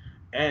Rancid,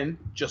 and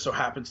just so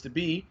happens to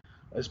be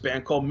this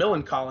band called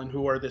Millencolin,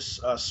 who are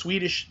this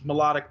Swedish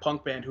melodic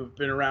punk band who have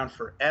been around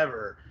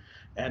forever.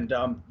 And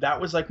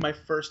that was like my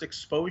first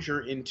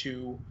exposure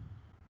into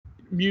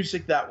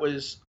music that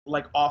was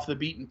like off the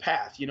beaten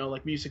path,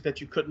 like music that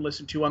you couldn't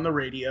listen to on the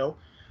radio.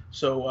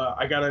 So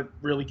I got to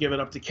really give it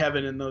up to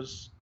Kevin in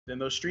those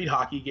street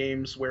hockey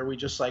games where we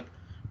just like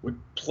would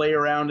play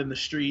around in the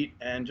street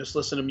and just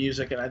listen to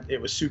music. And it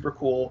was super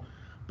cool.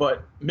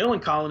 But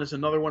Millencolin is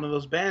another one of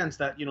those bands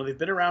that, they've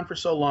been around for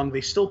so long. They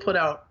still put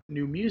out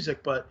new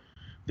music, but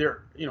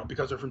they're,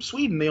 because they're from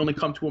Sweden, they only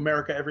come to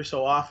America every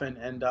so often.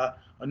 And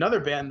another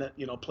band that,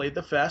 played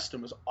the fest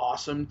and was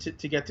awesome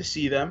to get to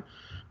see them.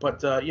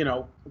 But,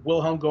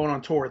 Wilhelm going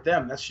on tour with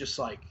them,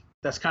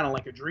 that's kind of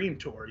like a dream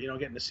tour,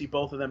 getting to see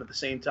both of them at the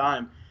same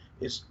time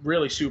is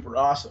really super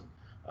awesome.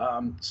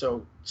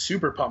 So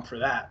super pumped for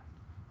that.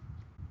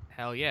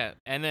 Hell yeah.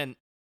 And then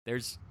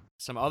there's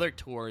some other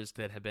tours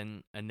that have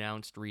been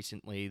announced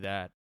recently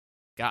that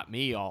got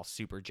me all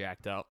super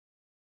jacked up.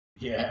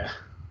 Yeah.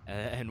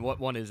 And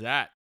what one is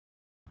that?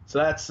 So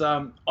that's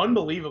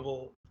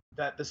unbelievable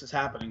that this is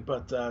happening.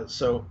 But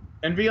so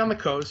Envy on the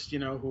Coast,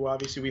 who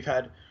obviously we've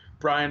had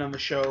Brian on the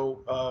show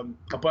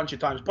a bunch of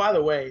times. By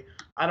the way,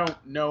 I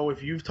don't know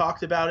if you've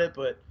talked about it,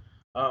 but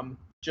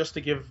just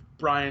to give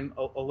Brian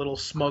a little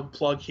smug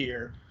plug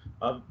here,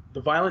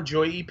 the Violent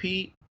Joy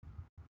EP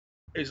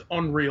is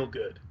unreal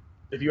good.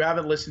 If you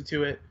haven't listened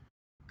to it,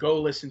 go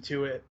listen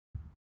to it.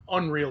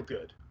 Unreal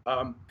good.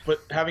 But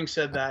having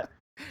said that,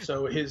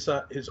 so his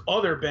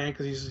other band,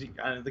 because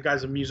the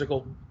guy's a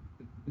musical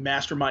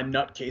mastermind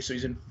nutcase, so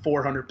he's in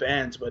 400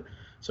 bands. But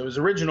so his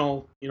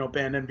original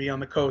band Envy on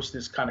the Coast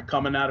is kind of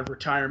coming out of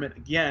retirement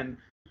again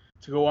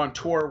to go on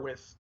tour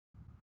with,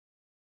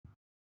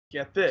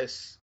 get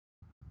this,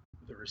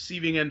 the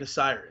Receiving End of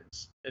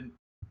Sirens. And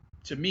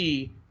to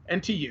me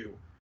and to you,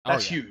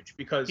 that's huge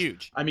because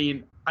huge. I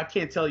mean, I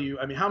can't tell you.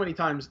 I mean, how many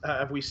times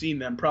have we seen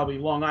them? Probably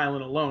Long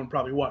Island alone.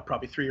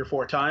 Probably 3 or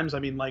 4 times. I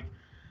mean, like,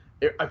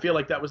 I feel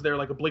like that was their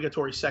like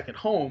obligatory second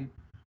home.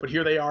 But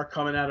here they are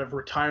coming out of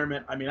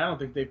retirement. I mean, I don't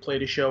think they've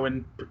played a show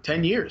in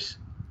 10 years.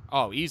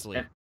 Oh,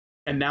 easily.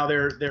 And now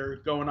they're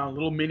going on a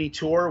little mini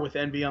tour with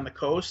Envy on the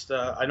Coast.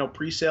 I know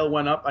pre-sale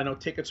went up. I know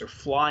tickets are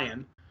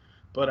flying.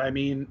 But I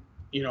mean,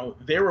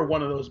 they were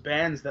one of those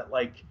bands that,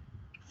 like,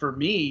 for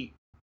me,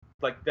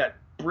 like that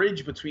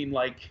bridge between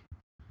like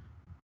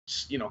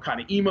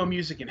kind of emo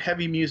music and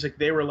heavy music,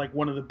 they were like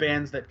one of the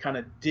bands that kind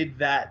of did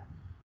that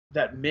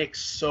mix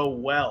so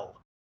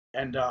well,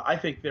 and I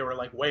think they were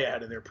like way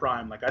ahead of their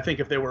prime. Like, I think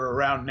if they were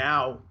around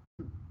now,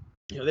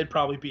 they'd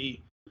probably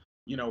be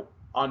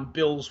on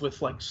bills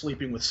with like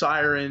Sleeping with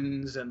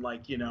Sirens and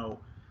like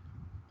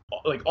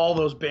like all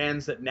those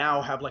bands that now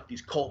have like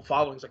these cult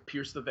followings like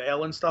Pierce the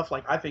Veil and stuff.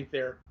 Like, I think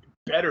they're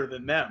better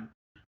than them,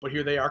 but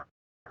here they are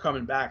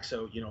coming back.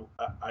 So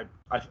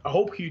I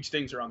hope huge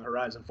things are on the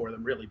horizon for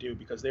them, really do,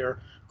 because they're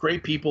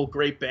great people,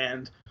 great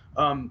band.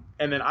 And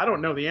then I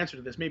don't know the answer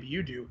to this, maybe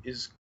you do.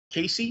 Is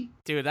Casey,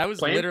 dude, that was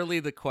playing? Literally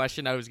the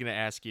question I was gonna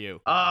ask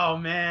you. Oh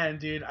man,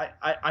 dude,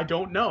 I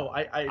don't know.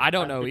 I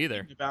don't know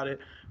either about it,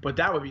 but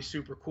that would be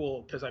super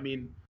cool, because I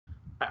mean,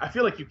 I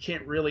feel like you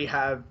can't really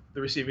have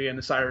the Receiving End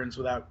of Sirens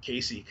without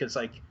Casey, because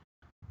like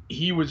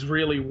he was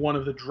really one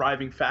of the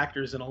driving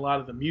factors in a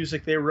lot of the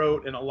music they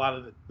wrote and a lot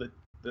of the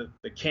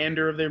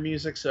candor of their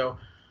music. So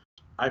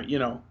I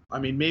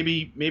mean,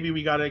 maybe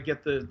we got to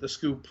get the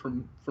scoop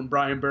from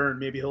Brian Byrne.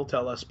 Maybe he'll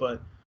tell us,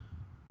 but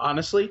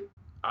honestly,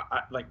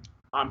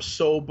 I'm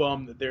so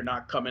bummed that they're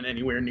not coming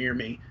anywhere near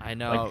me. I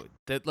know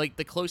that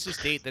the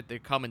closest date that they're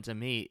coming to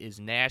me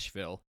is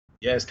Nashville.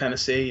 Yes,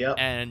 Tennessee. Yep.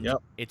 And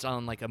it's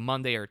on like a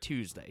Monday or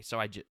Tuesday. So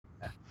I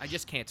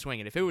just can't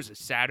swing it. If it was a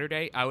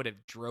Saturday, I would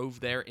have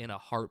drove there in a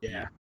heartbeat.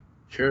 Yeah.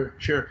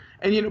 Sure.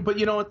 And but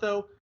you know what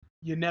though?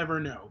 You never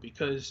know,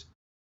 because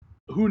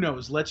who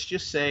knows? Let's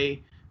just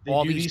say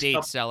all these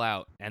dates sell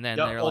out, and then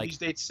they're all like, these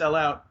dates sell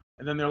out,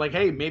 and then they're like,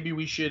 hey, maybe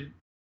we should,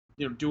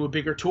 do a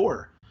bigger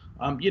tour,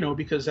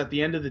 because at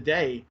the end of the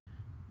day,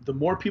 the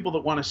more people that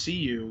want to see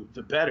you,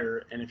 the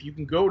better. And if you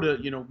can go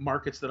to,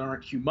 markets that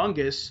aren't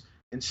humongous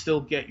and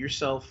still get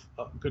yourself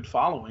a good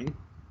following,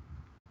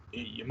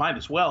 you might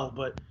as well.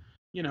 But,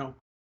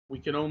 we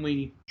can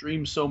only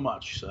dream so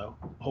much. So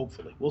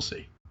hopefully we'll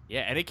see.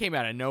 Yeah. And it came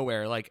out of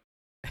nowhere. Like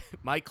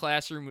my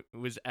class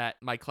was at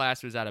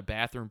a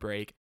bathroom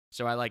break.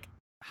 So I like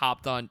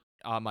hopped on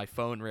my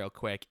phone real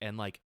quick, and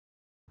like,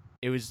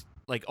 it was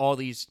like all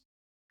these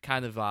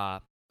kind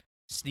of,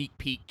 sneak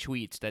peek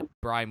tweets that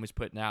Brian was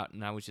putting out,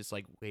 and I was just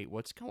like, wait,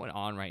 what's going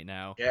on right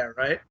now? Yeah,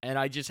 right. And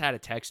I just had to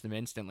text him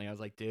instantly. I was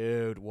like,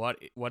 dude, what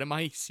am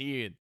I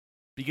seeing?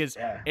 Because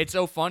Yeah. it's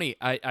so funny.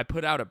 I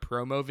put out a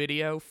promo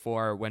video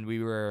for when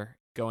we were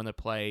going to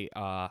play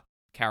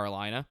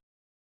Carolina,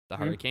 the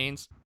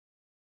Hurricanes,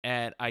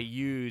 and I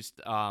used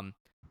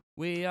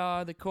 "We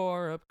Are the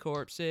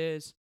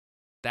Corpses,"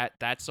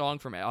 that song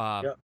from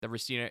the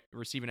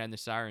Receiving End of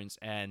Sirens,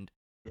 and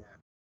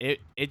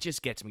it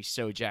just gets me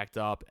so jacked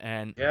up.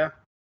 And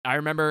I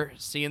remember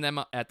seeing them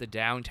at the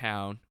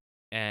Downtown,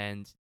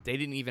 and they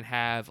didn't even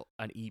have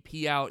an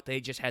EP out.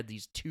 They just had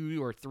these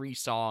 2 or 3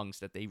 songs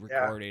that they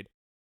recorded,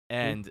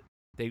 and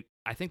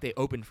I think they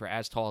opened for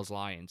As Tall as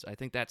Lions. I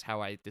think that's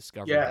how I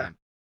discovered them.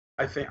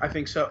 I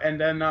think so. And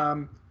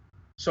then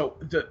so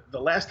the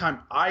last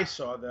time I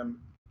saw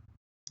them,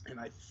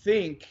 and I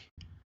think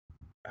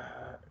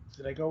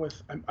did I go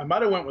with I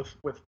might have went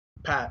with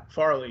Pat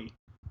Farley.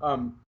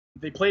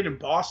 They played in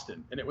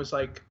Boston, and it was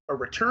like a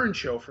return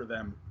show for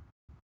them,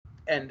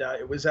 and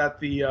it was at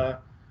the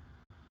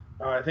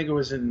I think it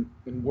was in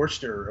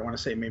Worcester. I want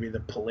to say maybe the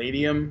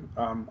Palladium.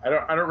 I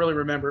don't really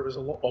remember. It was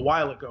a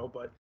while ago,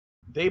 but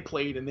they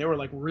played, and they were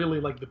like really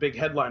like the big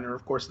headliner.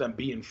 Of course, them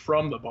being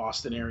from the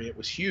Boston area, it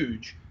was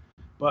huge.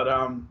 But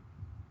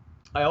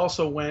I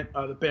also went.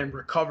 The band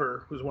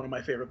Recover, who's one of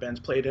my favorite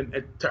bands, played,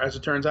 and as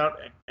it turns out,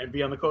 and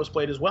Beyond the Coast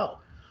played as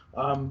well.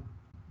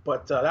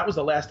 But that was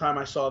the last time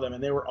I saw them,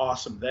 and they were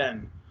awesome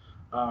then.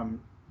 And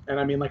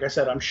I mean, like I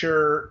said, I'm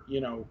sure,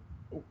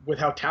 with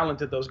how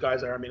talented those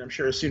guys are, I mean, I'm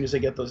sure as soon as they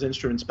get those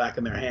instruments back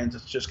in their hands,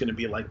 it's just going to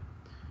be like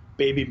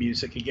baby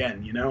music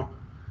again,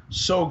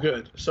 So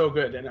good, so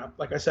good. And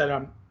like I said,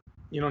 I'm,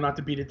 not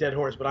to beat a dead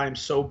horse, but I am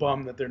so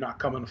bummed that they're not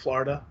coming to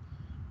Florida,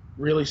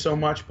 really so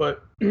much.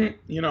 But,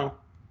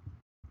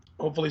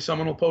 hopefully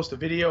someone will post a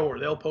video, or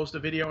they'll post a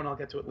video, and I'll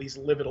get to at least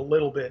live it a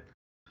little bit.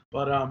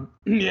 But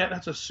yeah,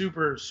 that's a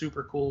super,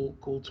 super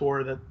cool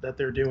tour that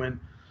they're doing.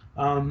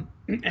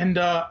 And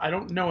I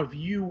don't know if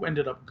you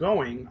ended up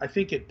going. I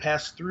think it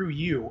passed through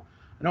you.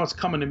 I know it's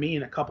coming to me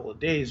in a couple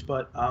of days,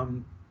 but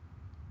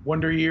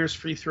Wonder Years,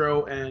 Free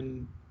Throw,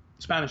 and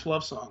Spanish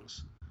Love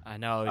Songs. I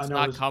know it's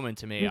not coming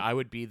to me. I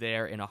would be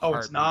there in a heartbeat. Oh,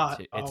 it's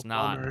not. It's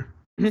not.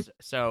 Bummer.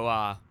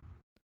 So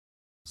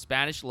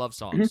Spanish Love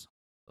Songs,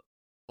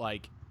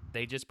 like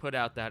they just put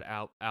out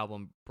that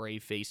album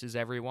Brave Faces,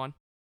 Everyone.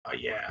 Oh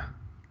yeah.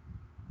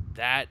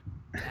 That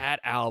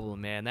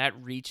album, man, that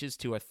reaches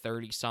to a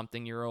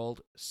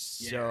 30-something-year-old.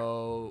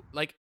 So,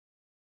 like,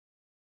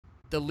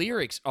 the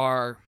lyrics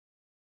are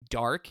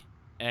dark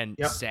and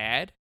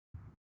sad,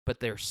 but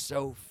they're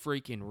so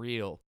freaking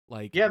real.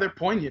 Like, yeah, they're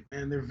poignant,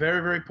 man. They're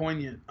very, very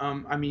poignant.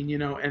 I mean,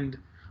 and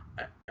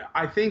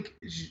I think,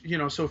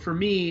 so for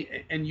me,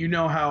 and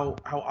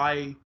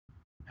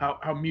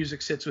how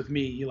music sits with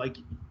me, like,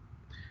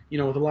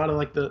 with a lot of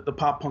like the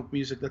pop punk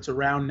music that's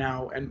around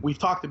now, and we've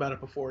talked about it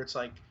before. It's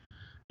like,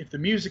 if the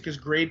music is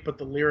great but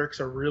the lyrics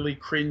are really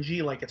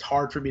cringy, like it's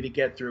hard for me to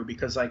get through,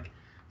 because like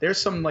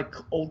there's some like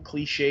old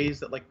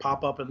cliches that like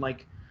pop up in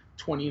like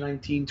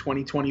 2019,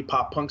 2020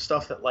 pop punk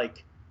stuff that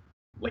like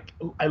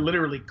I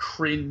literally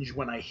cringe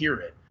when I hear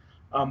it.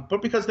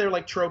 But because they're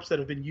like tropes that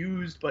have been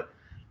used. But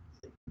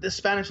the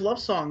Spanish Love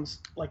Songs,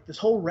 like this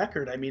whole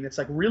record, I mean, it's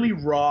like really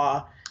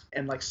raw,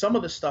 and like some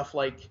of the stuff,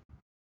 like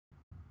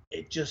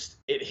it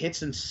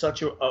hits in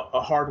such a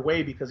hard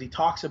way, because he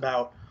talks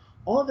about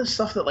all of this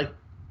stuff that like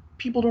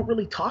people don't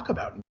really talk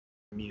about in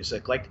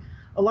music. Like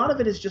a lot of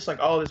it is just like,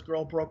 oh, this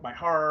girl broke my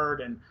heart,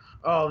 and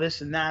oh,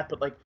 this and that. But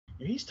like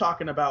he's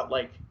talking about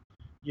like,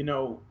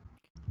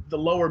 the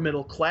lower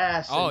middle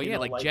class. Oh, and, yeah,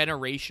 like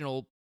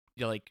generational,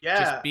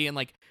 just being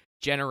like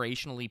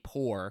generationally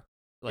poor.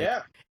 Like,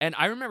 yeah. And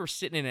I remember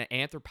sitting in an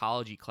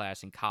anthropology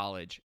class in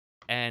college,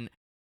 and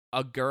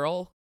a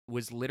girl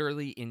was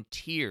literally in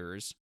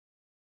tears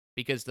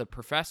because the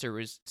professor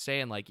was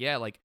saying like, yeah,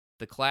 like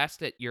the class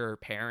that your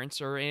parents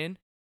are in,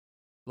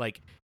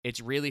 like,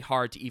 it's really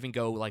hard to even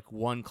go, like,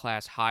 one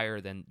class higher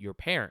than your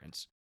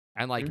parents.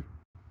 And, like,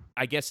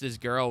 I guess this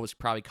girl was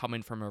probably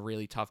coming from a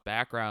really tough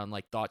background,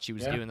 like, thought she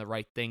was doing the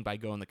right thing by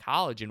going to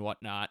college and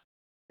whatnot.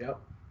 Yep.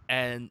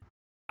 And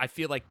I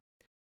feel like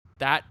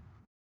that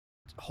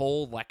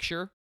whole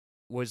lecture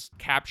was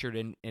captured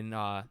in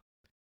the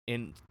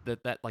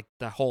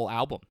whole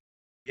album.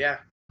 Yeah.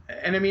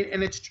 And I mean,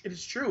 and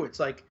it's true.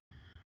 It's like,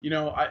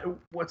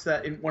 what's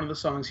that in one of the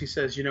songs he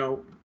says,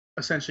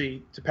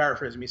 essentially, to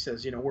paraphrase him, he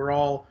says, we're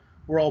all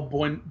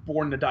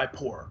born to die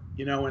poor,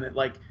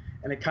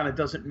 and it kind of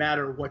doesn't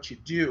matter what you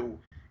do.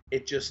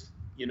 It just,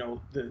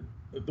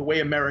 the way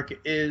America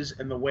is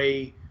and the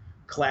way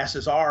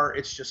classes are,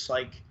 it's just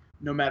like,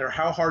 no matter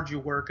how hard you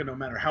work and no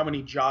matter how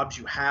many jobs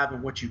you have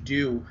and what you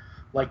do,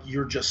 like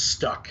you're just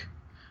stuck.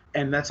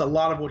 And that's a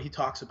lot of what he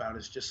talks about,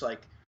 is just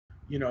like,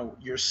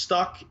 you're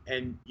stuck,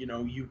 and,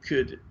 you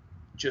could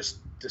just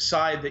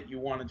decide that you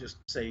want to just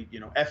say,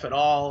 F it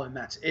all, and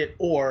that's it.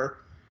 Or,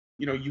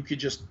 you could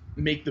just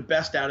make the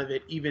best out of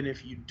it, even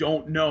if you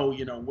don't know,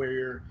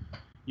 where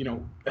you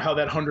know, how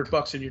that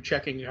 $100 in your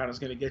checking account is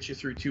going to get you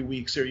through 2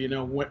 weeks, or, you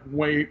know,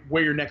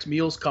 where your next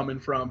meal's coming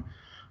from.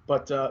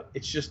 But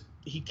it's just,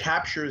 he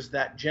captures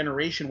that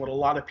generation, what a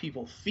lot of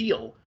people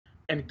feel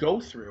and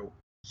go through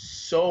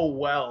so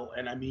well.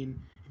 And I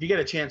mean, if you get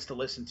a chance to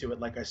listen to it,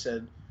 like I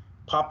said,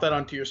 pop that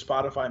onto your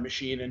Spotify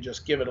machine and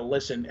just give it a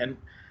listen. And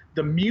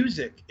the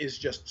music is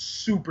just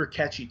super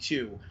catchy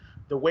too.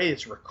 The way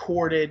it's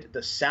recorded,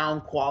 the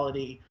sound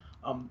quality,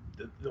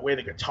 the way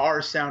the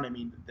guitars sound. I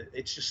mean,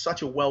 it's just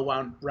such a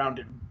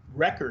well-rounded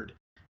record.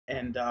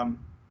 And,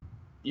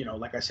 you know,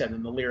 like I said,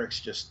 in the lyrics,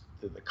 just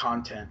the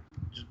content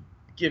just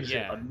gives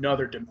it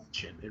another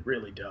dimension. It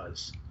really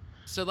does.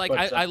 So, like,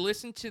 but, I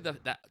listened to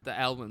the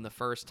album the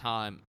first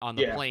time on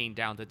the plane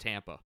down to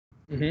Tampa.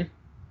 Mm-hmm.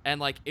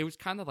 And, like, it was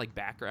kind of like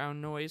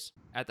background noise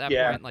at that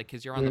point. Like,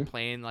 because you're on the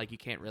plane, like, you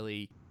can't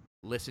really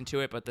listen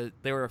to it. But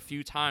there were a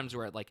few times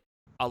where, like,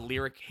 a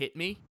lyric hit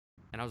me.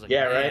 And I was like,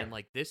 man,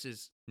 like, this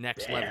is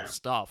next level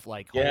stuff.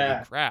 Like,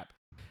 holy crap.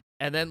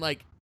 And then,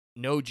 like,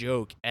 no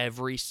joke,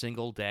 every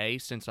single day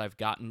since I've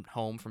gotten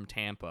home from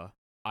Tampa,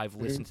 I've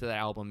listened to the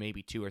album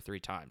maybe 2 or 3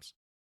 times.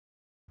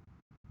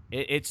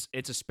 It's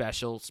a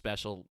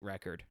special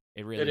record.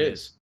 It really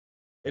is.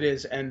 It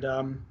is. And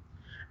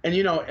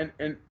you know,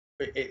 and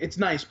it's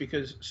nice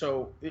because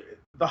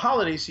the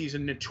holiday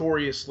season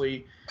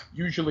notoriously,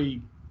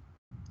 usually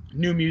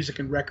new music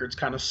and records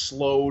kind of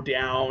slow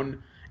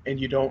down and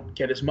you don't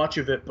get as much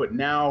of it. But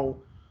now,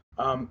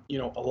 you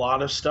know, a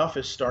lot of stuff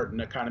is starting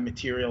to kind of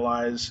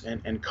materialize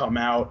and come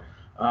out.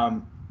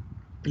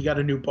 You got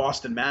a new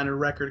Boston Manor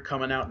record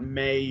coming out in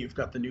May. You've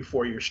got the new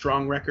 4 Year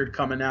Strong record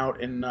coming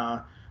out in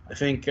I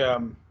think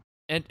and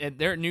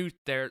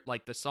they're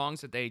like the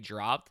songs that they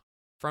dropped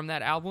from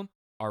that album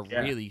are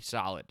really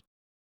solid.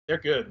 They're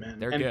good, man.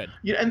 They're good.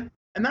 Yeah,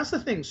 and that's the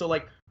thing. So,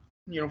 like,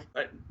 you know,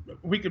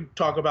 we could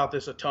talk about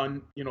this a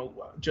ton, you know,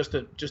 just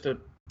to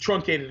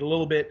truncate it a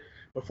little bit.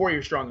 But 4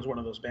 Year Strong is one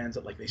of those bands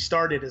that, like, they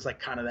started as like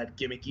kind of that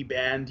gimmicky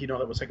band, you know,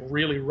 that was like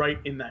really right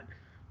in that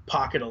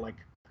pocket of like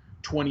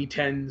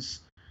 2010s,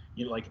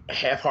 you know, like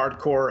half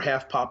hardcore,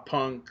 half pop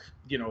punk,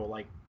 you know,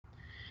 like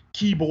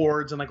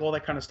keyboards and like all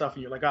that kind of stuff.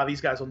 And you're like, oh,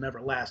 these guys will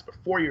never last. But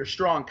 4 Year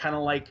Strong, kind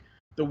of like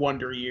the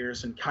Wonder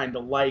Years and kind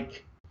of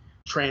like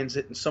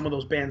Transit and some of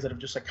those bands that have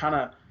just like kind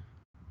of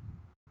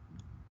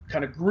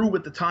grew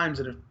with the times,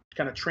 that have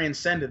kind of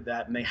transcended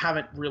that, and they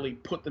haven't really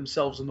put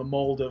themselves in the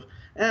mold of,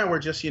 we're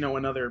just, you know,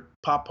 another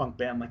pop punk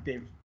band. Like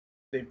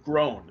they've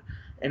grown.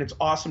 And it's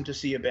awesome to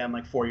see a band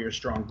like 4 Year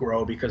Strong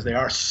grow, because they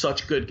are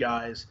such good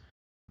guys,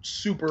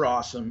 super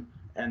awesome.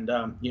 And,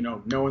 you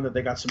know, knowing that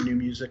they got some new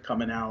music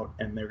coming out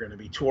and they're going to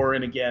be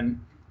touring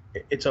again,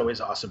 it's always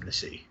awesome to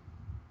see.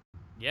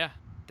 Yeah.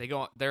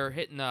 They're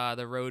hitting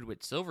the road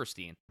with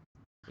Silverstein,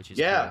 which is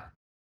cool.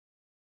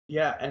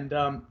 Yeah, and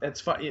it's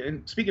fun.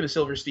 And speaking of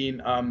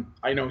Silverstein,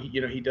 I know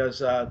he does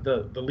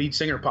the Lead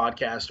Singer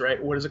podcast,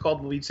 right? What is it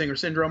called? The Lead Singer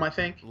Syndrome, I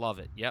think. Love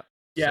it. Yep.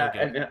 Yeah, so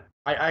and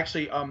I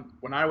actually,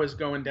 when I was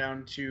going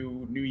down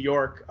to New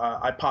York,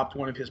 I popped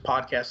one of his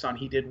podcasts on.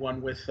 He did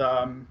one with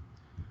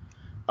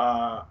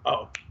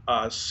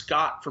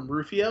Scott from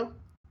Rufio.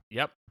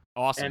 Yep.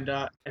 Awesome.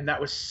 And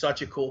that was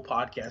such a cool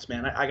podcast,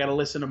 man. I got to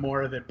listen to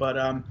more of it.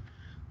 But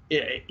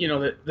you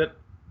know,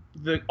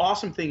 the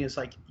awesome thing is,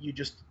 like, you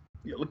just,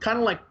 you know, kind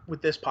of like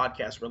with this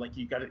podcast, where like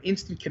you got an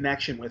instant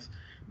connection with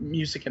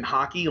music and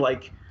hockey.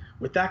 Like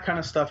with that kind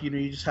of stuff, you know,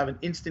 you just have an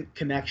instant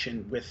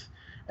connection with.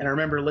 And I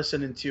remember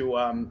listening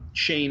to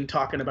Shane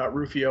talking about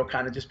Rufio,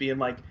 kind of just being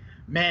like,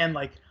 man,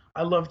 like,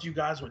 I loved you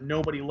guys when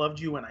nobody loved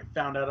you, and I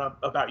found out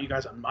about you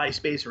guys on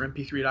MySpace or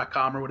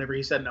mp3.com or whatever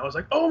he said, and I was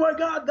like, oh my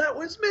God, that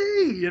was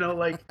me, you know,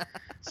 like.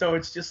 So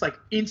it's just like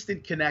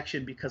instant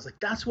connection, because like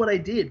that's what I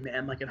did,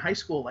 man. Like in high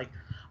school, like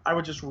I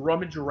would just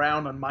rummage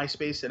around on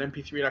MySpace and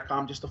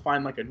mp3.com just to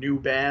find like a new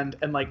band,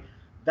 and like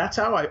that's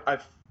how I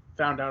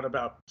found out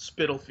about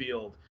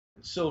Spitalfield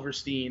and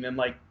Silverstein and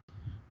like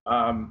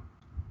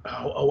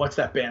what's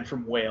that band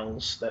from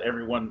Wales that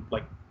everyone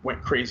like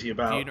went crazy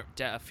about?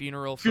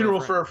 Funeral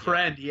for a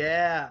Friend,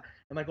 yeah.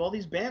 And like all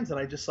these bands that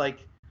I just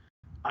like,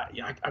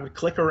 I would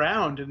click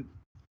around and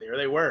there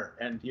they were.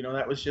 And you know,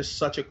 that was just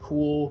such a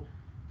cool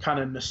kind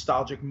of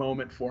nostalgic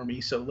moment for me.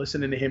 So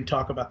listening to him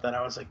talk about that,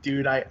 I was like,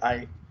 dude,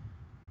 I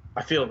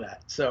feel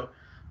that. So,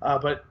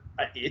 but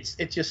it's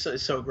just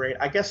so great.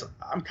 I guess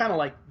I'm kind of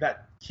like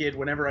that kid.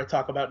 Whenever I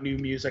talk about new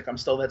music, I'm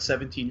still that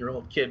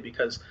 17-year-old kid,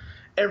 because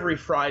every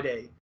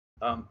Friday,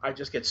 I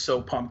just get so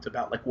pumped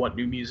about like what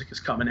new music is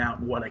coming out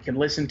and what I can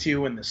listen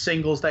to and the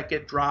singles that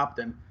get dropped.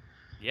 And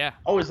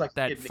always like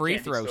that Free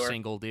Throw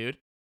single, dude.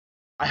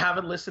 I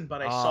haven't listened,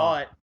 but I saw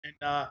it. And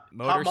Hot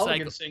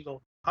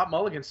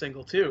Mulligan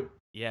single too.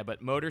 Yeah,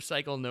 but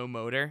Motorcycle No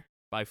Motor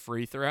by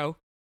Free Throw,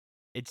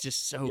 it's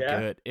just so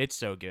good. It's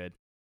so good.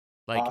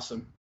 Like,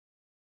 awesome.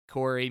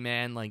 Corey,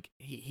 man, like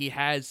he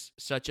has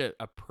such a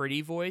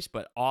pretty voice,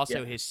 but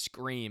also his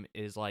scream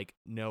is like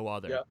no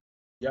other. Yep.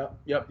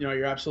 You know,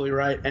 you're absolutely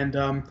right. And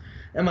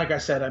like I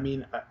said, I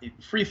mean,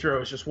 Free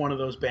Throw is just one of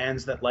those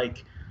bands that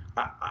like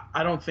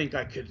I don't think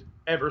I could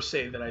ever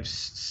say that I've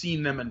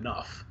seen them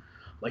enough.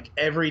 Like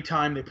every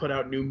time they put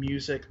out new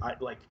music, I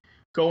like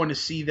going to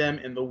see them,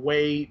 and the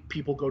way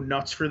people go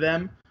nuts for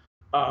them,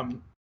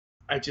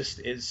 I just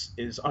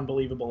is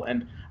unbelievable.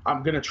 And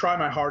I'm gonna try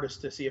my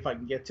hardest to see if I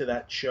can get to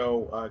that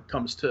show.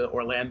 Comes to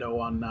Orlando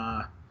on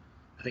I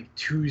think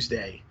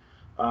Tuesday,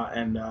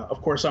 and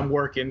of course I'm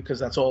working because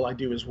that's all I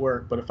do is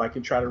work. But if I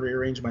can try to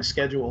rearrange my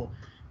schedule,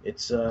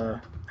 it's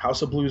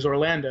House of Blues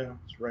Orlando.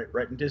 It's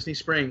right in Disney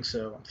Springs,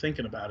 so I'm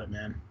thinking about it,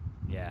 man.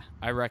 Yeah,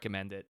 I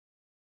recommend it.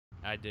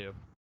 I do.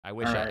 I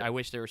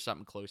wish there was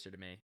something closer to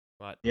me,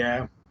 but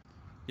yeah,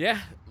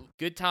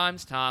 good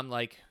times, Tom.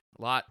 Like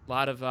a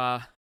lot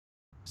of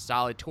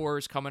solid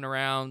tours coming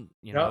around.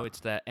 You know, it's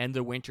the end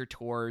of winter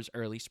tours,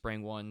 early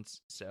spring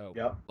ones. So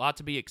a lot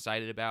to be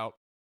excited about.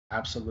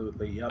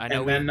 Absolutely. Yep. I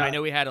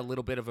know we had a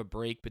little bit of a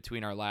break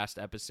between our last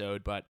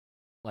episode, but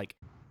like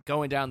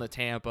going down to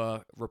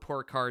Tampa,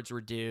 report cards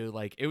were due.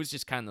 Like it was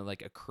just kind of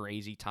like a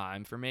crazy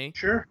time for me.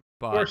 Sure.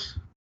 But, of course.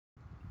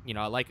 You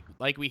know,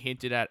 like we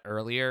hinted at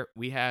earlier,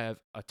 we have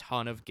a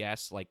ton of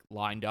guests like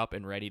lined up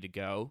and ready to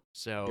go.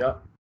 So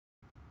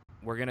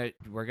we're gonna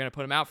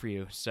put them out for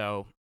you.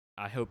 So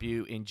I hope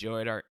you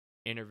enjoyed our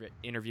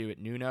interview with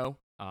Nuno.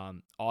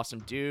 Awesome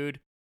dude,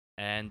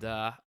 and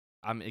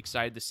I'm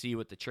excited to see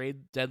what the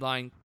trade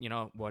deadline, you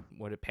know, what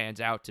it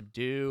pans out to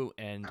do,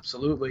 and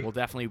absolutely, we'll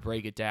definitely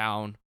break it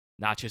down,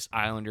 not just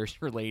Islanders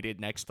related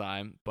next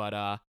time.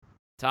 But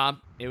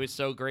Tom, it was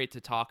so great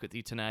to talk with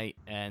you tonight,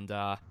 and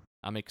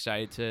I'm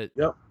excited to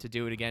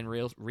do it again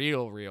real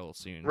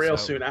soon. Real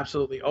soon,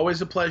 absolutely.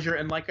 Always a pleasure.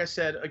 And like I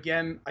said,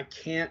 again, I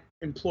can't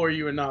implore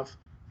you enough.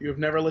 If you have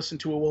never listened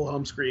to a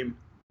Wilhelm Scream,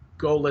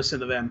 go listen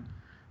to them.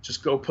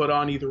 Just go put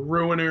on either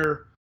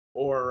Ruiner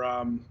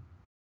or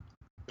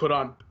put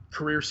on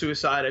Career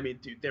Suicide. I mean,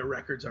 dude, their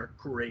records are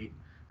great.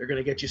 They're going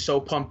to get you so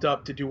pumped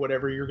up to do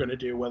whatever you're going to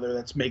do, whether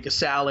that's make a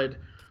salad,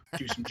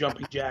 do some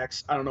jumping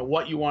jacks. I don't know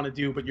what you want to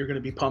do, but you're going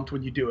to be pumped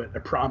when you do it. I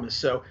promise.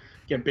 So,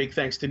 again, big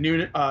thanks to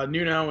Nuno,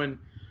 and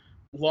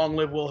long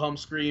live Wilhelm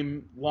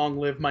Scream, long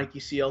live Mikey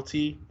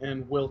CLT,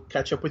 and we'll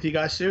catch up with you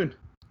guys soon.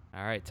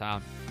 All right,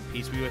 Tom.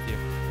 Peace be with you.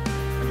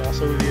 And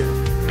also with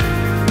you.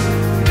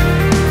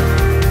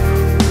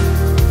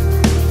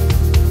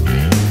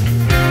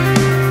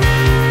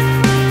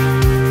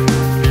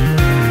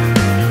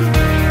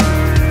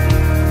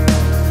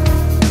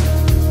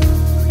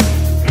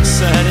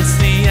 Said it's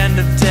the end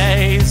of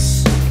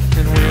days,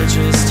 and we're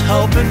just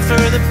hoping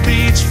for the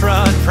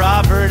beachfront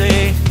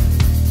property.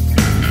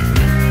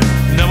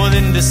 No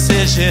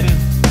indecision,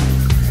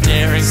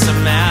 daring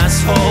some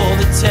asshole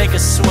to take a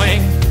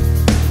swing.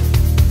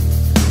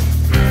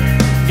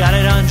 Got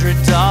it $100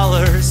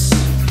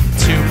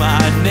 to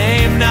my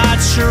name,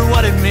 not sure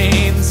what it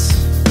means.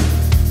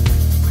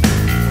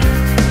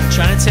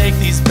 Trying to take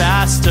these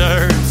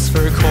bastards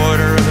for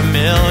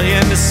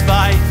 $250,000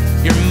 despite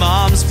your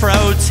mom's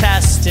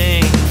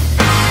protesting.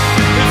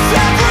 If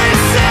every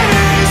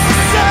city is the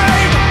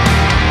same,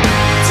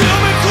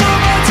 doom and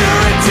gloom under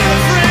a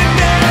different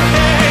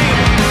name,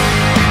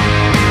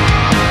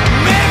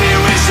 maybe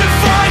we should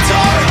find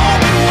our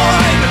home in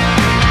one.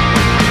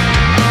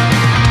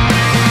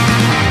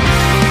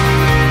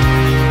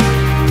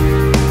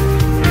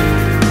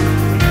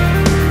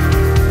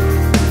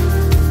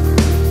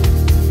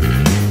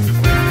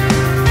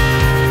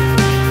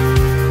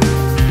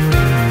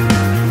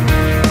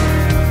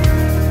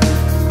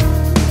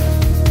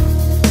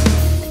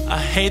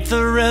 Hate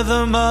the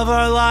rhythm of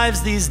our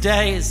lives these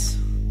days.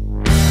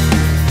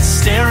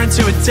 Stare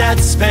into a dead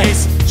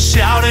space,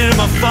 shouting at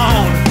my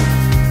phone,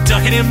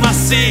 ducking in my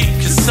seat,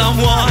 cause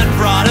someone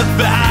brought a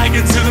bag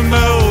into the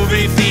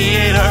movie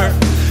theater.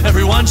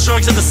 Everyone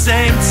shrugs at the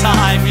same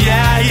time.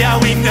 Yeah,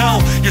 we know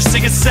you're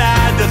singing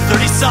sad to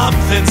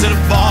 30-somethings in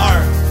a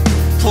bar.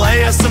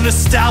 Play us some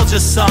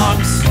nostalgia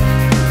songs,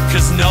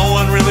 cause no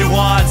one really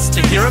wants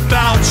to hear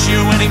about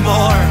you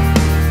anymore.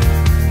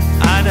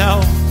 I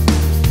know.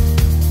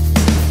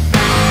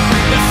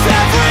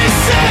 Every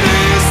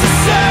city is the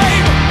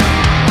same,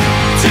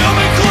 doom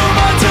and gloom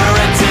under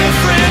a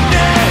different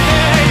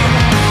name.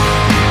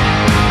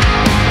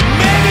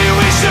 Maybe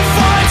we should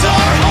find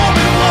our home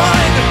in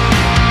one.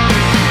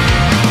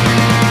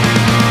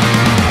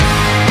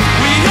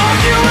 We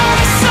argue and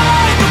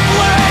assign the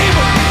blame.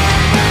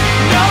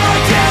 Now I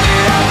get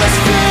it, others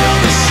feel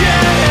the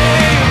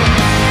shame.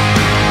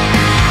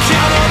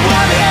 Count on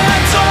one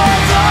hand all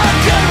the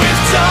good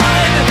we've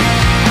done.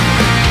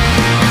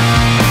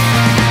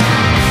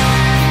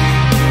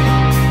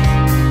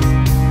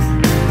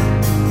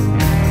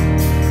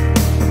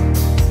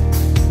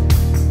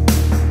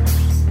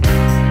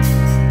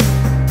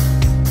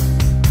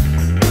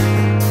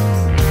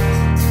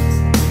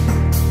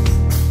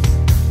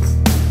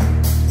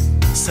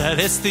 Said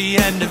it's the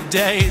end of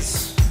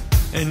days,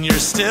 and you're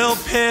still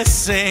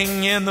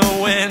pissing in the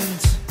wind.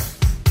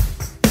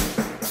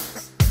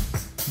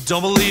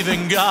 Don't believe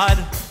in God,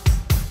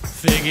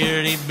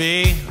 figured he'd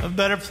be a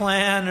better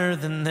planner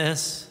than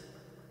this.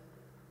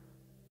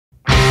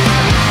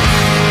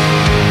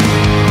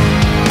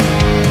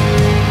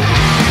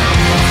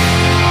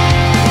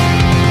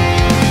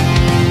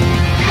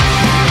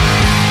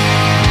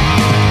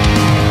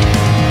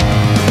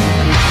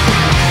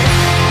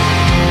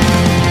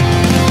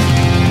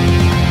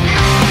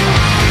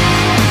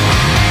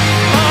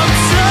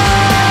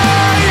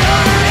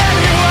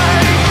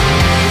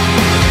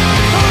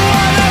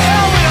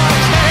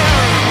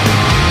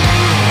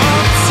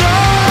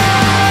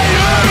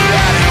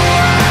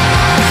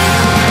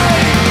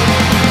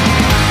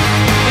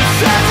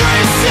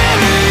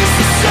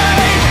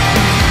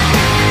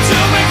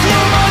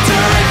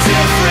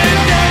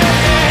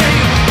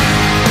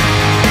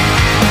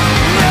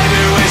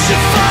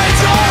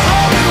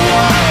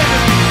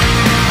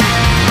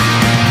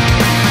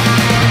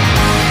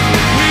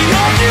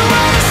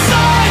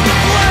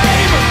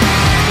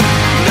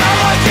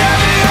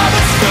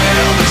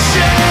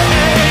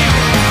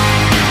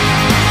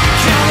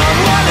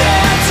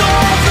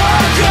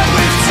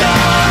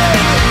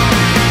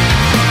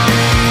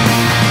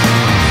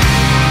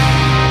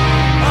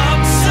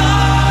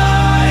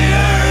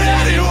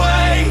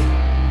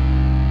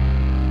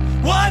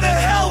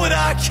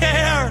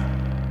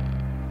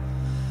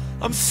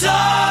 I'm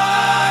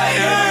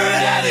tired